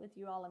to meet with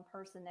you all in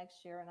person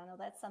next year. And I know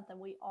that's something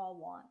we all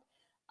want.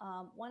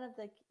 One of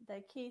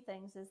the key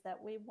things is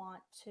that we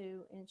want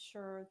to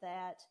ensure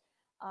that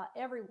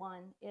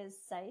everyone is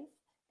safe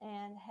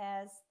and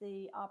has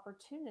the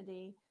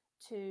opportunity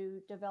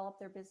to develop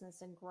their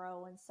business and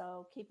grow. And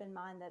so keep in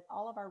mind that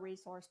all of our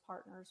resource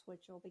partners,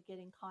 which you'll be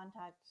getting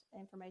contact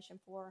information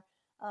for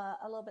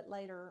a little bit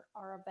later,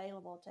 are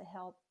available to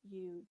help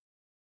you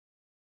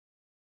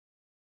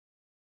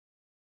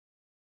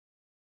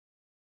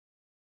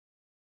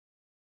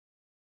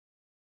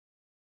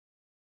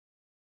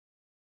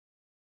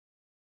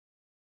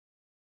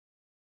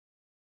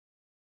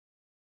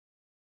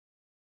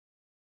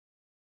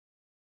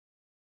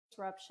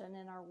disruption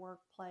in our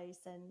workplace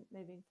and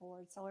moving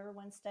forward. So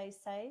everyone stay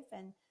safe,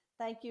 and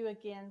thank you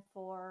again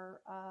for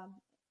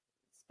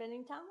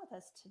spending time with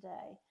us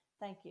today.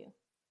 Thank you.